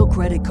Durbin-Marshall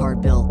credit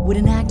card bill would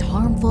enact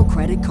harmful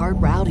credit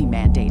card routing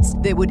mandates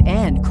that would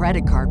end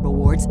credit card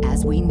rewards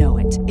as we know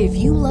it. If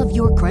you love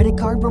your credit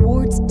card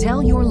rewards,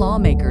 tell your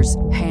lawmakers,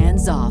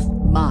 hands off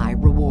my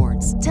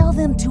rewards. Tell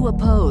them to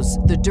oppose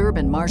the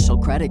Durbin-Marshall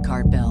credit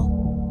card bill.